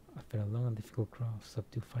 huh? After a long and difficult crawl, Sub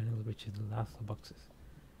 2 finally reaches the last of boxes.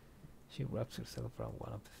 She wraps herself around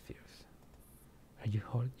one of the spheres. Are you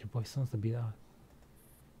hurt? Your voice sounds a bit odd.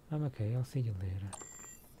 I'm okay, I'll see you later.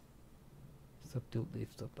 Sub 2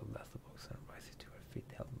 lifts up the last box and rises to her feet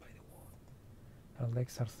held by the wall. Her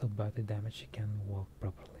legs are so badly damaged she can't walk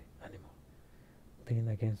properly anymore. Leaning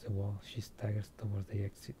against the wall, she staggers towards the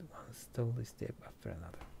exit, one stealthy step after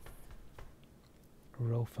another. A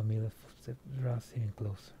row of familiar footsteps draws even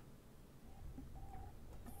closer.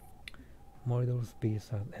 Mordor's beats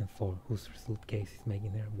at N4, whose suitcase is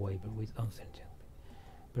making her waver with uncertainty.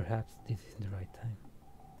 Perhaps this isn't the right time.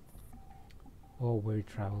 Oh, where you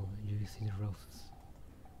travel, you see the roses.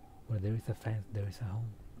 Where there is a fence, there is a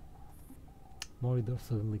home. Mordor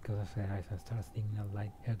suddenly closes her eyes and starts singing a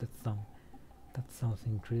light-hearted song that sounds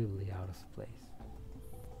incredibly out of place.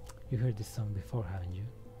 You heard this song before, haven't you?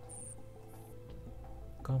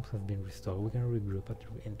 Comms has been restored. We can regroup at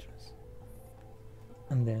the entrance.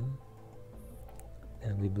 And then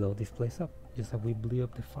we blow this place up, just as we blew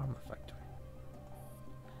up the pharma factory.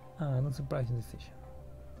 Not surprising decision.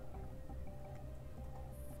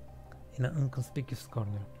 In an inconspicuous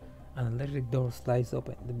corner, an electric door slides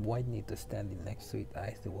open. The white Nito standing next to it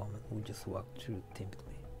eyes the woman who just walked through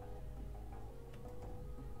timidly.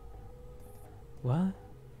 What?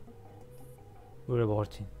 We're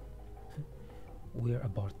aborting. We're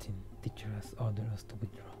aborting. Teacher has ordered us to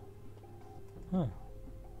withdraw. Huh.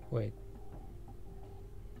 Wait.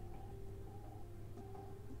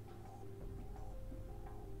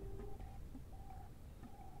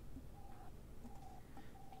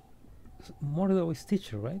 Mordor is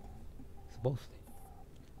teacher, right? Supposedly.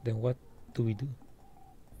 Then what do we do?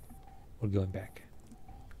 We're going back.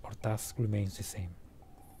 Our task remains the same.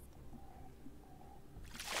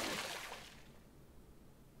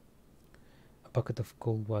 A bucket of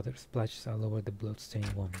cold water splashes all over the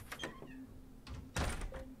blood-stained woman.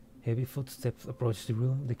 Heavy footsteps approach the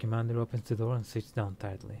room. The commander opens the door and sits down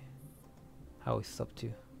tightly. How is Sub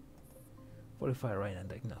 2? 45 right and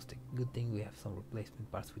diagnostic. Good thing we have some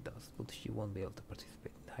replacement parts with us, but she won't be able to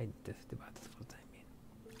participate in high-intensity debates for the time being.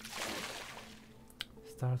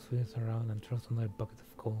 Star swings around and throws another bucket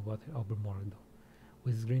of cold water over Mordor,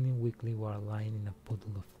 who is grinning weakly while lying in a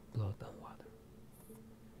puddle of blood and water.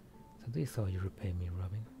 So this is how you repay me,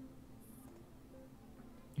 Robin.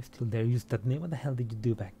 You're still there, use that name. What the hell did you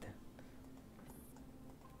do back then?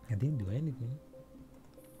 I didn't do anything.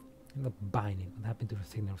 I'm not buying it. What happened to the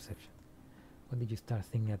signal reception? When did you start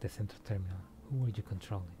thinking at the central terminal? Who were you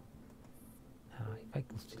controlling? If I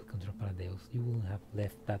could still control Paradeus, you wouldn't have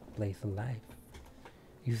left that place alive.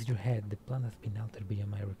 Use your head. The plan has been altered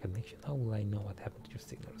beyond my recognition. How will I know what happened to your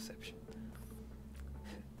signal reception?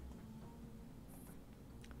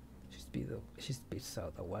 She spits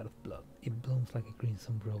out a wad of blood. It blooms like a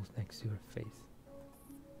crimson rose next to her face.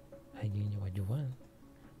 I gave you what you want.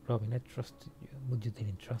 Robin, I trusted you, but you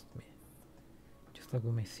didn't trust me. Just like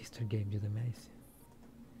when my sister gave you the medicine.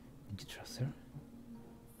 Did you trust her?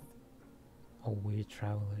 Oh, weird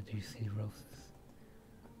traveler, do you see roses?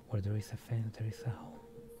 Where there is a fence, there is a home.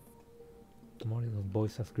 Mordor's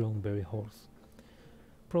voice has grown very hoarse.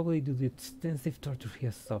 Probably due to the extensive torture he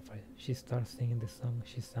has suffered. She starts singing the song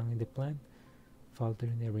she sang in the plant,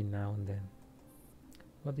 faltering every now and then.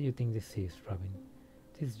 What do you think this is, Robin?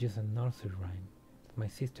 This is just a nursery rhyme that my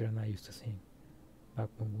sister and I used to sing back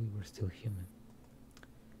when we were still human.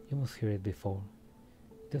 You must hear it before.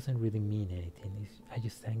 It doesn't really mean anything. I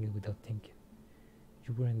just sang it without thinking.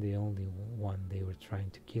 You weren't the only one they were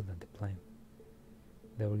trying to kill at the plant.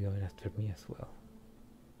 They were going after me as well.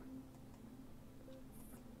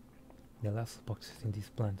 The last boxes in this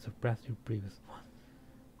plant surpassed your previous one,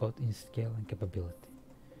 both in scale and capability.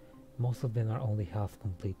 Most of them are only half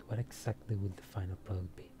complete. What exactly will the final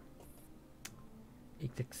product be?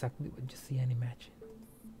 It's exactly what you see and imagine.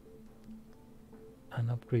 An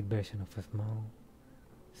upgrade version of a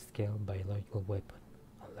small-scale biological weapon,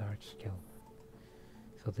 a large-scale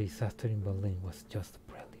one. So the disaster in Berlin was just a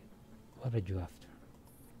prelude. What are you after?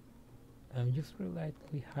 I'm just a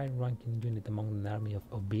relatively high-ranking unit among an army of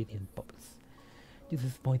obedient puppets. You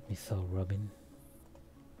disappoint me so, Robin.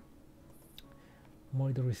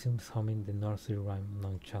 Mordo resumes humming the nursery rhyme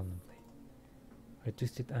nonchalantly. Her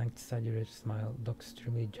twisted and exaggerated smile looks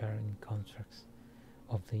extremely jarring in contrast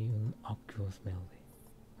of the innocuous melody.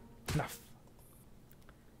 Enough!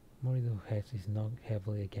 Morido's head is knocked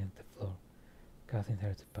heavily against the floor, causing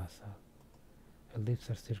her to pass out. Her lips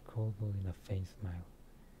are still curled in a faint smile.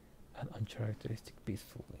 An uncharacteristic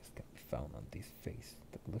peacefulness can be found on this face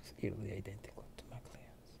that looks eerily identical to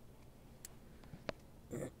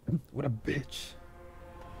MacLean's. What a bitch!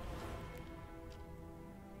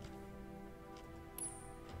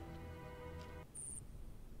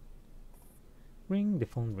 Ring, the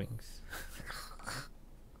phone rings.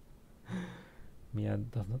 Mia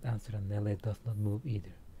does not answer and Nelle does not move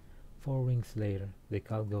either. 4 rings later, the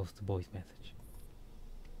call goes to voice message.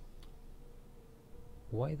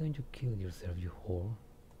 Why don't you kill yourself, you whore?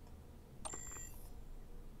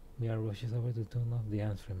 Mia rushes over to turn off the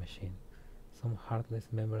answering machine. Some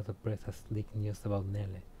heartless member of the press has leaked news about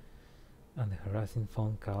Nelle, and the harassing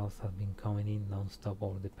phone calls have been coming in non-stop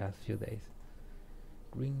over the past few days.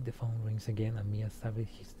 Ring, the phone rings again and Mia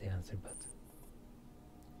savagely hits the answer button.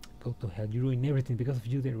 Go to hell, you ruined everything. Because of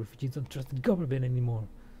you the refugees don't trust the government anymore.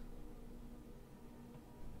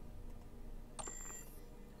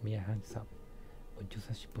 Mia hangs up, but just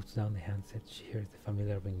as she puts down the handset, she hears the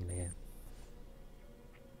familiar ringing again.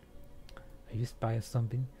 Are you a spy or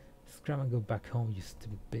something? Scram and go back home, you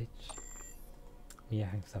stupid bitch. Mia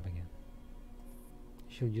hangs up again.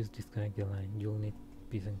 You should just disconnect the line. You'll need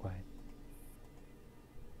peace and quiet.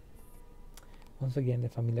 Once again, the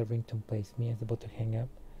familiar ringtone plays. Mia is about to hang up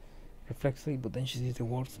reflexively, but then she sees the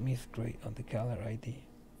words Miss Gray on the caller ID.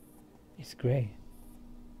 It's Gray.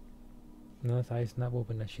 Noah's eyes snap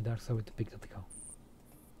open as she darts over to pick up the call.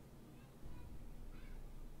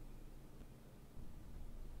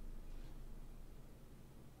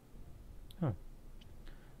 Huh.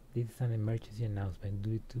 This is an emergency announcement.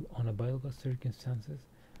 Due to unavailable circumstances,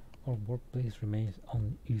 our workplace remains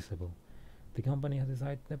unusable. The company has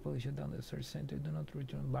decided to temporarily shut down the search center. Do not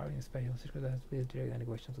return barring special secret that has please direct any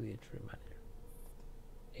questions to the HR manager.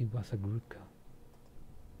 It was a group call.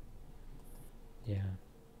 Yeah.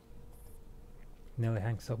 Nelly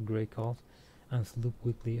hangs up. Gray calls and sloops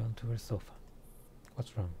quickly onto her sofa.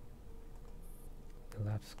 What's wrong? The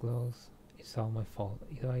lab's closed. It's all my fault.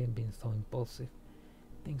 If I hadn't been so impulsive,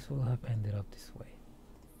 things would have ended up this way.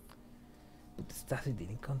 But Stasi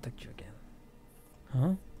didn't contact you again.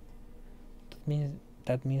 Huh?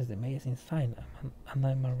 That means the medicine's fine, and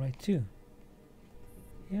I'm alright too.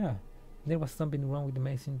 Yeah, if there was something wrong with the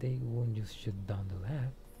medicine, they wouldn't just shut down the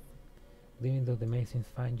lab. But even though the medicine's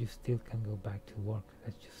fine, you still can go back to work.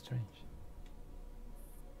 That's just strange.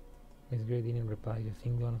 Miss Gray didn't reply to a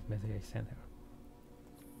single one of the messages I sent her.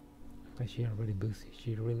 Like she's already busy.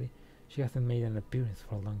 She hasn't made an appearance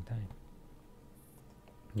for a long time.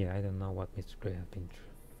 Yeah, I don't know what Miss Gray has been through.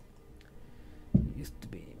 It used to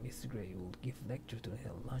be Miss Gray would give lectures during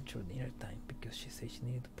her lunch or dinner time because she said she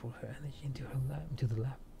needed to pour her energy into the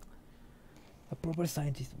lab. A proper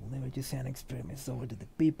scientist will never just hand experiments over to the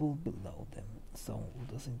people below them. Someone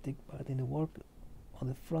who doesn't take part in the work on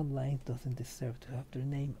the front lines doesn't deserve to have their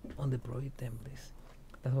name on the project templates.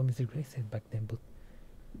 That's what Mr. Gray said back then,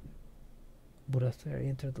 but after I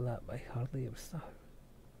entered the lab, I hardly ever saw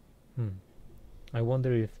her. I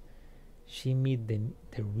wonder if she met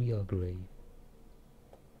the real Gray.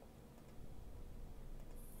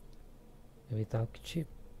 Maybe talk cheap.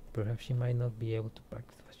 Perhaps she might not be able to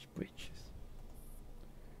practice what she preaches.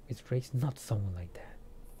 Miss Gray's not someone like that.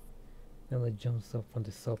 Nella jumps up from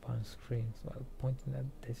the sofa and screams while pointing at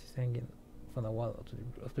Daisy's hanging from the wall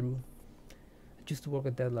of the room. I used to work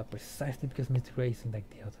at that lab precisely because Miss Gray isn't like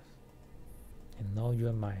the others. I know you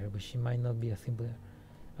admire her, but she might not be as simple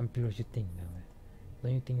and pure as you think, Nella.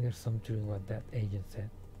 Don't you think there's some truth in what that agent said?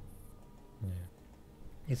 Yeah.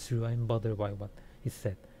 It's true, I'm bothered by what he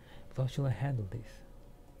said. But how shall I handle this?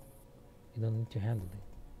 You don't need to handle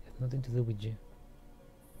it. It has nothing to do with you.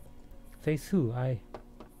 Says who?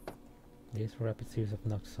 There's a rapid series of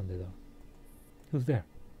knocks on the door. Who's there?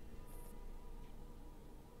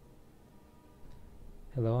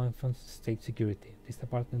 Hello, I'm from State Security. This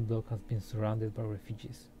apartment block has been surrounded by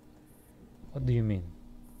refugees. What do you mean?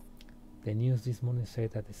 The news this morning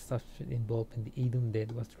said that the suspect involved in the Eden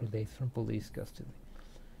death was released from police custody.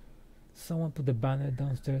 Someone put the banner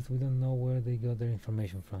downstairs. We don't know where they got their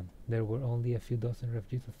information from. There were only a few dozen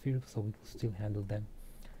refugees of Europe, so we could still handle them.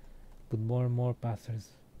 But more and more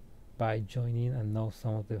passers-by join in, and now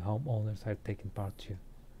some of the homeowners are taking part too.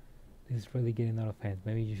 This is really getting out of hand.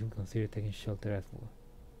 Maybe you should consider taking shelter as well.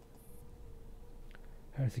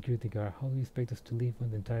 Herr Security Guard, how do you expect us to live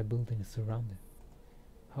when the entire building is surrounded?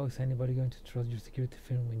 How is anybody going to trust your security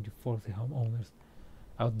firm when you force the homeowners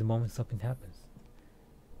out the moment something happens?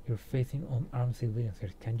 You're facing unarmed civilians here.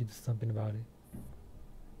 Can you do something about it?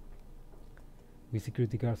 We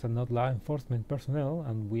security guards are not law enforcement personnel,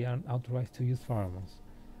 and we aren't authorized to use firearms.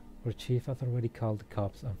 Our chief has already called the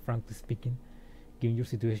cops, and frankly speaking, given your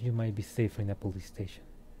situation, you might be safer in a police station.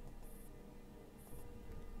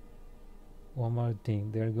 One more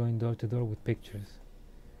thing, they're going door to door with pictures.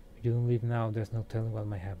 If you don't leave now, there's no telling what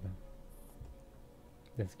might happen.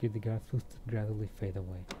 The security guard's footsteps gradually fade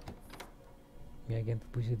away. Me again to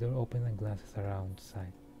push the door open and glances around the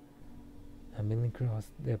side. A milling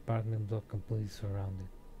across the apartment block completely surrounded.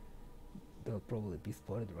 They'll probably be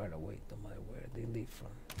spotted right away, no matter where they leave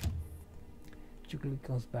from. Quickly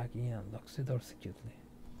comes back in and locks the door securely.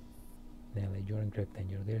 Nelly, you're in grave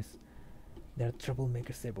danger. There are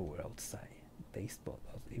troublemakers everywhere outside. They spot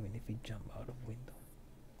us even if we jump out of window.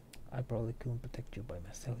 I probably couldn't protect you by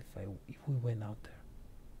myself if we went out there.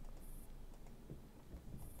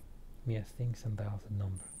 Mia thinks and dials the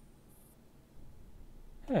number.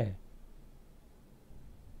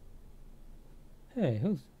 Hey,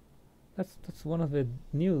 who's that's one of the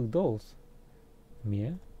new dolls.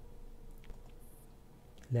 Mia?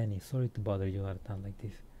 Lenny, sorry to bother you at a time like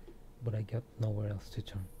this, but I got nowhere else to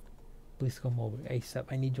turn. Please come over ASAP.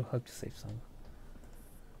 I need your help to save someone.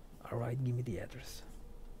 Alright, give me the address.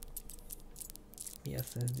 Mia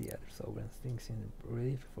sends the address over and thinks in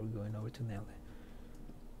relief before going over to Nelly,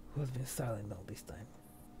 who has been silent all this time.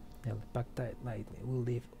 Nelly, pack tight lightly. We'll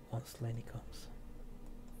leave once Lenny comes.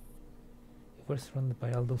 If we're surrounded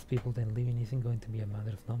by all those people, then leaving isn't going to be a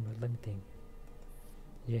matter of numbers. Let me think.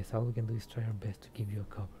 Yes, all we can do is try our best to give you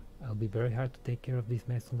a cover. It'll be very hard to take care of this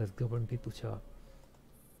mess unless government people show up.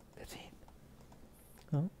 That's it.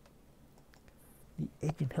 Huh? The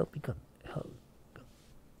agent helped me contact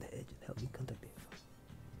info.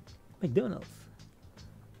 McDonald's.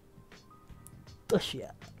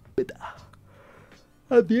 Tosha. Pita.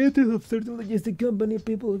 At the entrance of certain logistic company,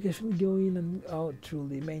 people occasionally go in and out through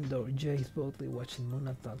the main door. Jay is boldly watching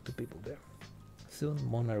Mona talk to people there. Soon,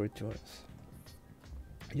 Mona returns.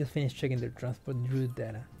 I just finished checking their transport route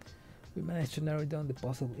data. We managed to narrow down the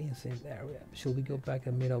possible incident area. Shall we go back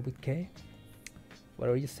and meet up with Kay?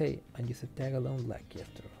 Whatever you say, and use a tag-along like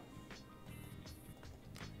yesterday.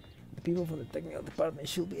 The people from the technical department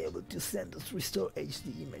should be able to send us restore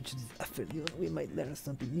HD images this afternoon. We might learn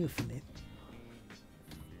something new from it.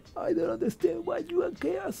 I don't understand why you and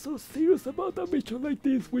Kay are so serious about a mission like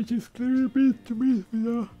this, which is clearly meant to me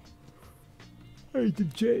with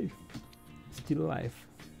Agent J. Still alive.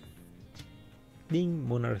 Ding,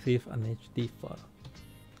 Mona received an HD photo.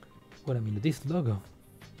 What I mean, this logo.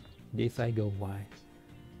 Yes, I go, why?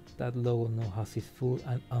 That logo now has his full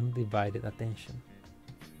and undivided attention.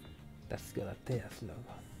 That's Galatea's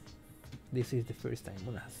logo. This is the first time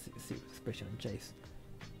Mona has seen a serious expression on Jace.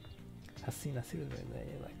 Has seen a serious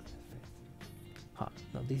like this face. Huh,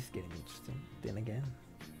 now this is getting interesting. Then again.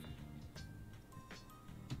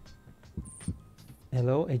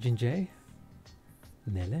 Hello, Agent J?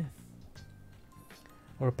 Nele?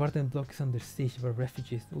 Our apartment block is under siege by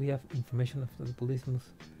refugees. We have information that the police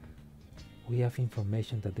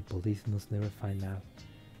must never find out.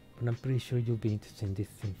 But I'm pretty sure you'll be interested in this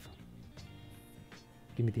info.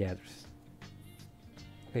 Give me the address.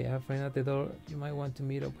 Okay, I have a friend at the door. You might want to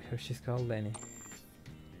meet up with her. She's called Lenny.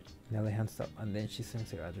 Nelly hands up, and then she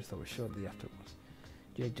sends her address over shortly afterwards.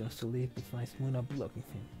 Jay jumps to leave, but finds Mona blocking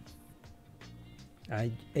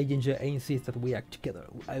him. Agent J insists that we act together.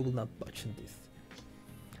 I will not budge on this.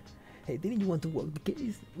 Hey, didn't you want to work the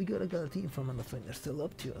case? We got a team from an offender still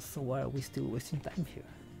up to us, so why are we still wasting time here?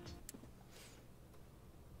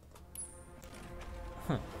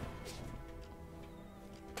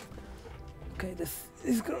 Okay, this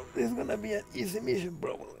is gonna be an easy mission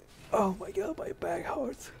probably. Oh my god, my back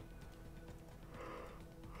hurts.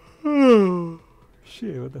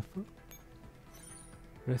 Shit, what the fuck?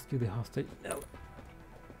 Rescue the hostage. Nella.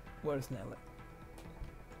 Where's Nella?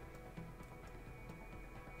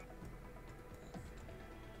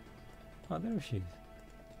 Oh, there she is.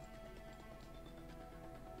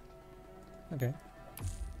 Okay.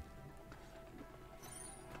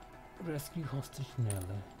 Rescue hostage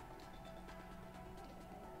Nella.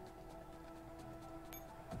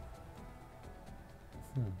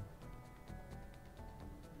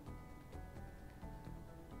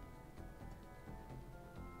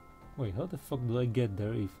 Wait, how the fuck do I get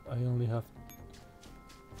there if I only have...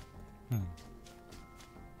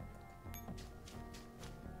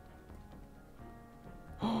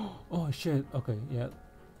 Oh shit, okay, yeah.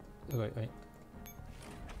 Okay,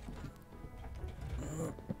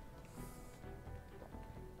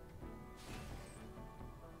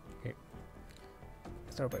 okay.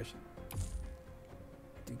 Start operation.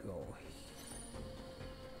 To go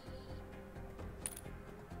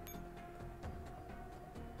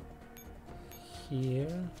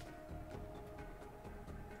here.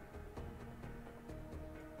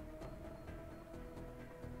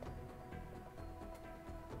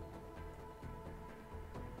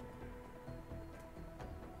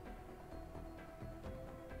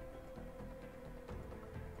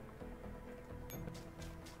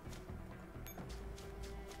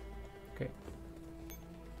 Okay.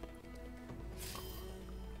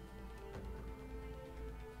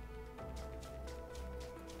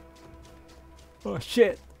 Oh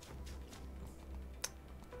shit!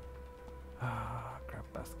 Ah, crap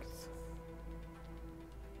baskets.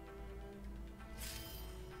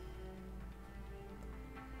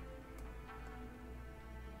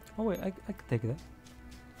 Oh wait, I can take that.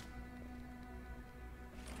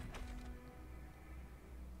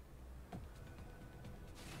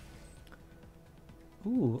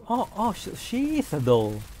 Ooh, oh, she is a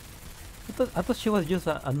doll. I thought she was just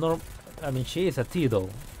a norm. I mean, she is a T doll.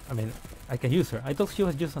 I mean, I can use her. I thought she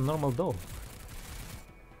was just a normal doll.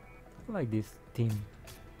 I like this team.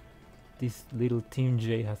 This little Team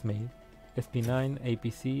J has made. SP9,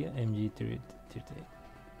 APC, MG38.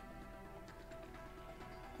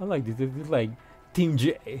 I like this. It's like Team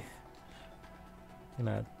J.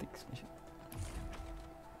 Gonna take special.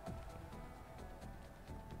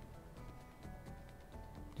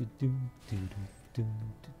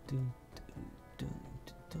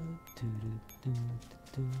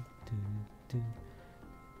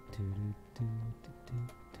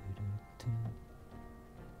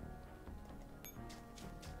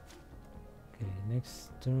 Okay, next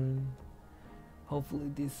turn.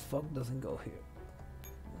 Hopefully this fuck doesn't go here.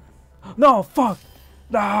 No, fuck!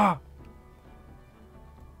 Ah!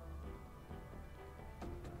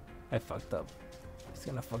 I fucked up. It's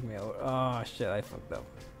gonna fuck me over. Oh shit, I fucked up.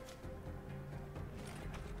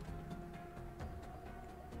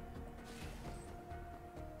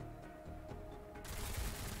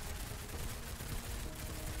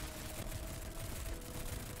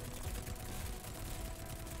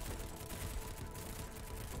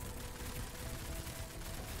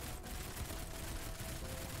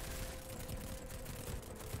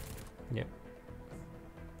 Yep.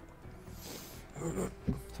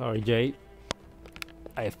 Sorry, Jay.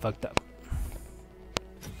 I fucked up.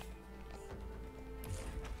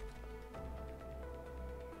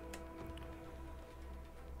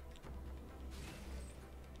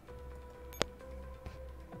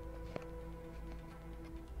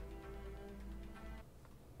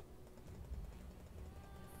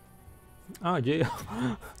 Ah, Jay.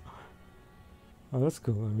 Oh, that's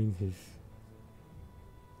cool. I mean,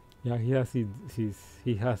 yeah, he has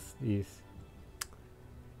his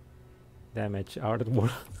damage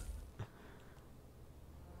artwork.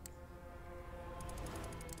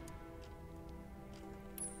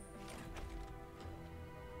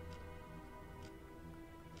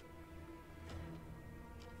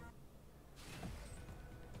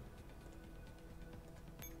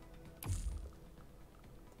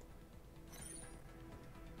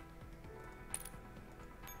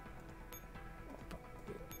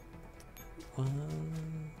 One,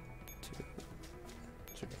 two,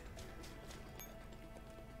 three.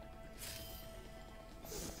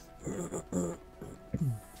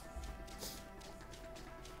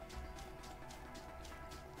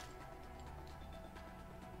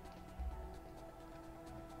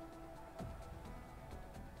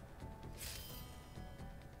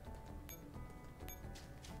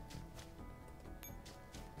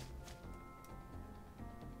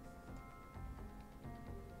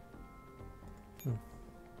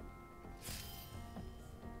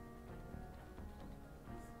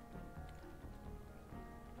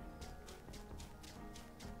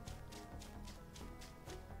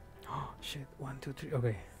 shit. 1, 2, 3.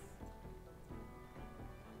 Okay.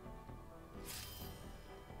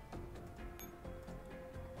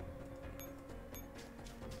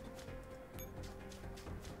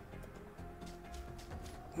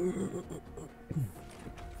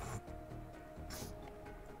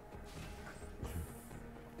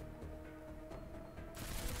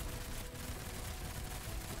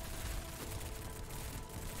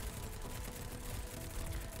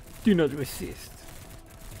 Do not resist.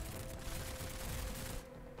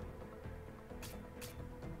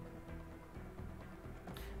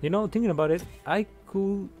 You know, thinking about it, I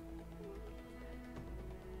could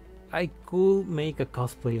make a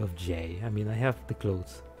cosplay of Jay. I mean, I have the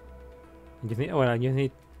clothes. You need, well, you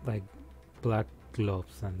need like black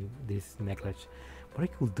gloves and this necklace, but I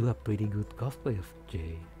could do a pretty good cosplay of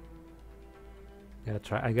Jay.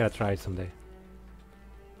 I gotta try it someday.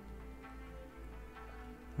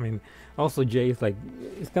 I mean, also Jay is like,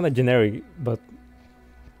 it's kind of generic, but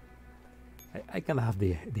I kind of have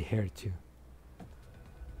the hair too.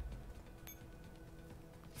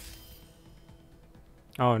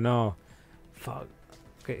 Oh no, fuck.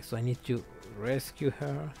 Okay, so I need to rescue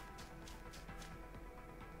her.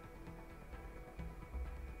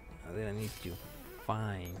 And then I need to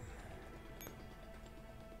find.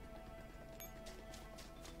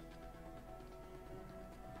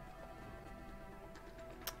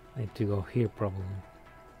 I need to go here probably.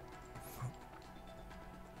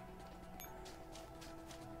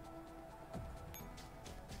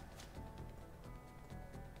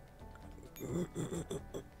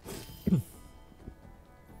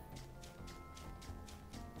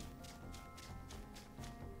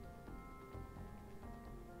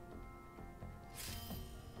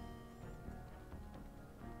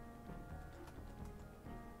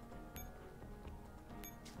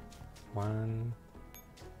 One,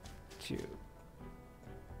 two.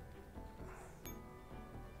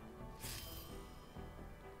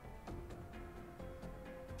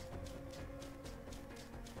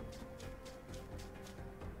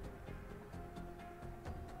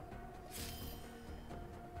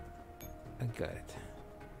 I got it.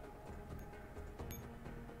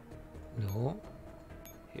 No.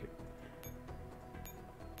 Here.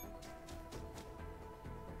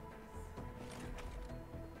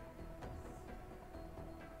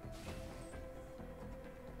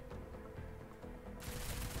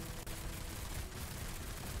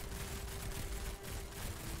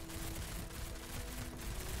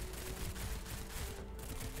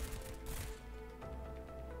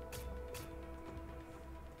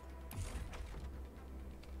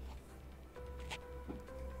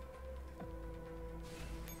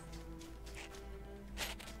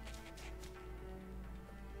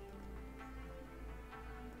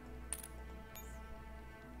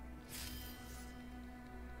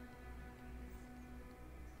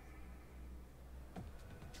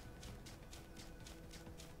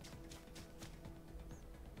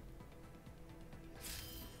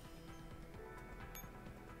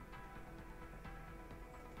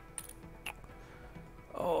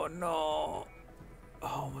 Oh no!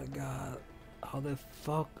 Oh my god! How the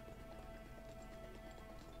fuck?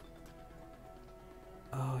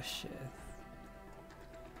 Oh shit!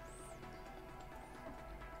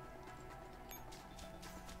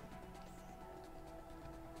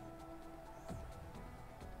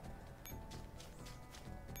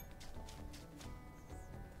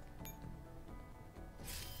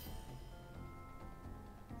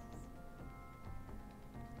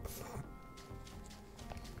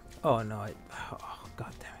 Oh no! Oh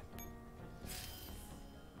god damn it!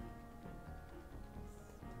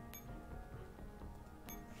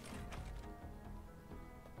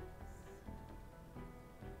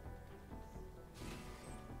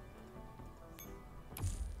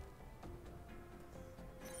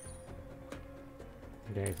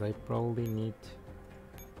 Guys, I probably need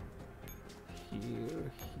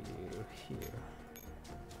here, here, here.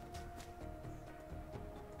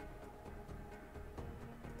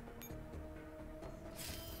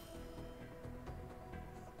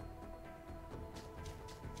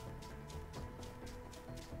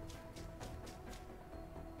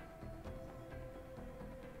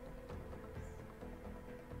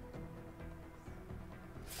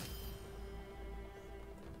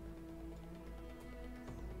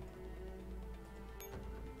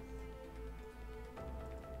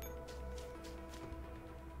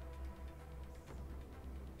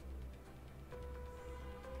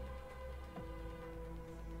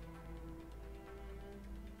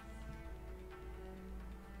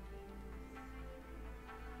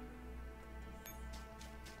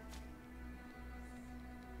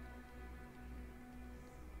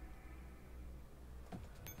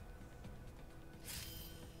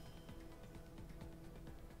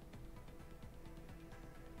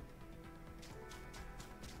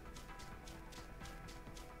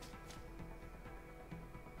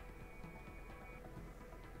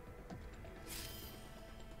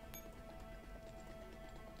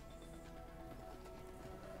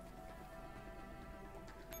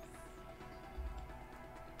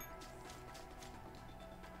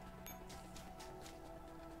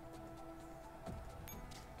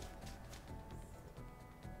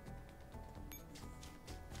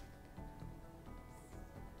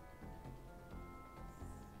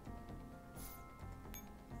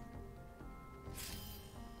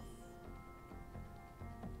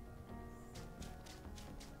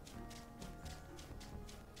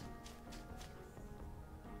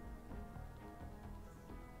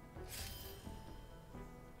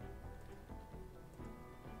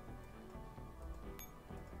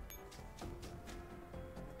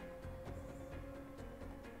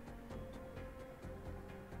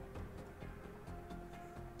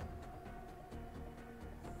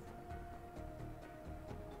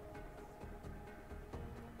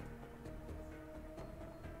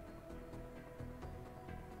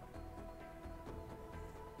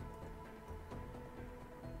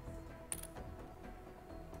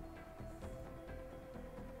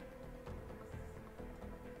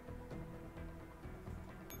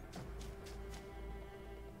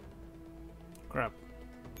 Crap.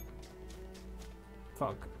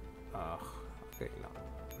 Fuck. Okay, no.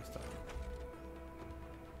 Restart.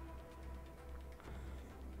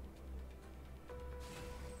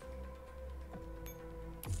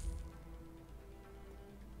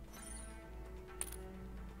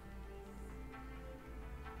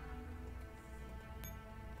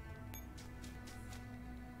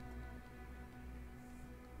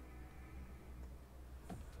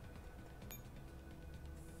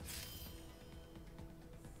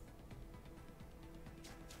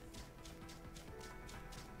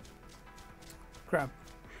 Crap.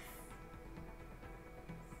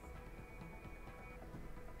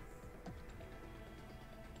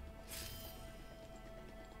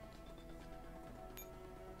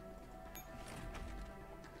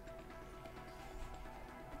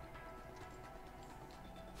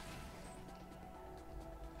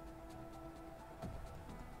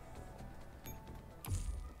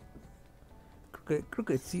 Creo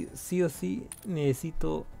que sí, sí o sí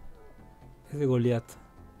necesito ese Goliath.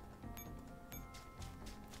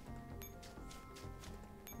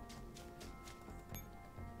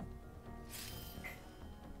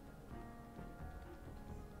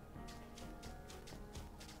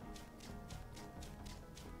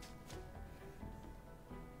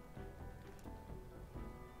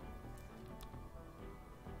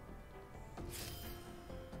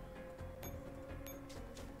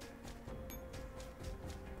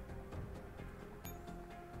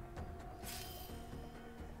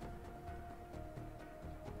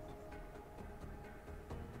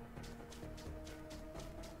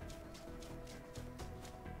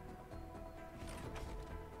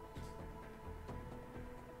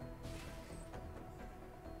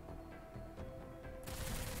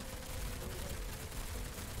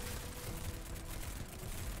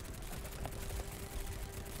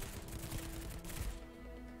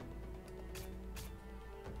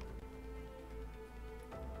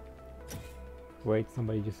 Wait,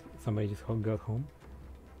 somebody just got home.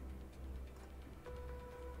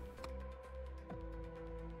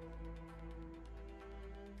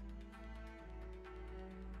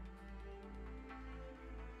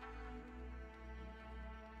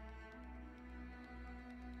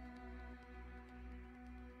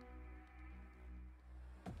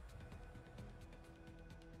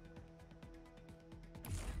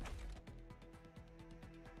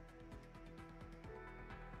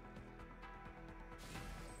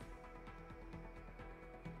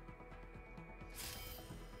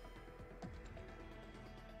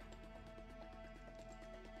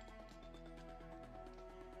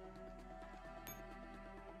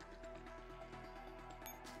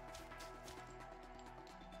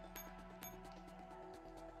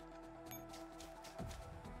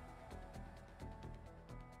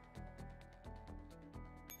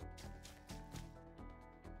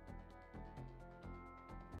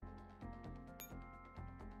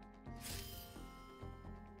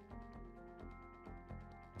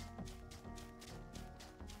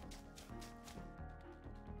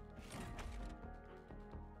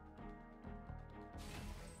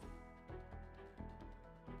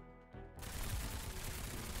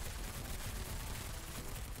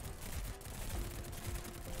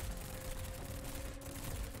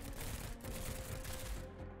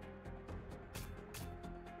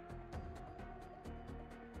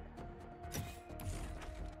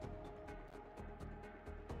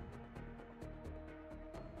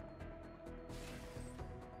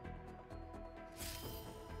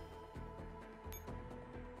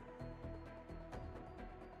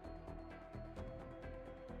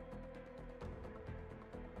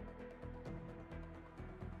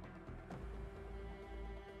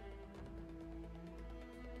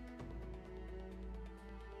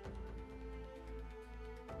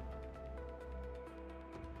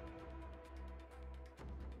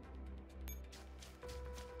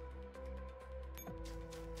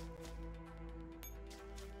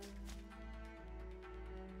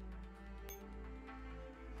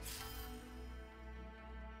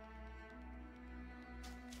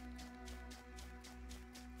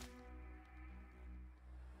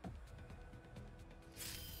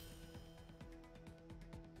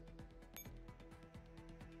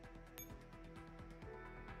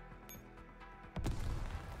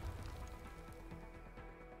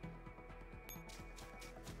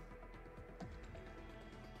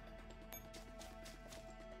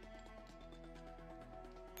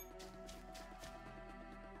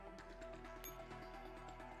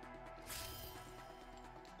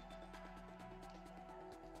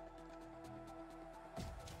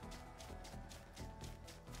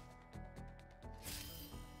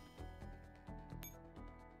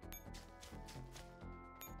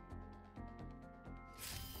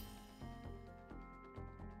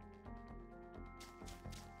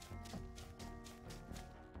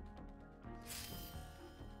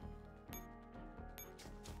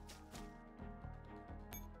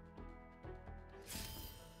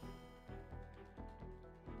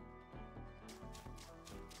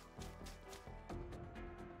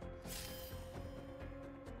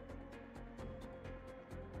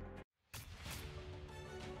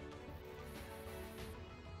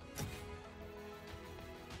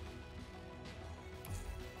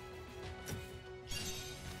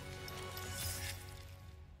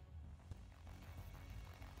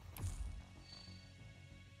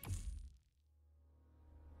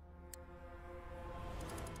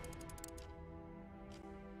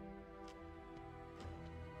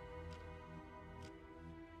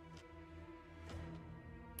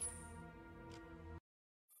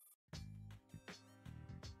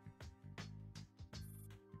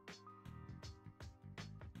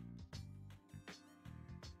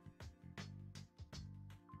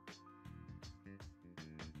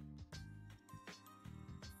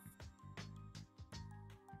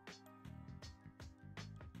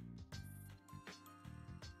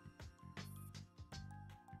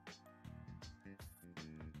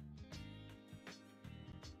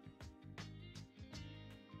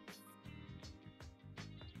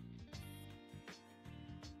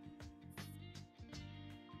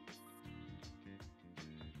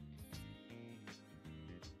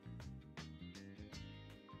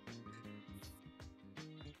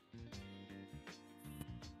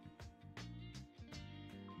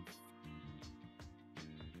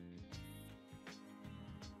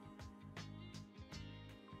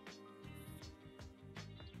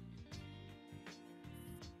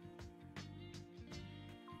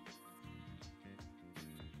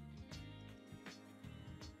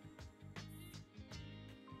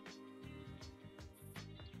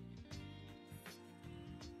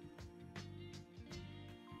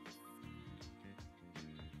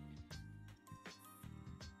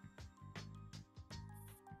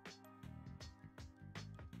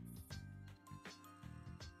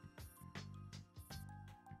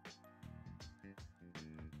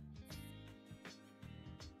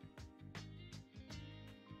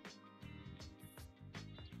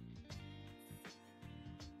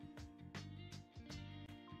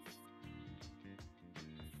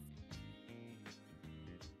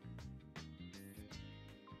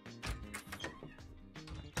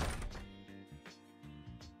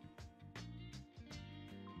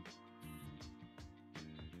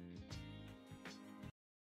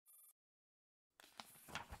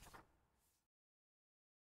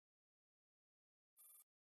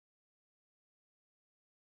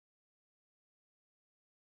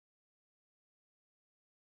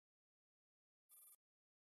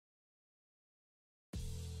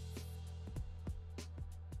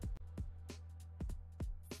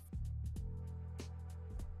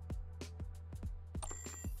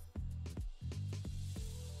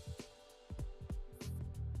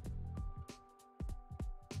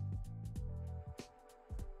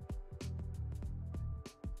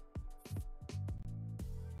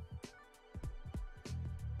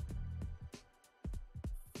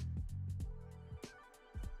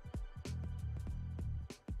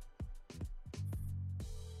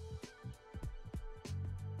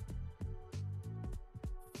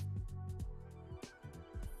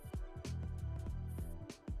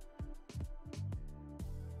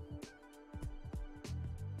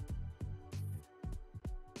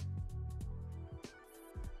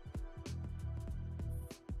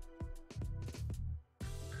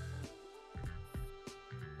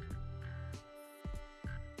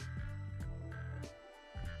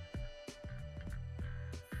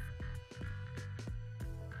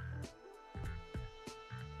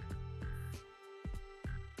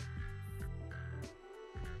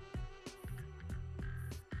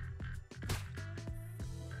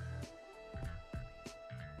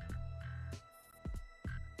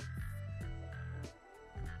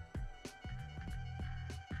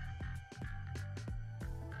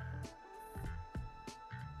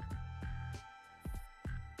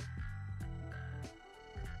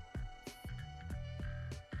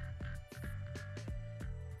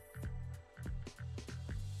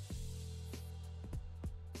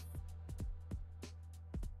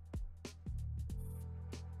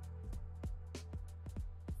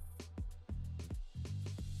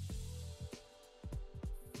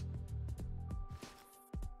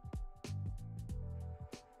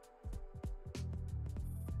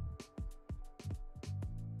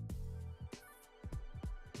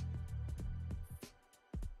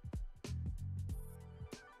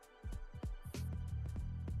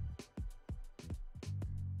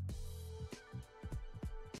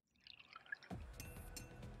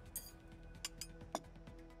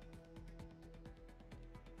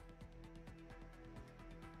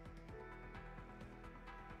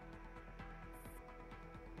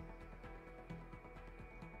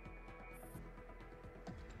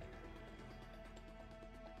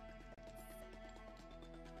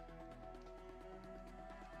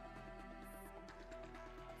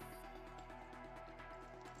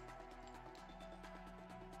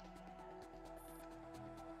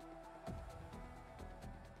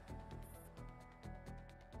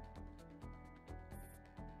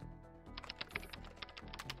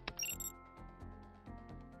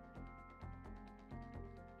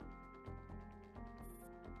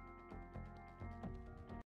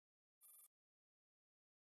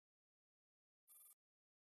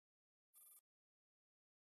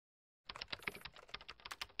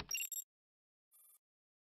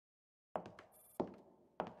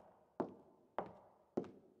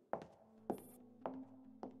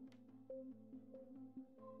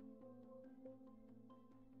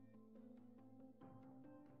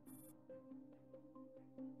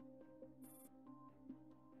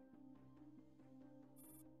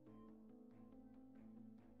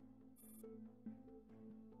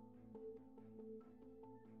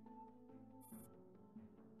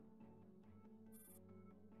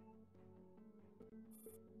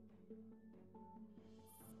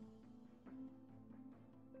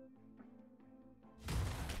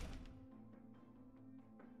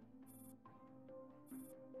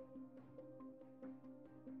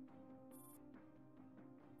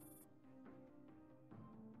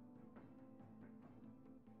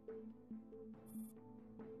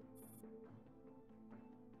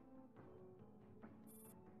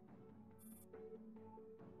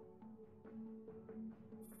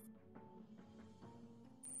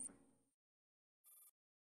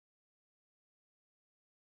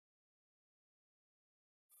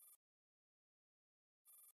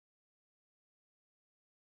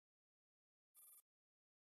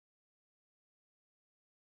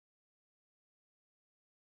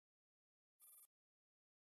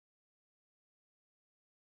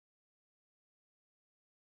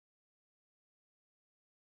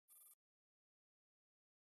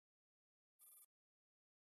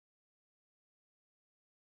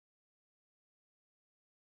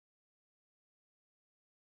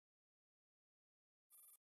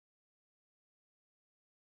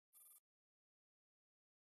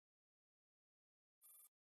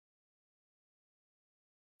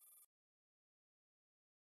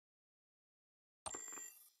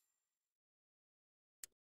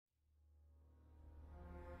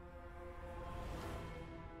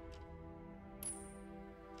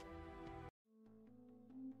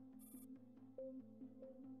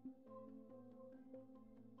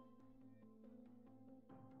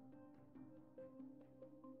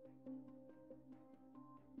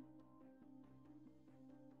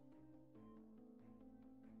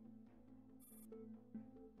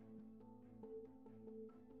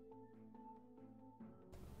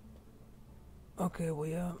 Ok,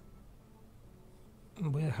 voy a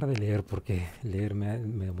dejar de leer porque leer me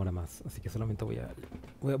demora más. Así que solamente voy a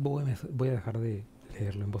dejar de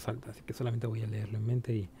leerlo en voz alta. Así que solamente voy a leerlo en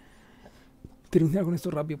mente y terminar con esto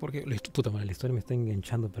rápido porque puta madre, la historia me está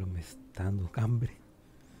enganchando, pero me está dando hambre.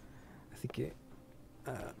 Así que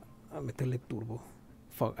a meterle turbo.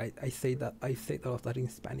 Fuck, I say that in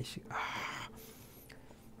Spanish.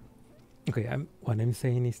 Okay, what I'm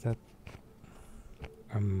saying is that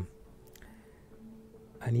um,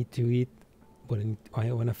 I need to eat, but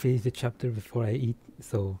I want to finish the chapter before I eat,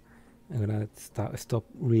 so I'm gonna stop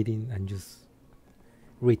reading and just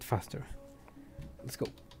read faster. Let's go.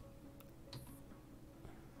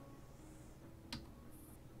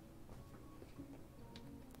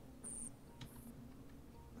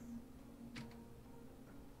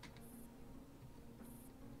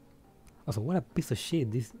 Also, what a piece of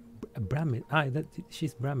shit! This Bramet.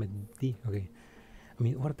 She's Bramet D. Okay. I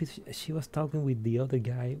mean, what a piece. She was talking with the other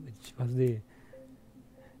guy, which was the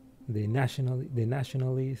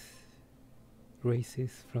nationalist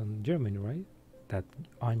racist from Germany, right? That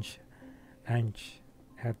Ange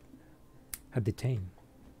had detained.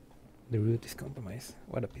 The route is compromised.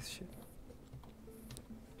 What a piece of shit.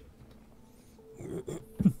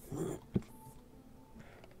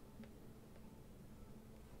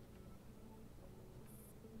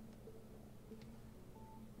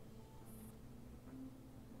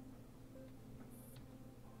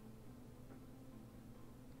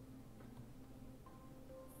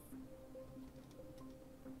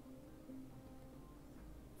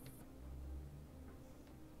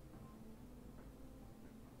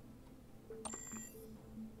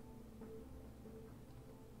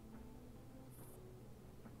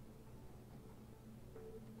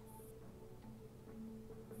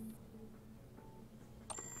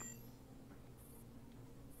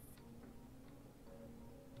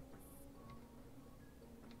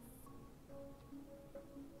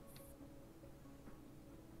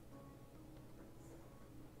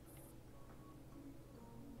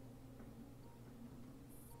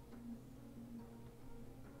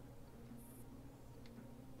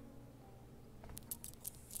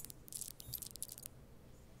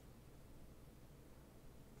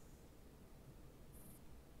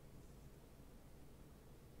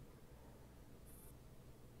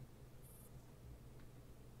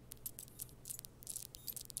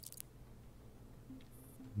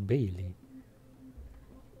 Bailey.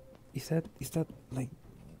 Is that like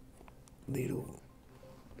little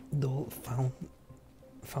doll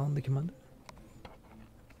found the commander?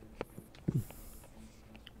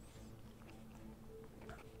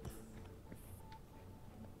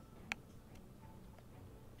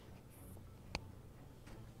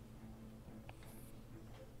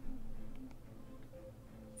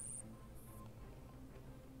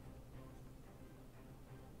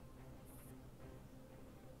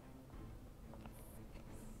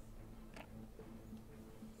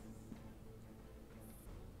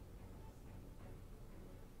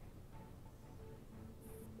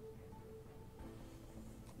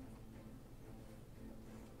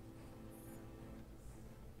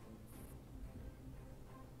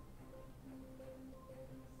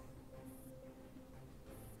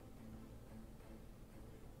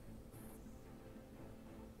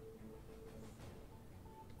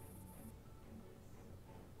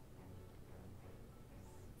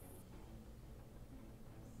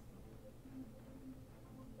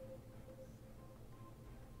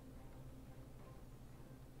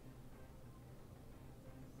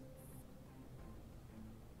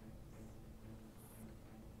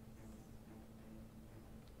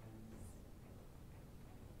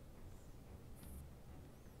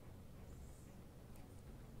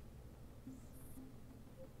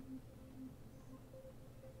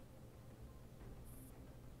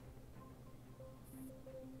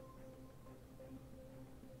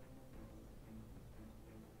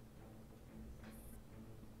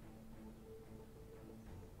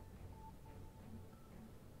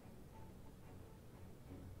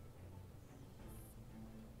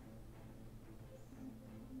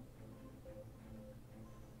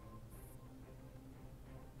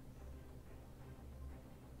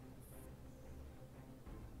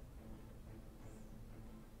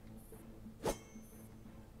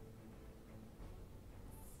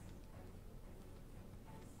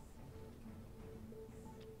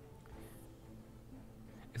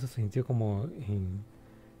 se sintió como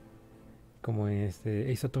en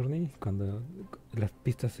este Ace Attorney, cuando las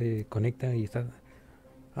pistas se conectan y está...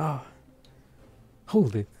 Ah,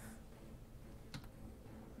 hold it.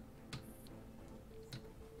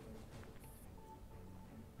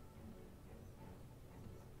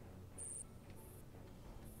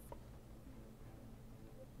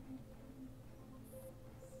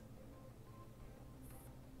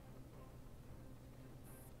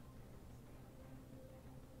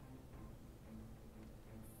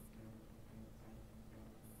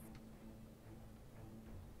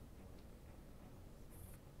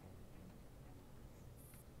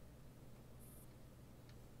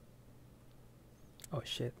 Oh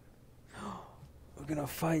shit. We're gonna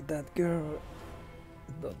fight that girl.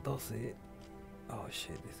 Does it? Oh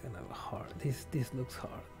shit, it's gonna be hard. This looks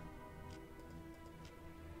hard.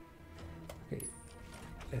 Okay,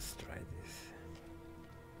 let's try this.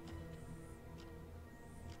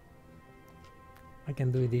 I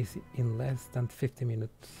can do this in less than 50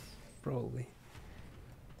 minutes, probably.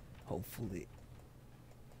 Hopefully.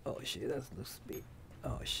 Oh shit, that looks big.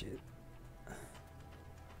 Oh shit.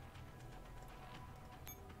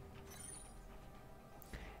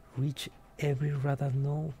 Reach every radar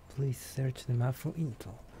node. Please search the map for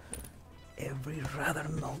intel. Every radar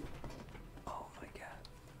node. Oh my god.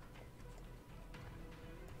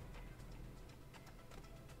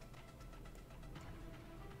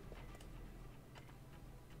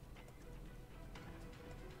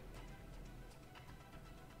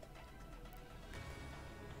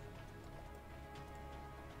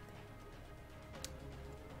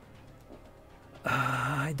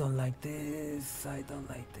 I don't like this. I don't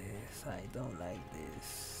like this. I don't like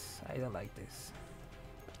this. I don't like this.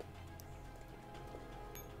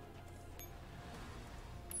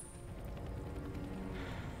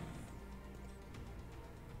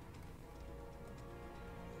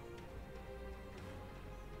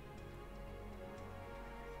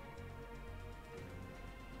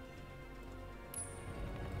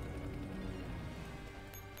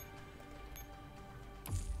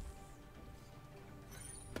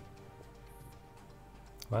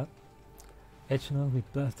 What? Edge node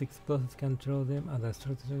with plastic explosives can throw them at a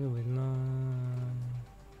structure with no...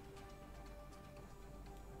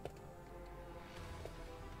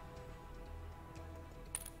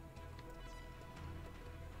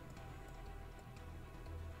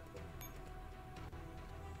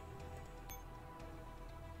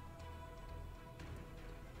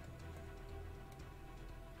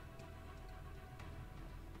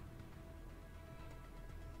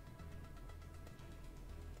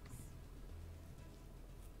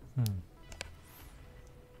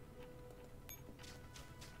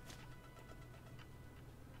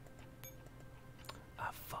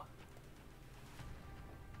 Ah, fuck.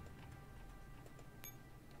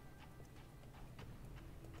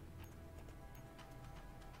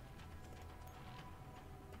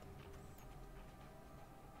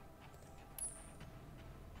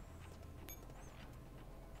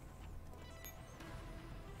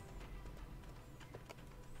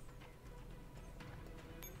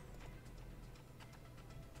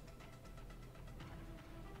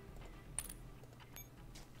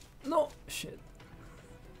 No, shit.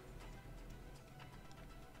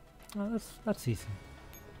 Oh, that's easy.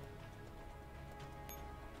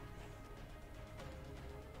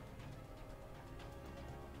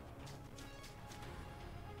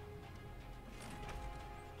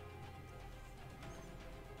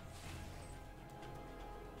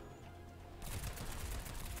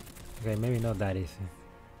 Okay, maybe not that easy.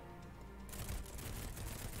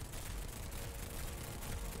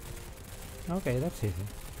 Okay, that's easy.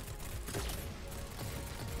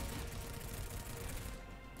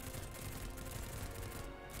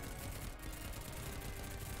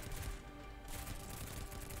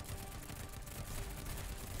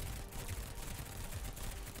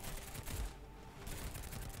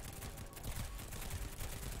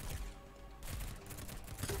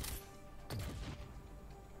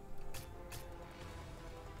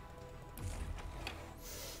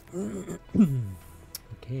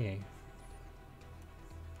 Okay.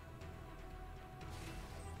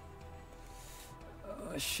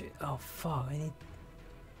 Oh shit. Oh fuck. I need...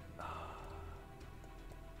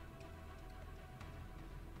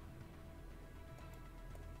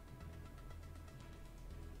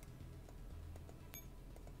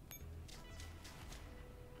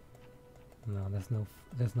 No,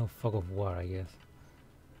 there's no fog of war, I guess.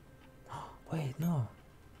 Wait, no.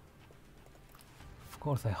 Of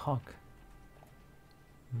course I hawk.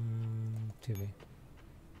 TV.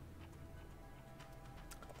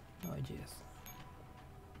 Oh jeez.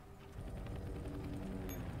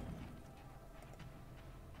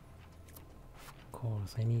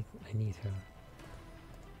 course, I need her.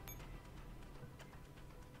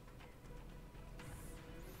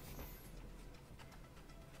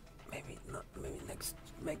 Maybe not.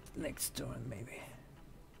 Maybe next turn. Maybe.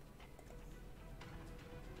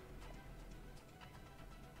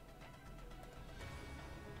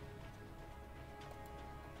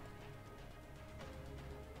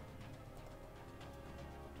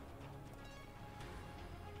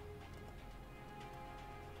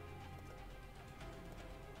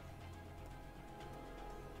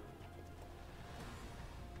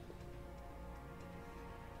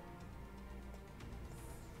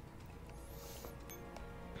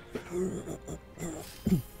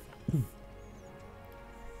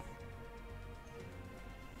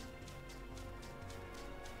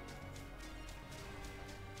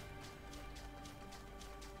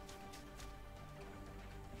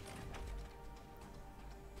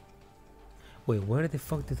 Wait, where the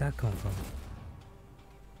fuck did that come from?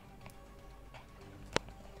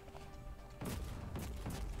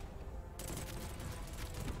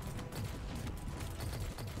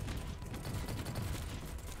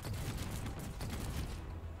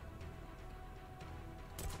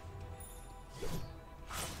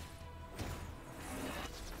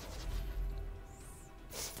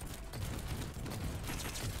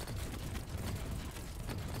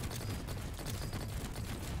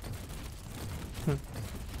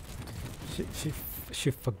 She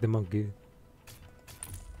fucked the monkey.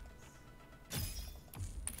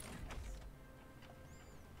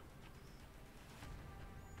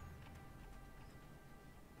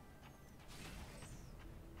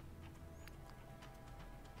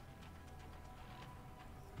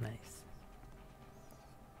 Nice.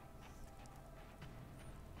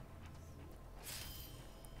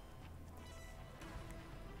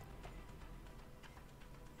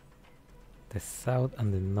 The south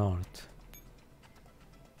and the north.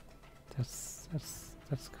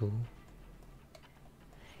 That's cool.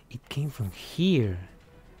 It came from here.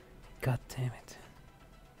 God damn it.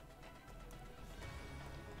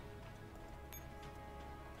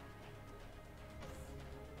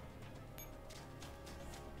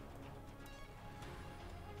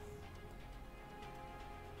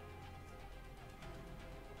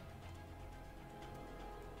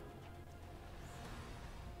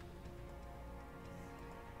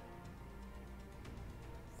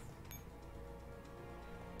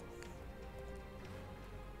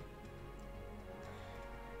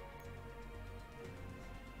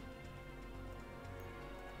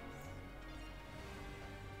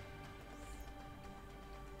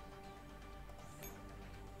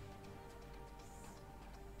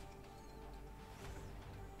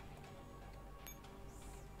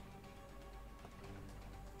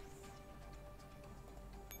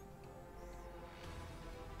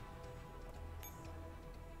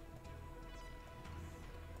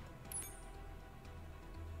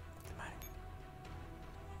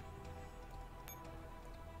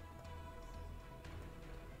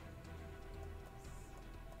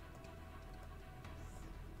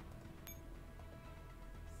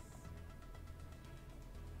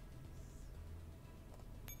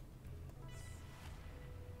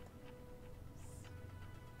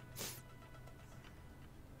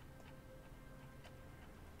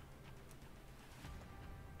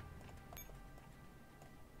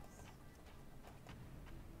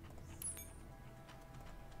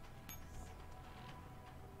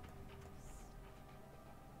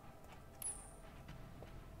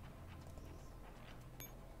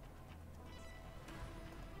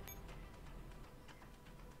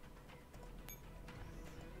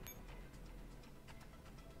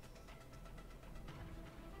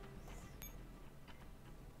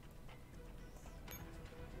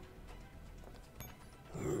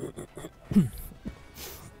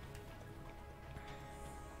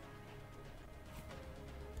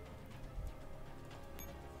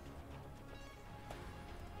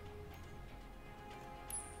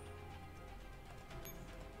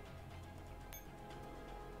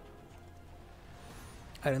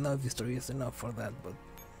 I don't know if the story is enough for that, but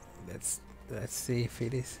let's see if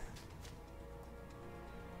it is.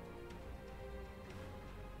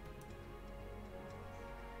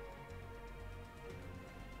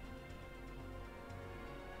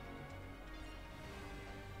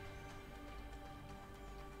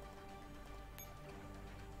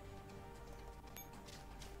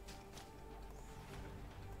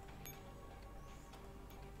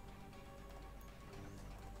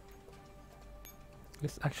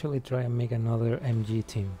 Let's actually try and make another MG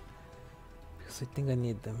team, because I think I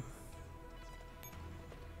need them.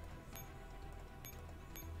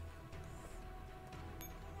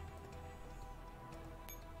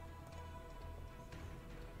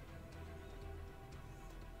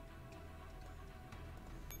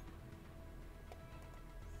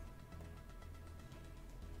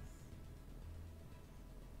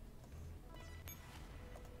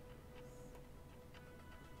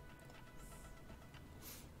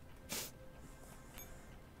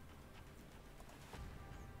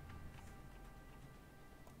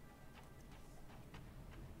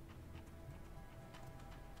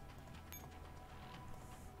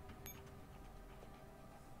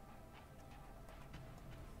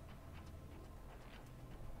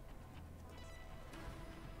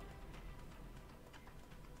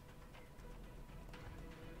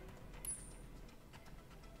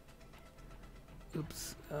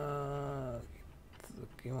 Oops.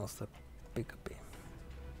 Aqui mostra PKP.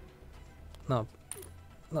 Não,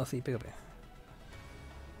 não, sim, PKP.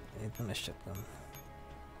 Então é shotgun.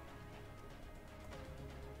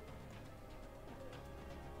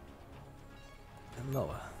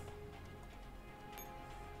 Nova.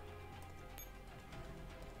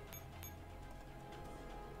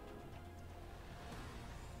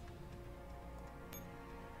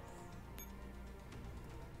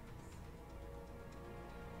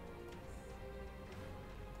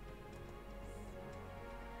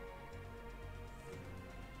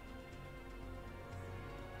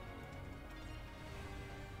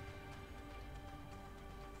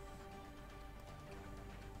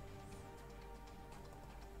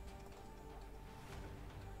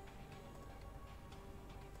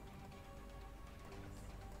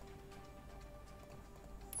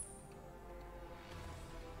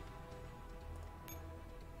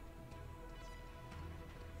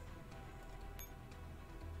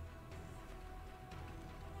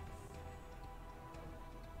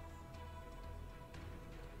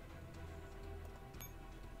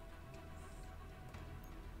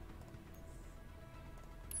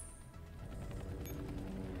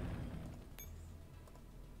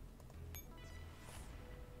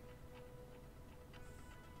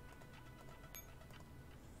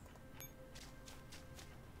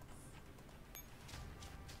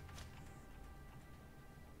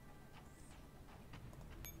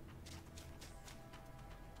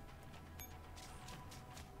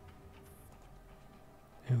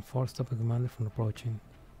 Enforce stop a commander from approaching.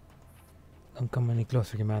 Don't come any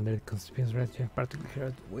closer, commander. It conspires red particularly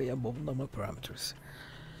here way above normal parameters.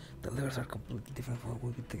 The levers are completely different from what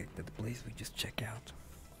will be detected at the place we just check out.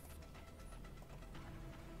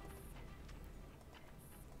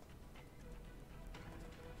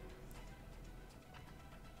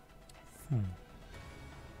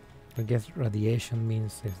 I guess radiation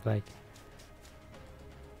means it's like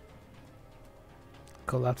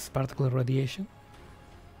collapse particle radiation.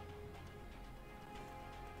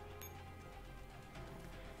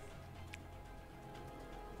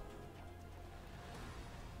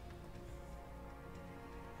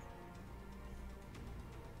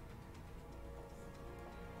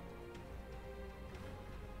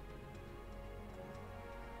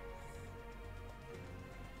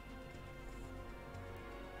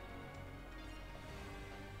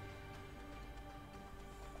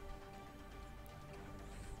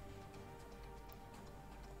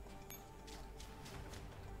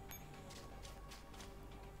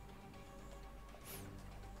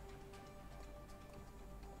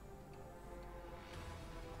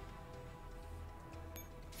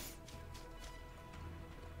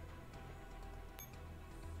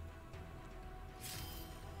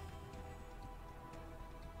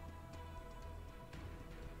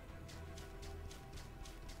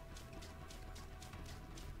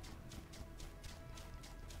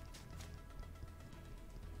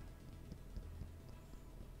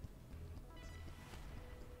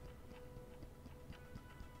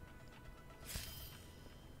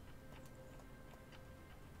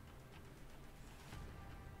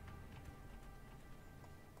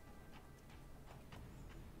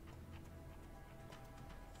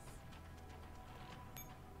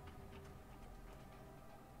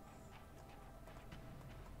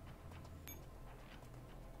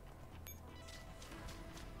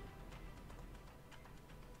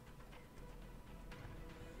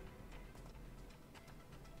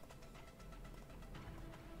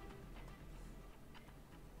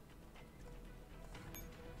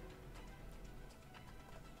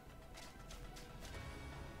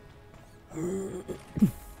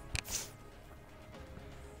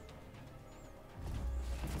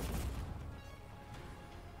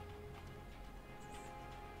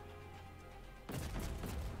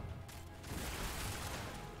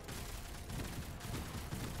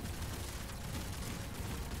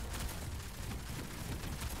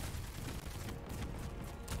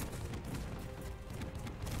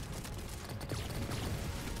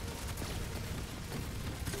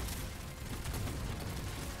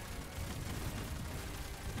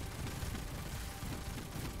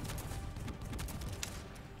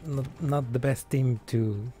 Not the best team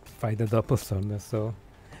to fight a doppelganger, so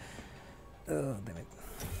oh damn it.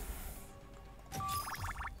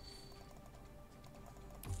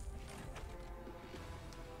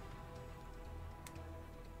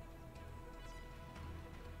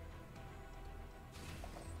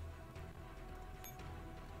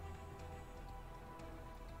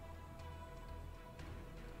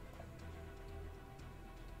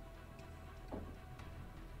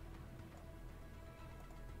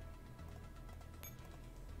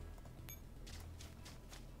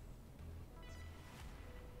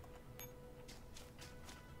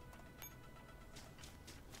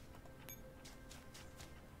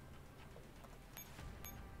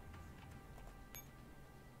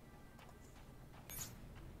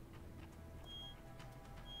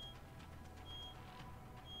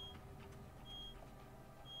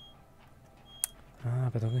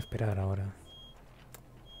 pero tengo que esperar ahora.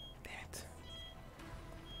 Damn it.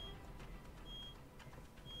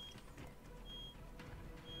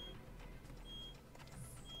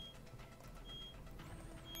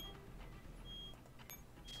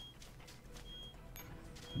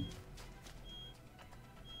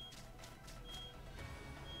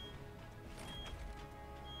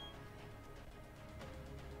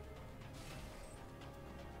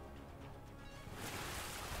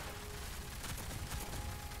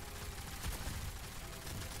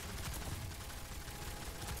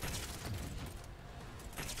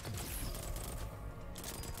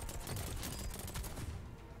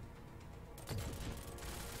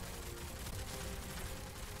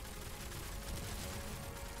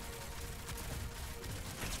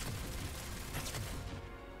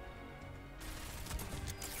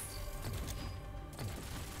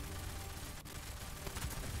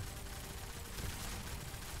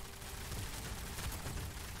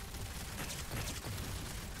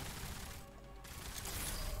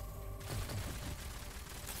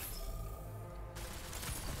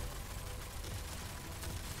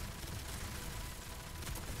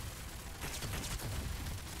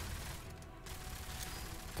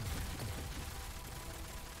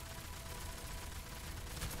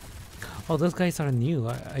 Oh, those guys are new.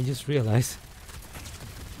 I just realized.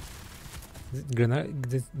 Grenade.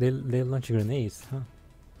 They launch grenades, huh?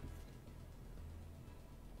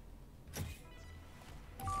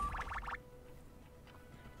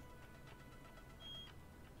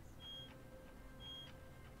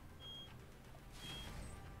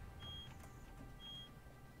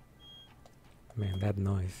 Man, that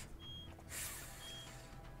noise.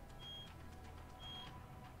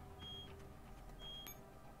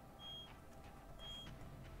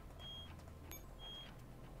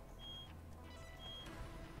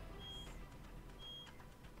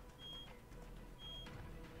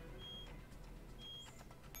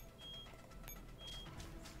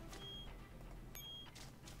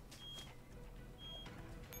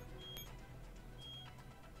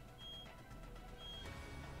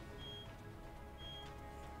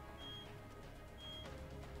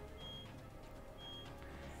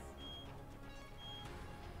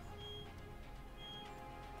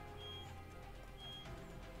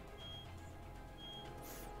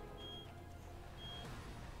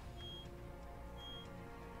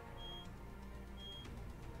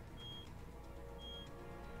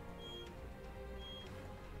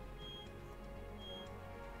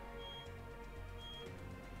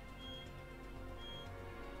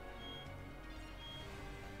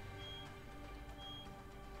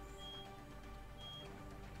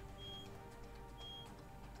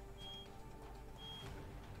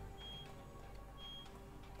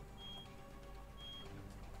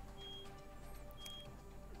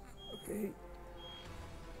 Okay.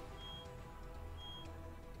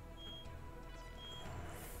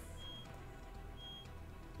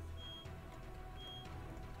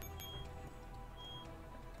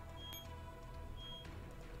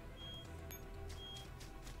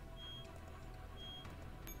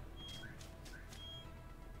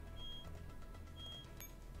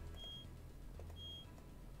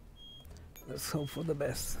 Let's hope for the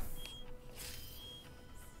best.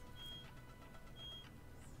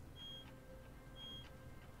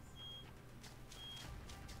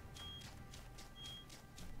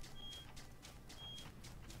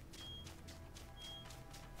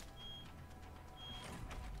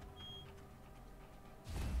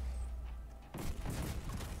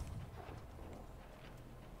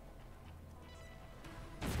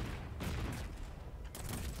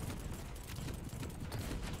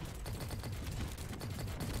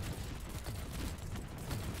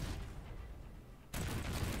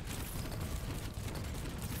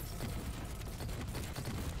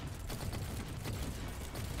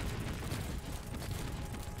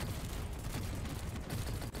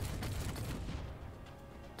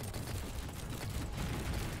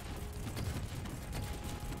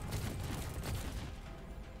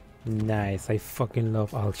 Nice, I fucking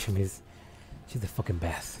love Alchemist. She's the fucking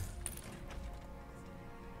best.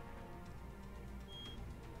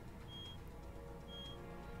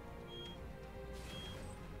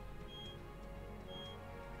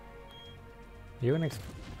 You're gonna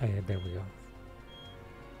oh, yeah, there we go.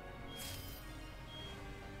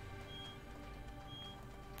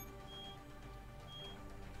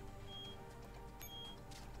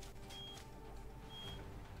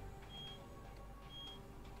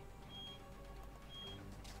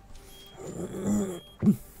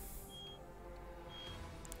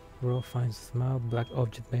 Ro finds a small black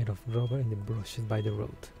object made of rubber in the bushes by the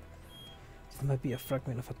road. This might be a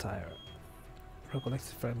fragment of a tire. Recollect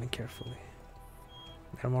the fragment carefully.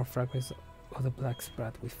 There are more fragments of the black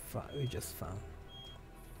sprat we just found.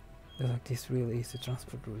 Looks like this really is the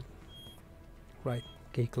transport route. Right,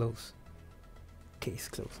 case closed. Case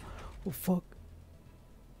closed. Oh fuck!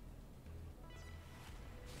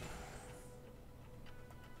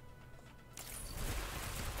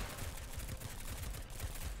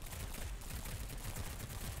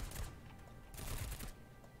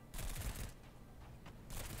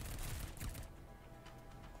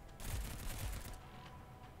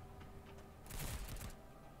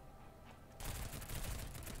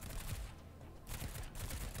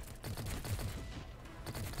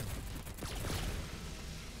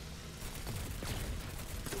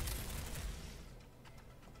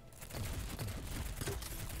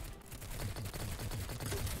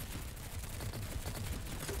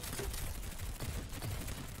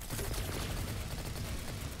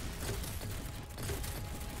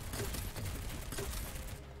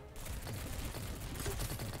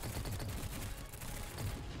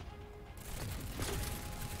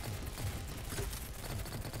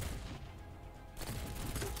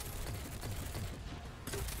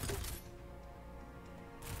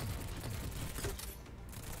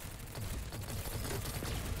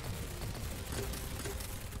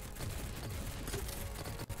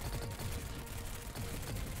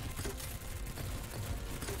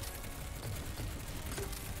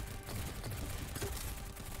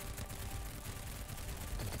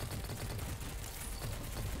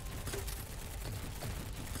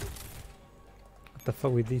 What the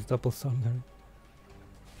fuck with these double summoner?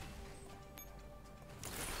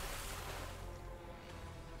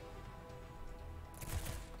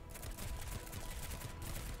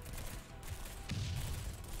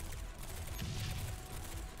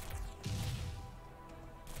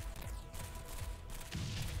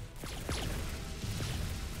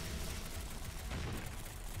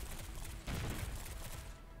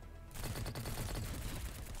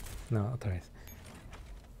 No, authorize.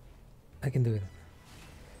 I can do it.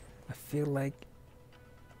 I feel like...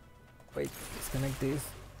 Wait, disconnect this.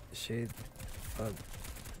 Shit. Fuck.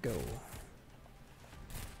 Go.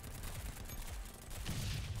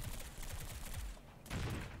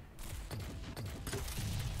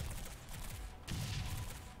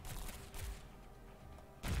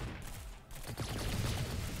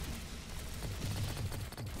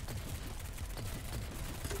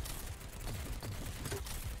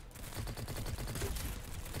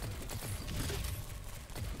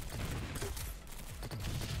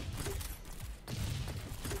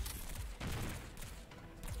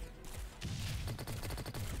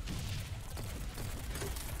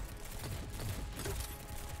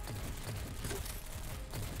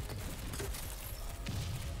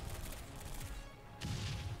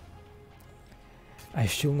 I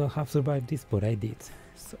should not have survived this, but I did.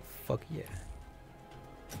 So fuck yeah.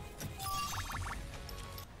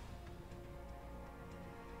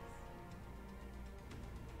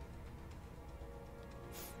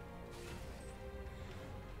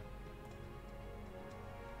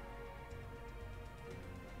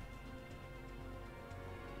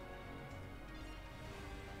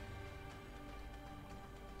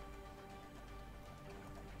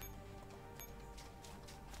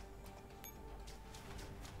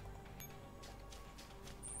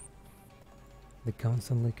 The count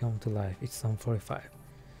suddenly come to life. It's Zone 45.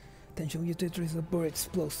 Attention utilitarians are very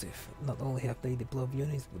explosive. Not only have they deployed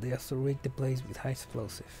units, but they also rigged the place with high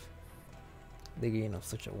explosive. The gain of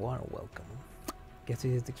such a warm welcome. Guess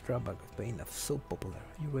it is the drawback of being so popular.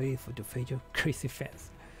 You ready for the fate of crazy fans?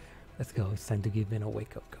 Let's go, it's time to give them a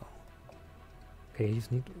wake up call. Okay, I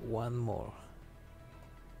just need one more.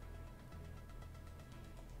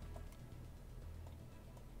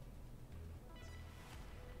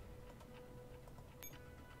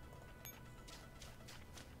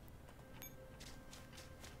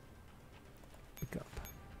 Pick up.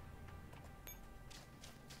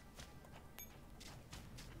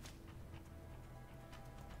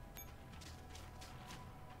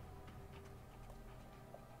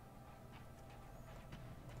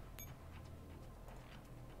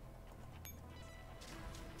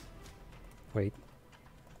 Wait.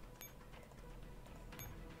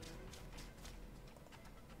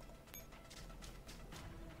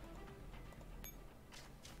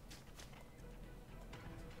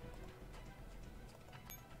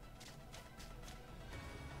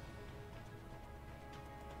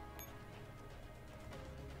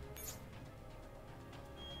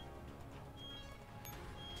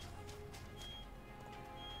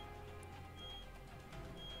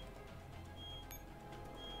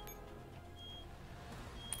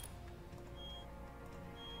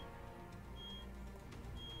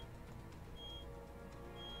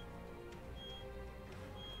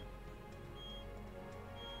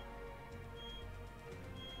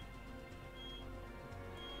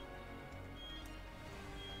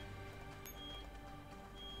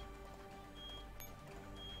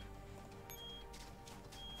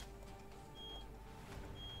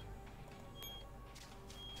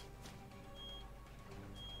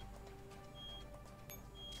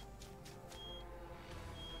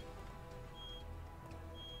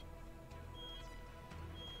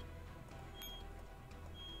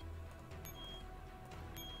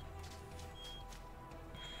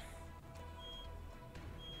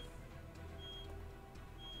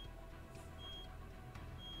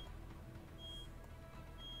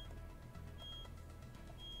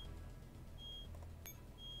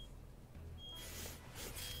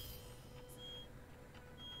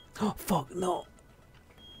 Oh fuck no!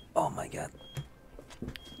 Oh my god!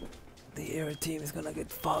 The air team is gonna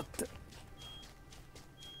get fucked.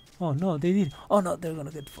 Oh no, they did. Oh no, they're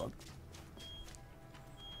gonna get fucked.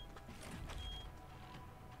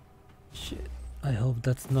 Shit. I hope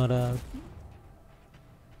that's not a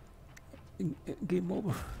game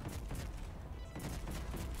over.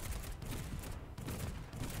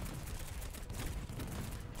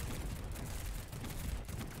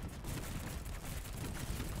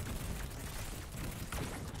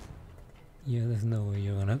 Yeah, there's no way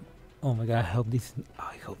you're gonna. Oh my god, I hope this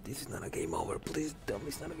is not a game over. Please tell me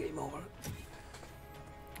it's not a game over.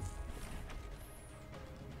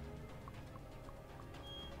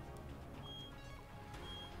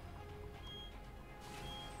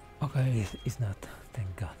 Okay, it's not.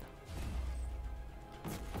 Thank God.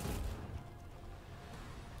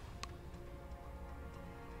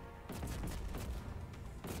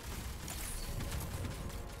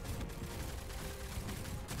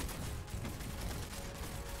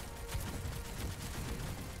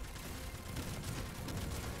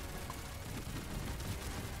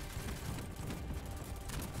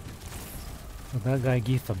 So that guy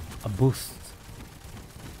gives a boost.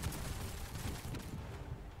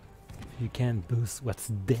 If you can't boost, what's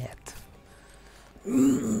that?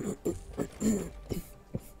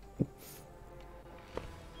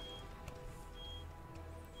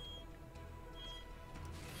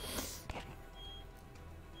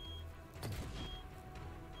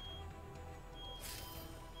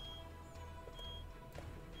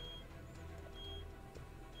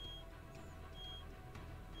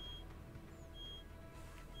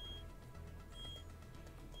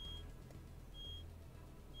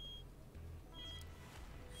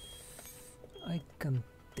 I can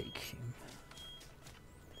take him.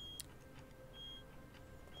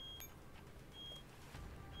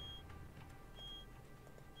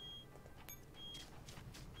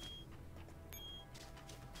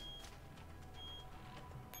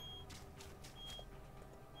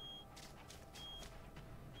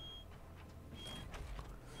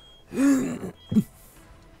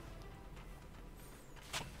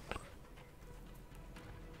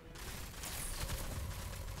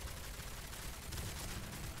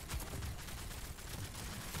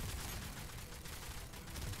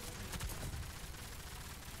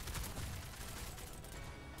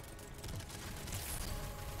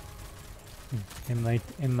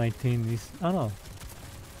 M19 is... oh no.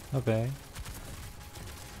 Okay.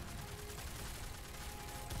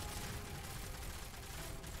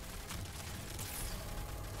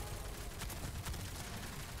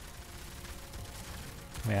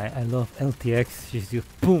 Yeah, I love LTX. She's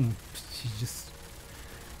just boom.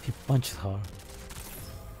 She punches hard.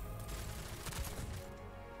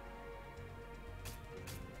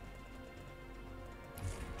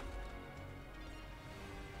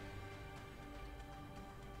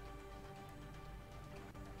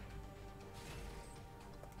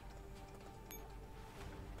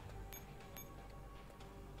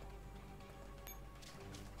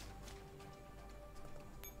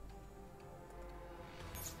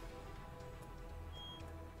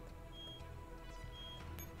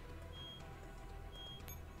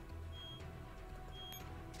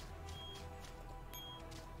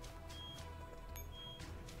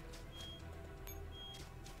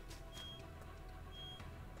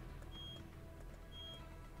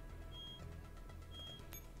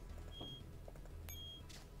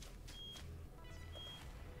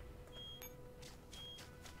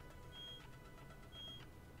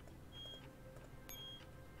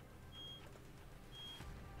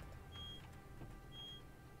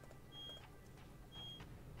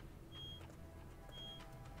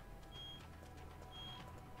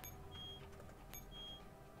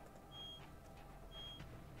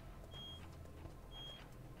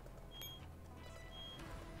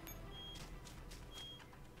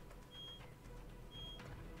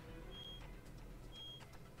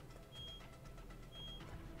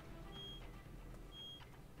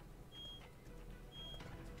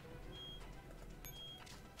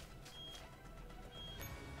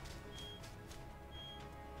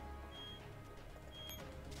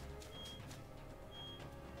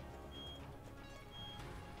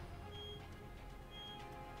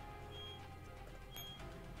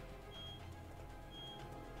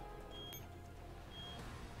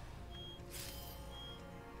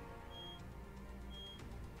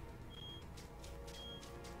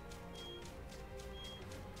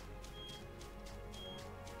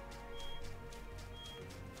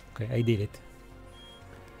 Okay, I did it.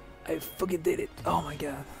 I fucking did it. Oh my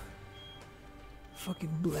god.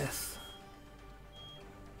 Fucking bless.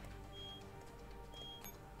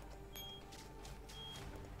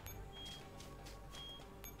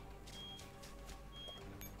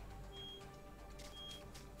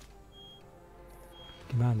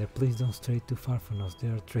 Commander, please don't stray too far from us.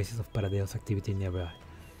 There are traces of Paradeo's activity nearby.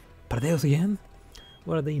 Paradeos again?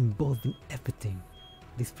 What are they involved in everything?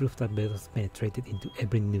 This proves that Bedos penetrated into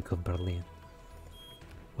every nook of Berlin.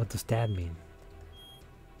 What does that mean?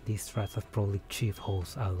 These rats have probably chief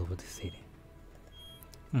holes all over the city.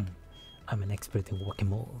 I'm an expert in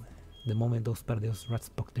whack-a-mole. The moment those Paradeos rats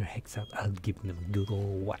poke their heads out, I'll give them a good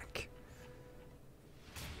old whack.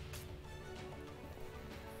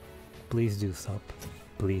 Please do, Sop.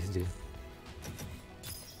 Please do.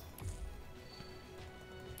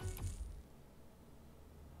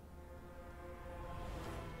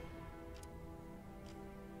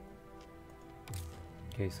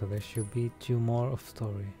 Okay, so there should be 2 more of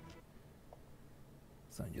story.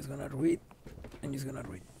 So I'm just gonna read.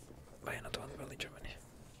 Vayan a tomar Berlin, Germany.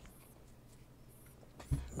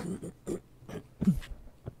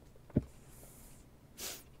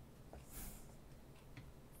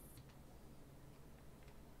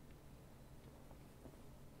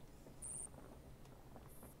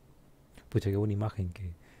 Pucha, qué buena imagen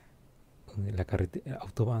que la carretera,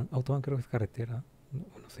 autobahn creo que es carretera,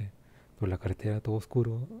 no sé, pero la carretera todo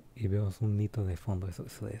oscuro y vemos un nito de fondo, eso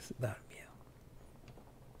es dar miedo.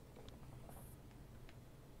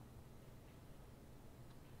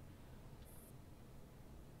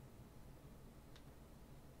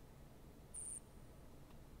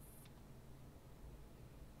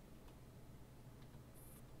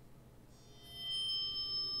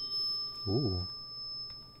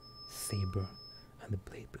 Saber and the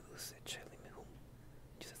blade produce a chilling hum.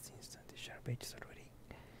 Just at the instant, the sharp edges already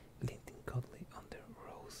glinting cuddly under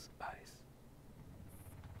Rose's eyes.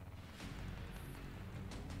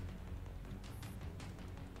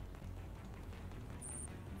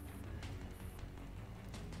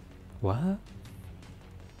 What?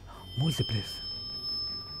 Múltiples.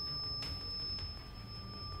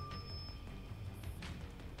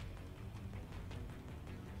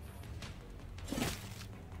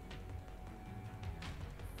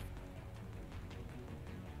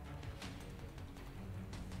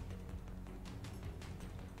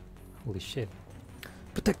 Holy shit.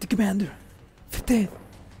 Protect the commander! 15!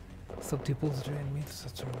 Subtiples drain me to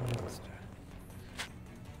such a monster.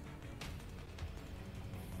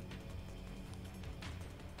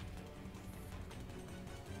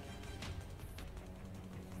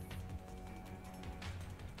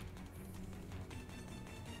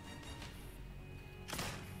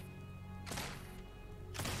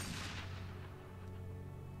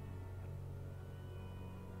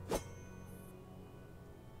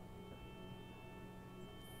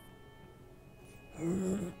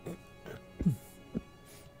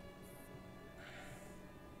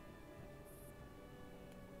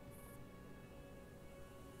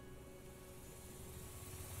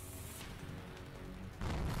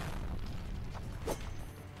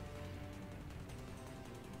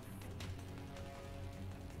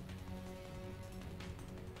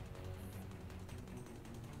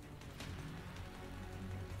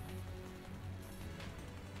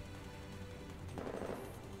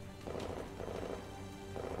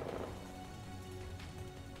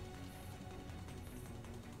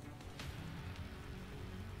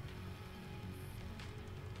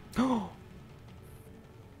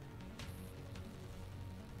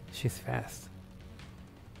 She's fast.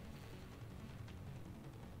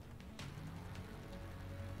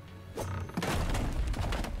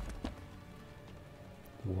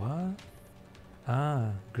 What?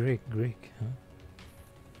 Ah, Greek, huh?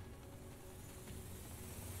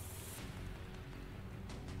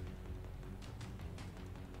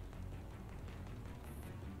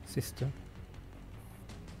 Sister.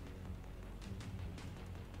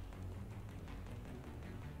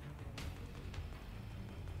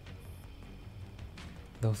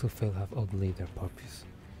 Those who fail have outlived their purpose.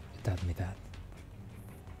 You taught me that.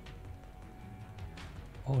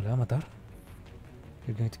 Oh, ¿la va a matar?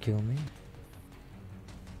 You're going to kill me?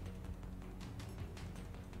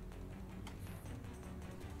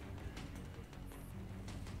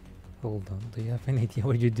 Hold on, do you have any idea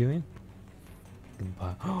what you're doing?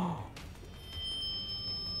 Goodbye.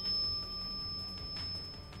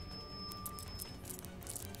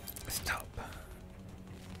 Stop.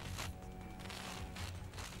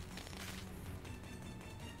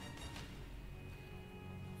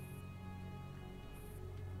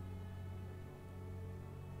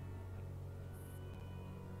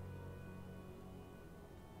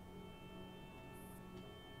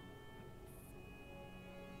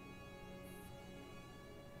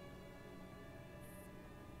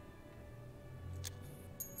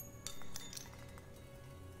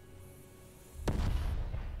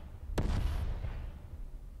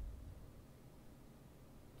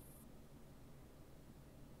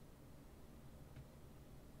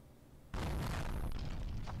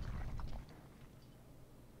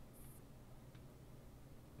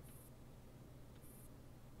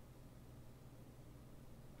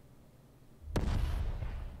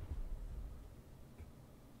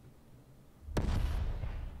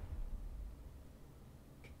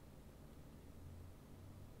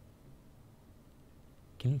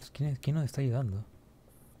 ¿Quién nos está ayudando?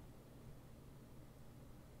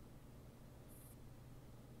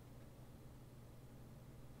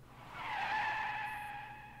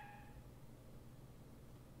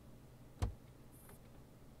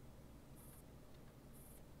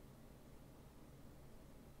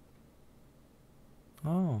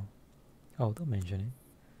 Oh, don't mention it.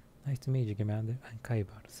 Nice to meet you, Commander. I'm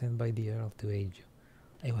Kaibar, sent by the Earl to aid you.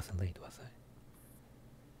 I wasn't late, was I?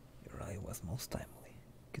 Your ride was most timely.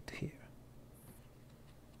 Good to hear.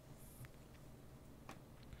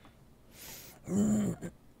 Let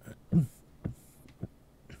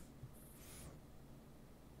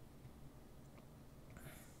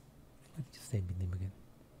me just say my name again.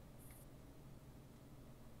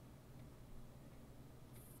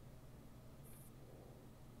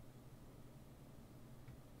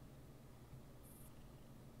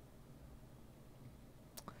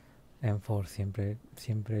 M4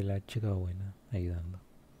 siempre la chica buena, ayudando.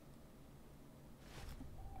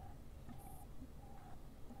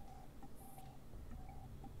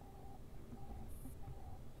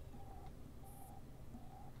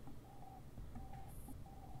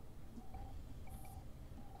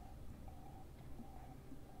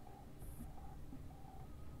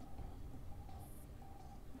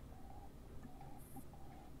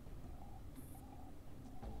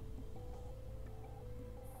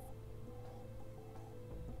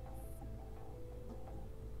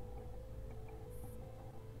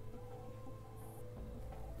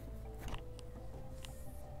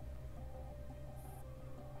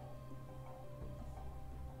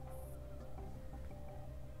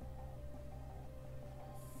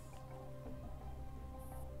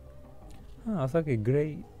 Ah, o sea que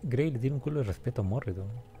Grey le tiene un culo de respeto a Morriton.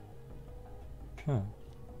 Ah.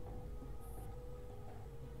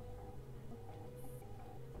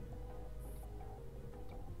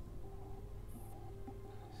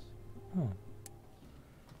 Ah.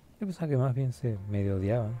 Yo pensaba que más bien se medio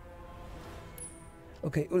odiaban.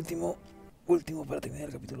 Ok, último para terminar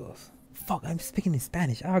el capítulo 2. Fuck, I'm speaking in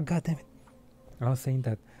Spanish. Oh, god damn it. I was saying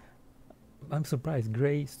that I'm surprised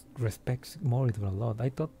Grace respects Morriton a lot. I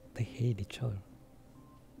thought they hate each other.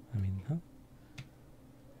 I mean, huh?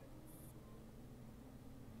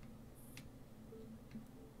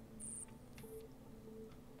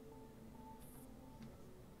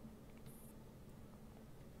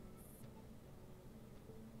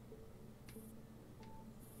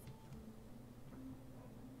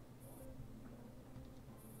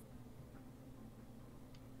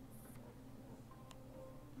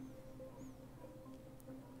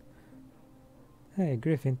 Hey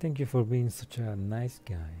Griffin, thank you for being such a nice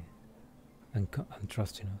guy and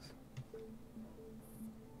trusting us.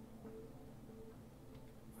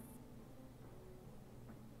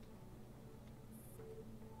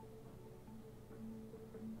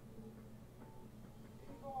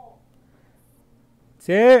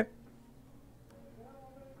 Sí.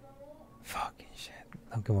 Fucking shit.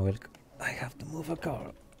 Tengo que mover. I have to move a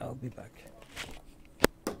car. I'll be back.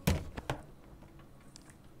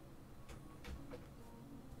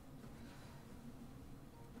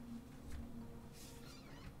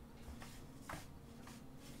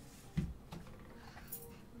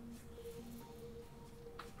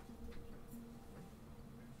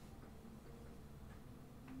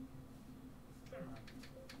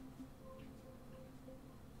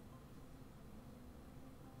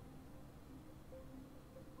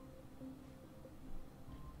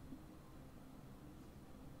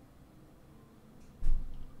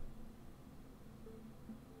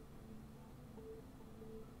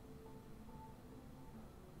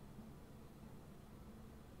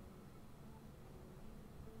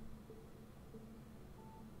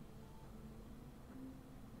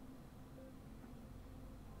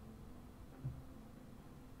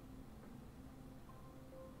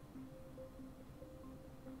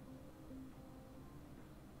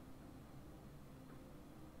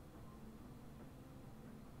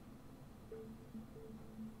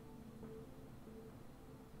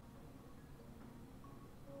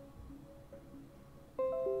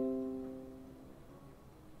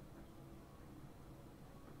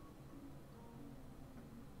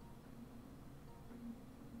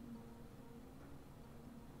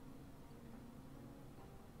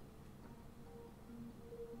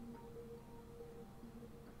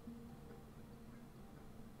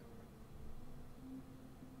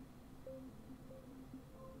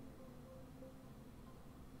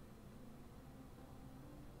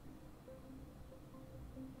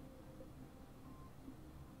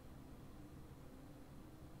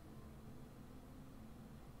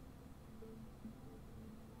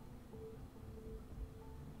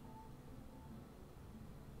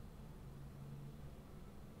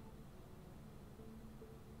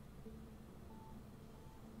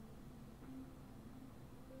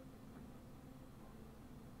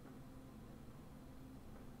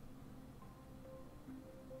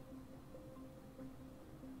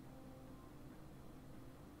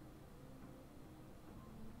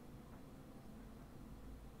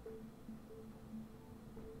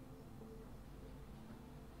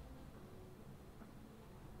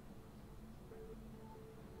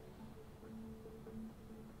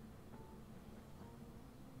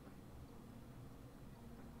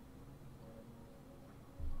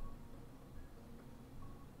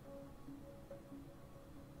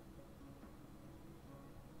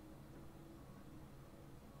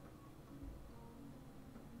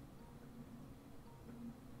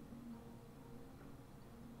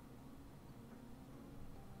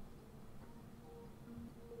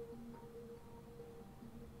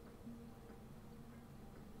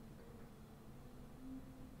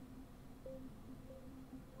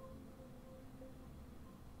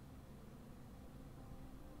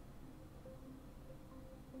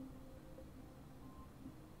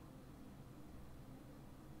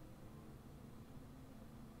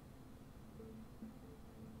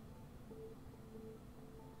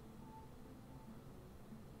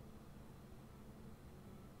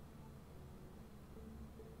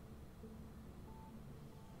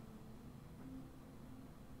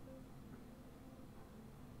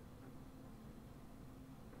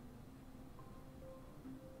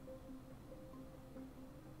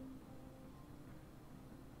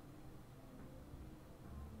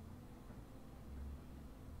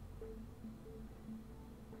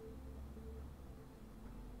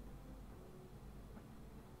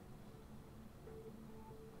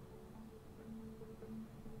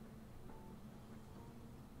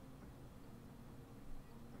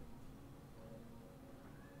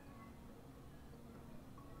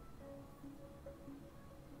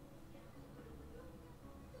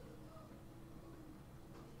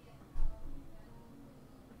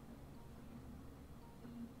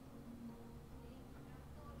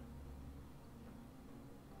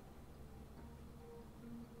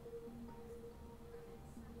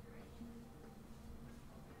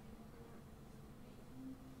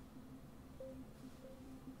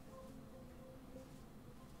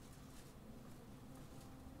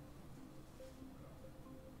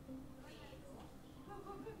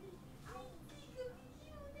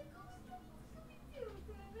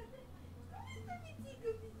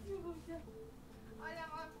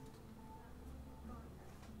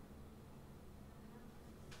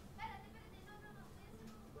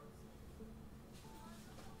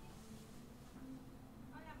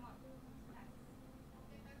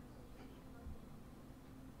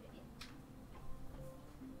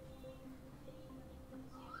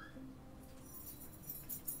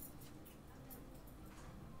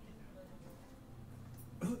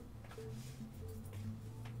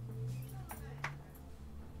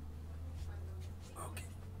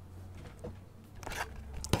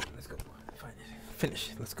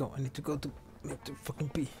 Finish. Let's go. I need to go to fucking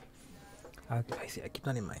pee. I see. I keep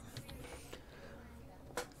that in mind.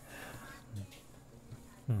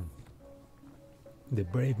 The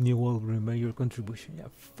brave new world, remember your contribution. Yeah,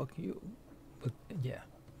 fuck you. But yeah,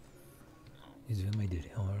 it's doing my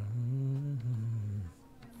duty.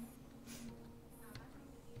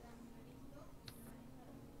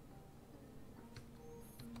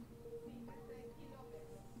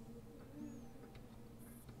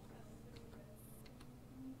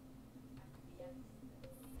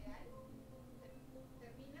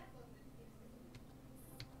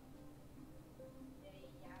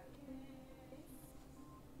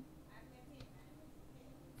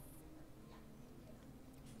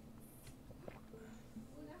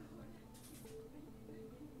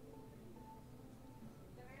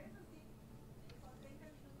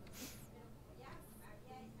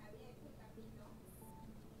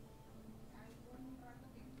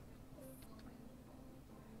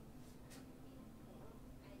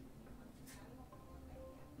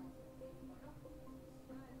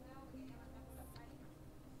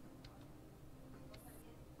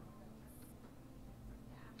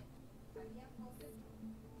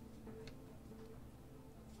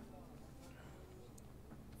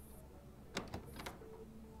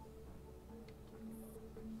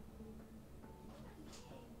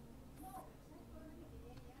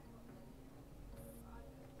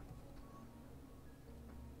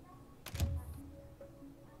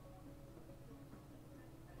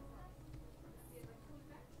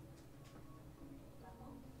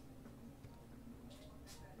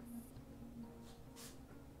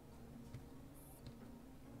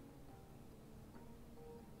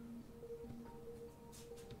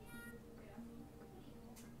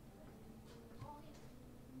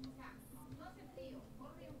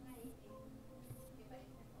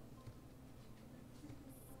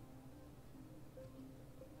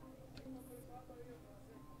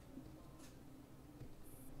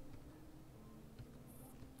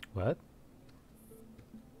 What?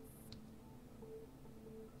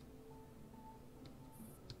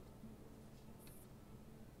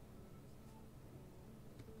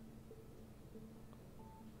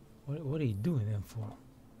 What are you doing them for?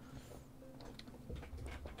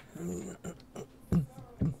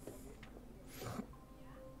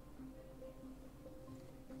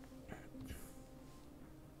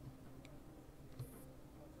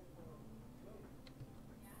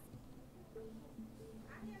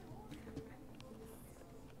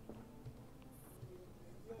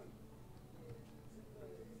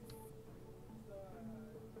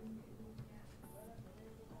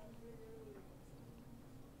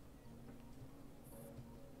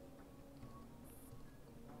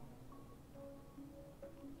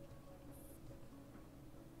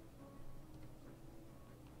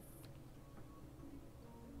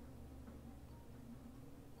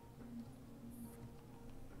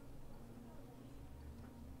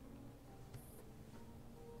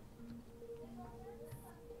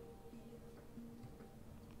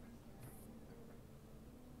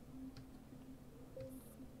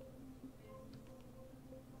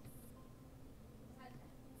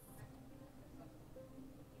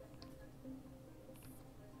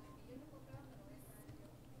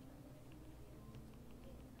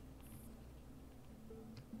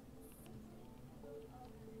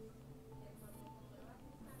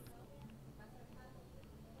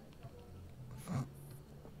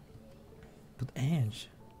 But Ange.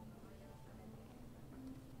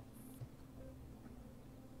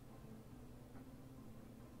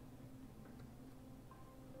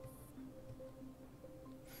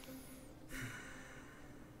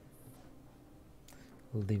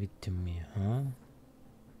 Leave it to me, huh?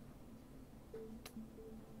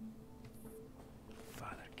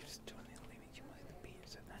 Father gives to me, leaving you with the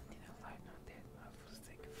beings of 19 alive, not dead. My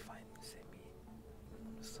forsake find me, save me.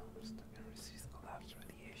 The sun stuck and resist collapse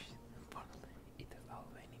radiation. Finally, it is all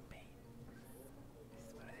waning pain.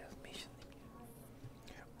 This is what it has mission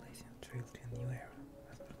placing a trail to a new era,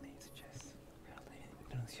 as the name suggests.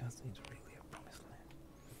 Transitions into really a promised land.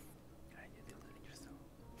 And you deal with it yourself.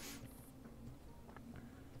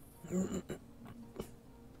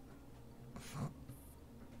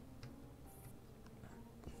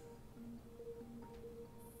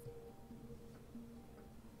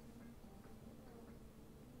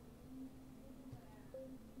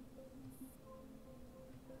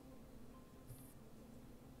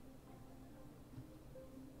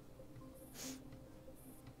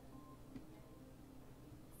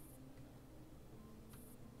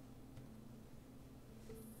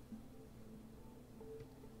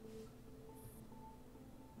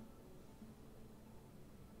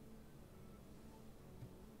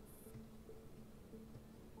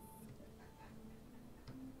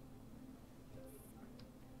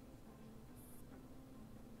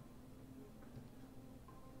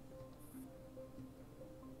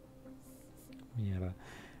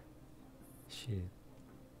 Shit.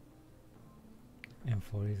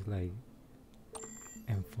 M4 is like...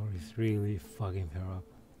 M4 is really fucking her up.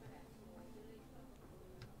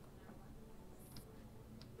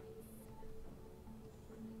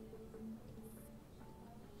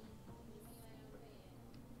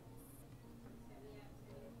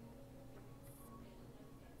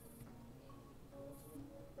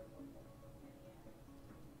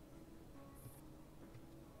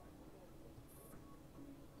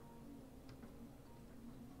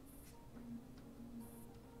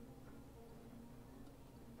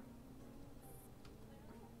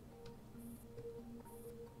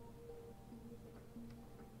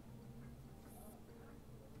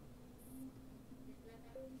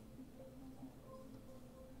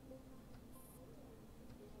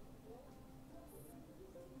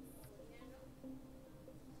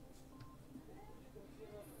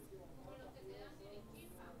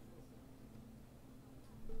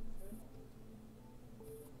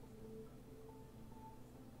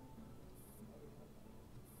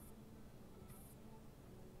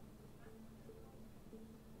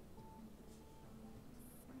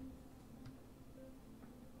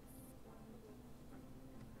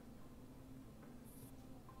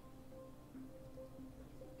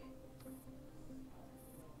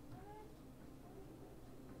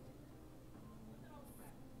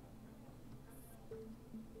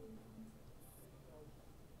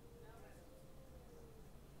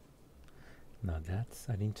 Now that's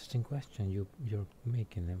an interesting question you're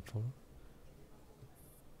making them for.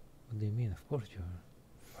 What do you mean? Of course you are.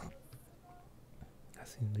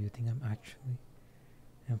 As in, do you think I'm actually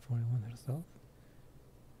M41 herself?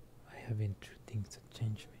 I have been through things that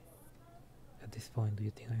changed me. At this point, do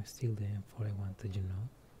you think I'm still the M41 that you know?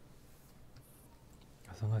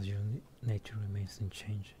 As long as your nature remains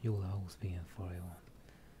unchanged, you will always be M41.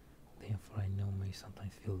 The M4 I know may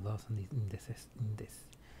sometimes feel lost and indecisive,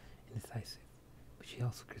 but she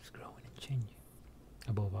also keeps growing and changing.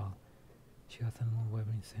 Above all, she has an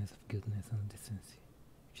unwavering sense of goodness and decency,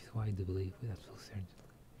 which is why I do believe with absolute certainty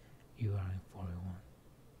you are M41.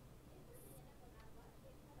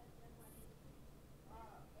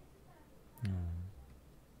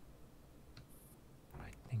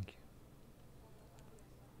 Right, thank you.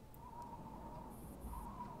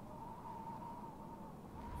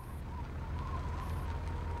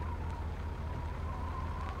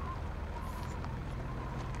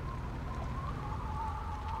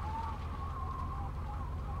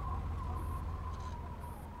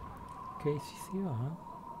 KCC on.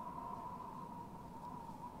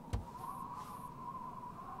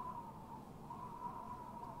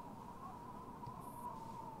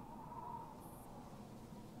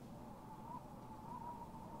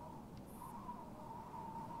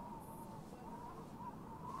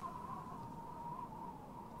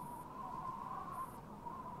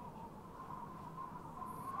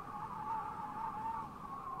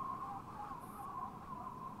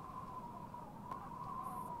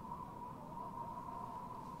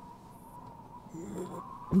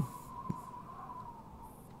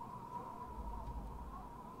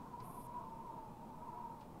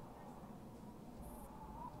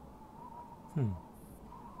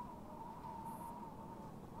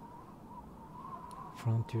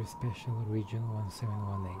 Frontier Special Region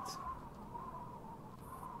 1718.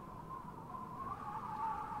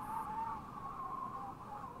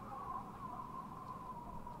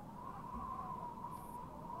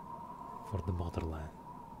 For the motherland.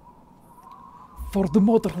 For the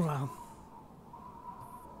motherland.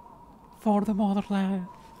 For the motherland.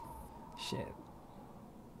 Shit.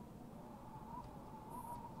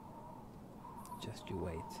 Just you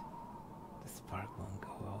wait. The spark won't go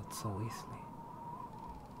out so easily.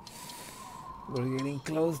 We're getting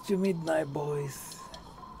close to midnight, boys.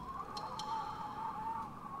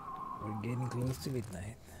 We're getting close to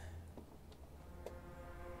midnight.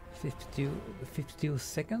 52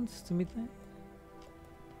 seconds to midnight?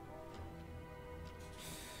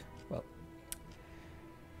 Well,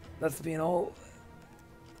 that's been all.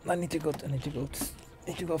 I need to go to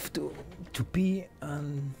pee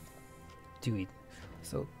and to eat.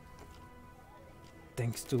 So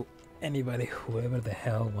thanks to anybody, whoever the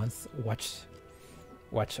hell wants watch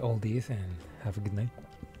all this, and have a good night.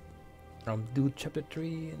 Do chapter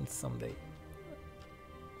 3 and someday,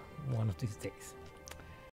 one of these days.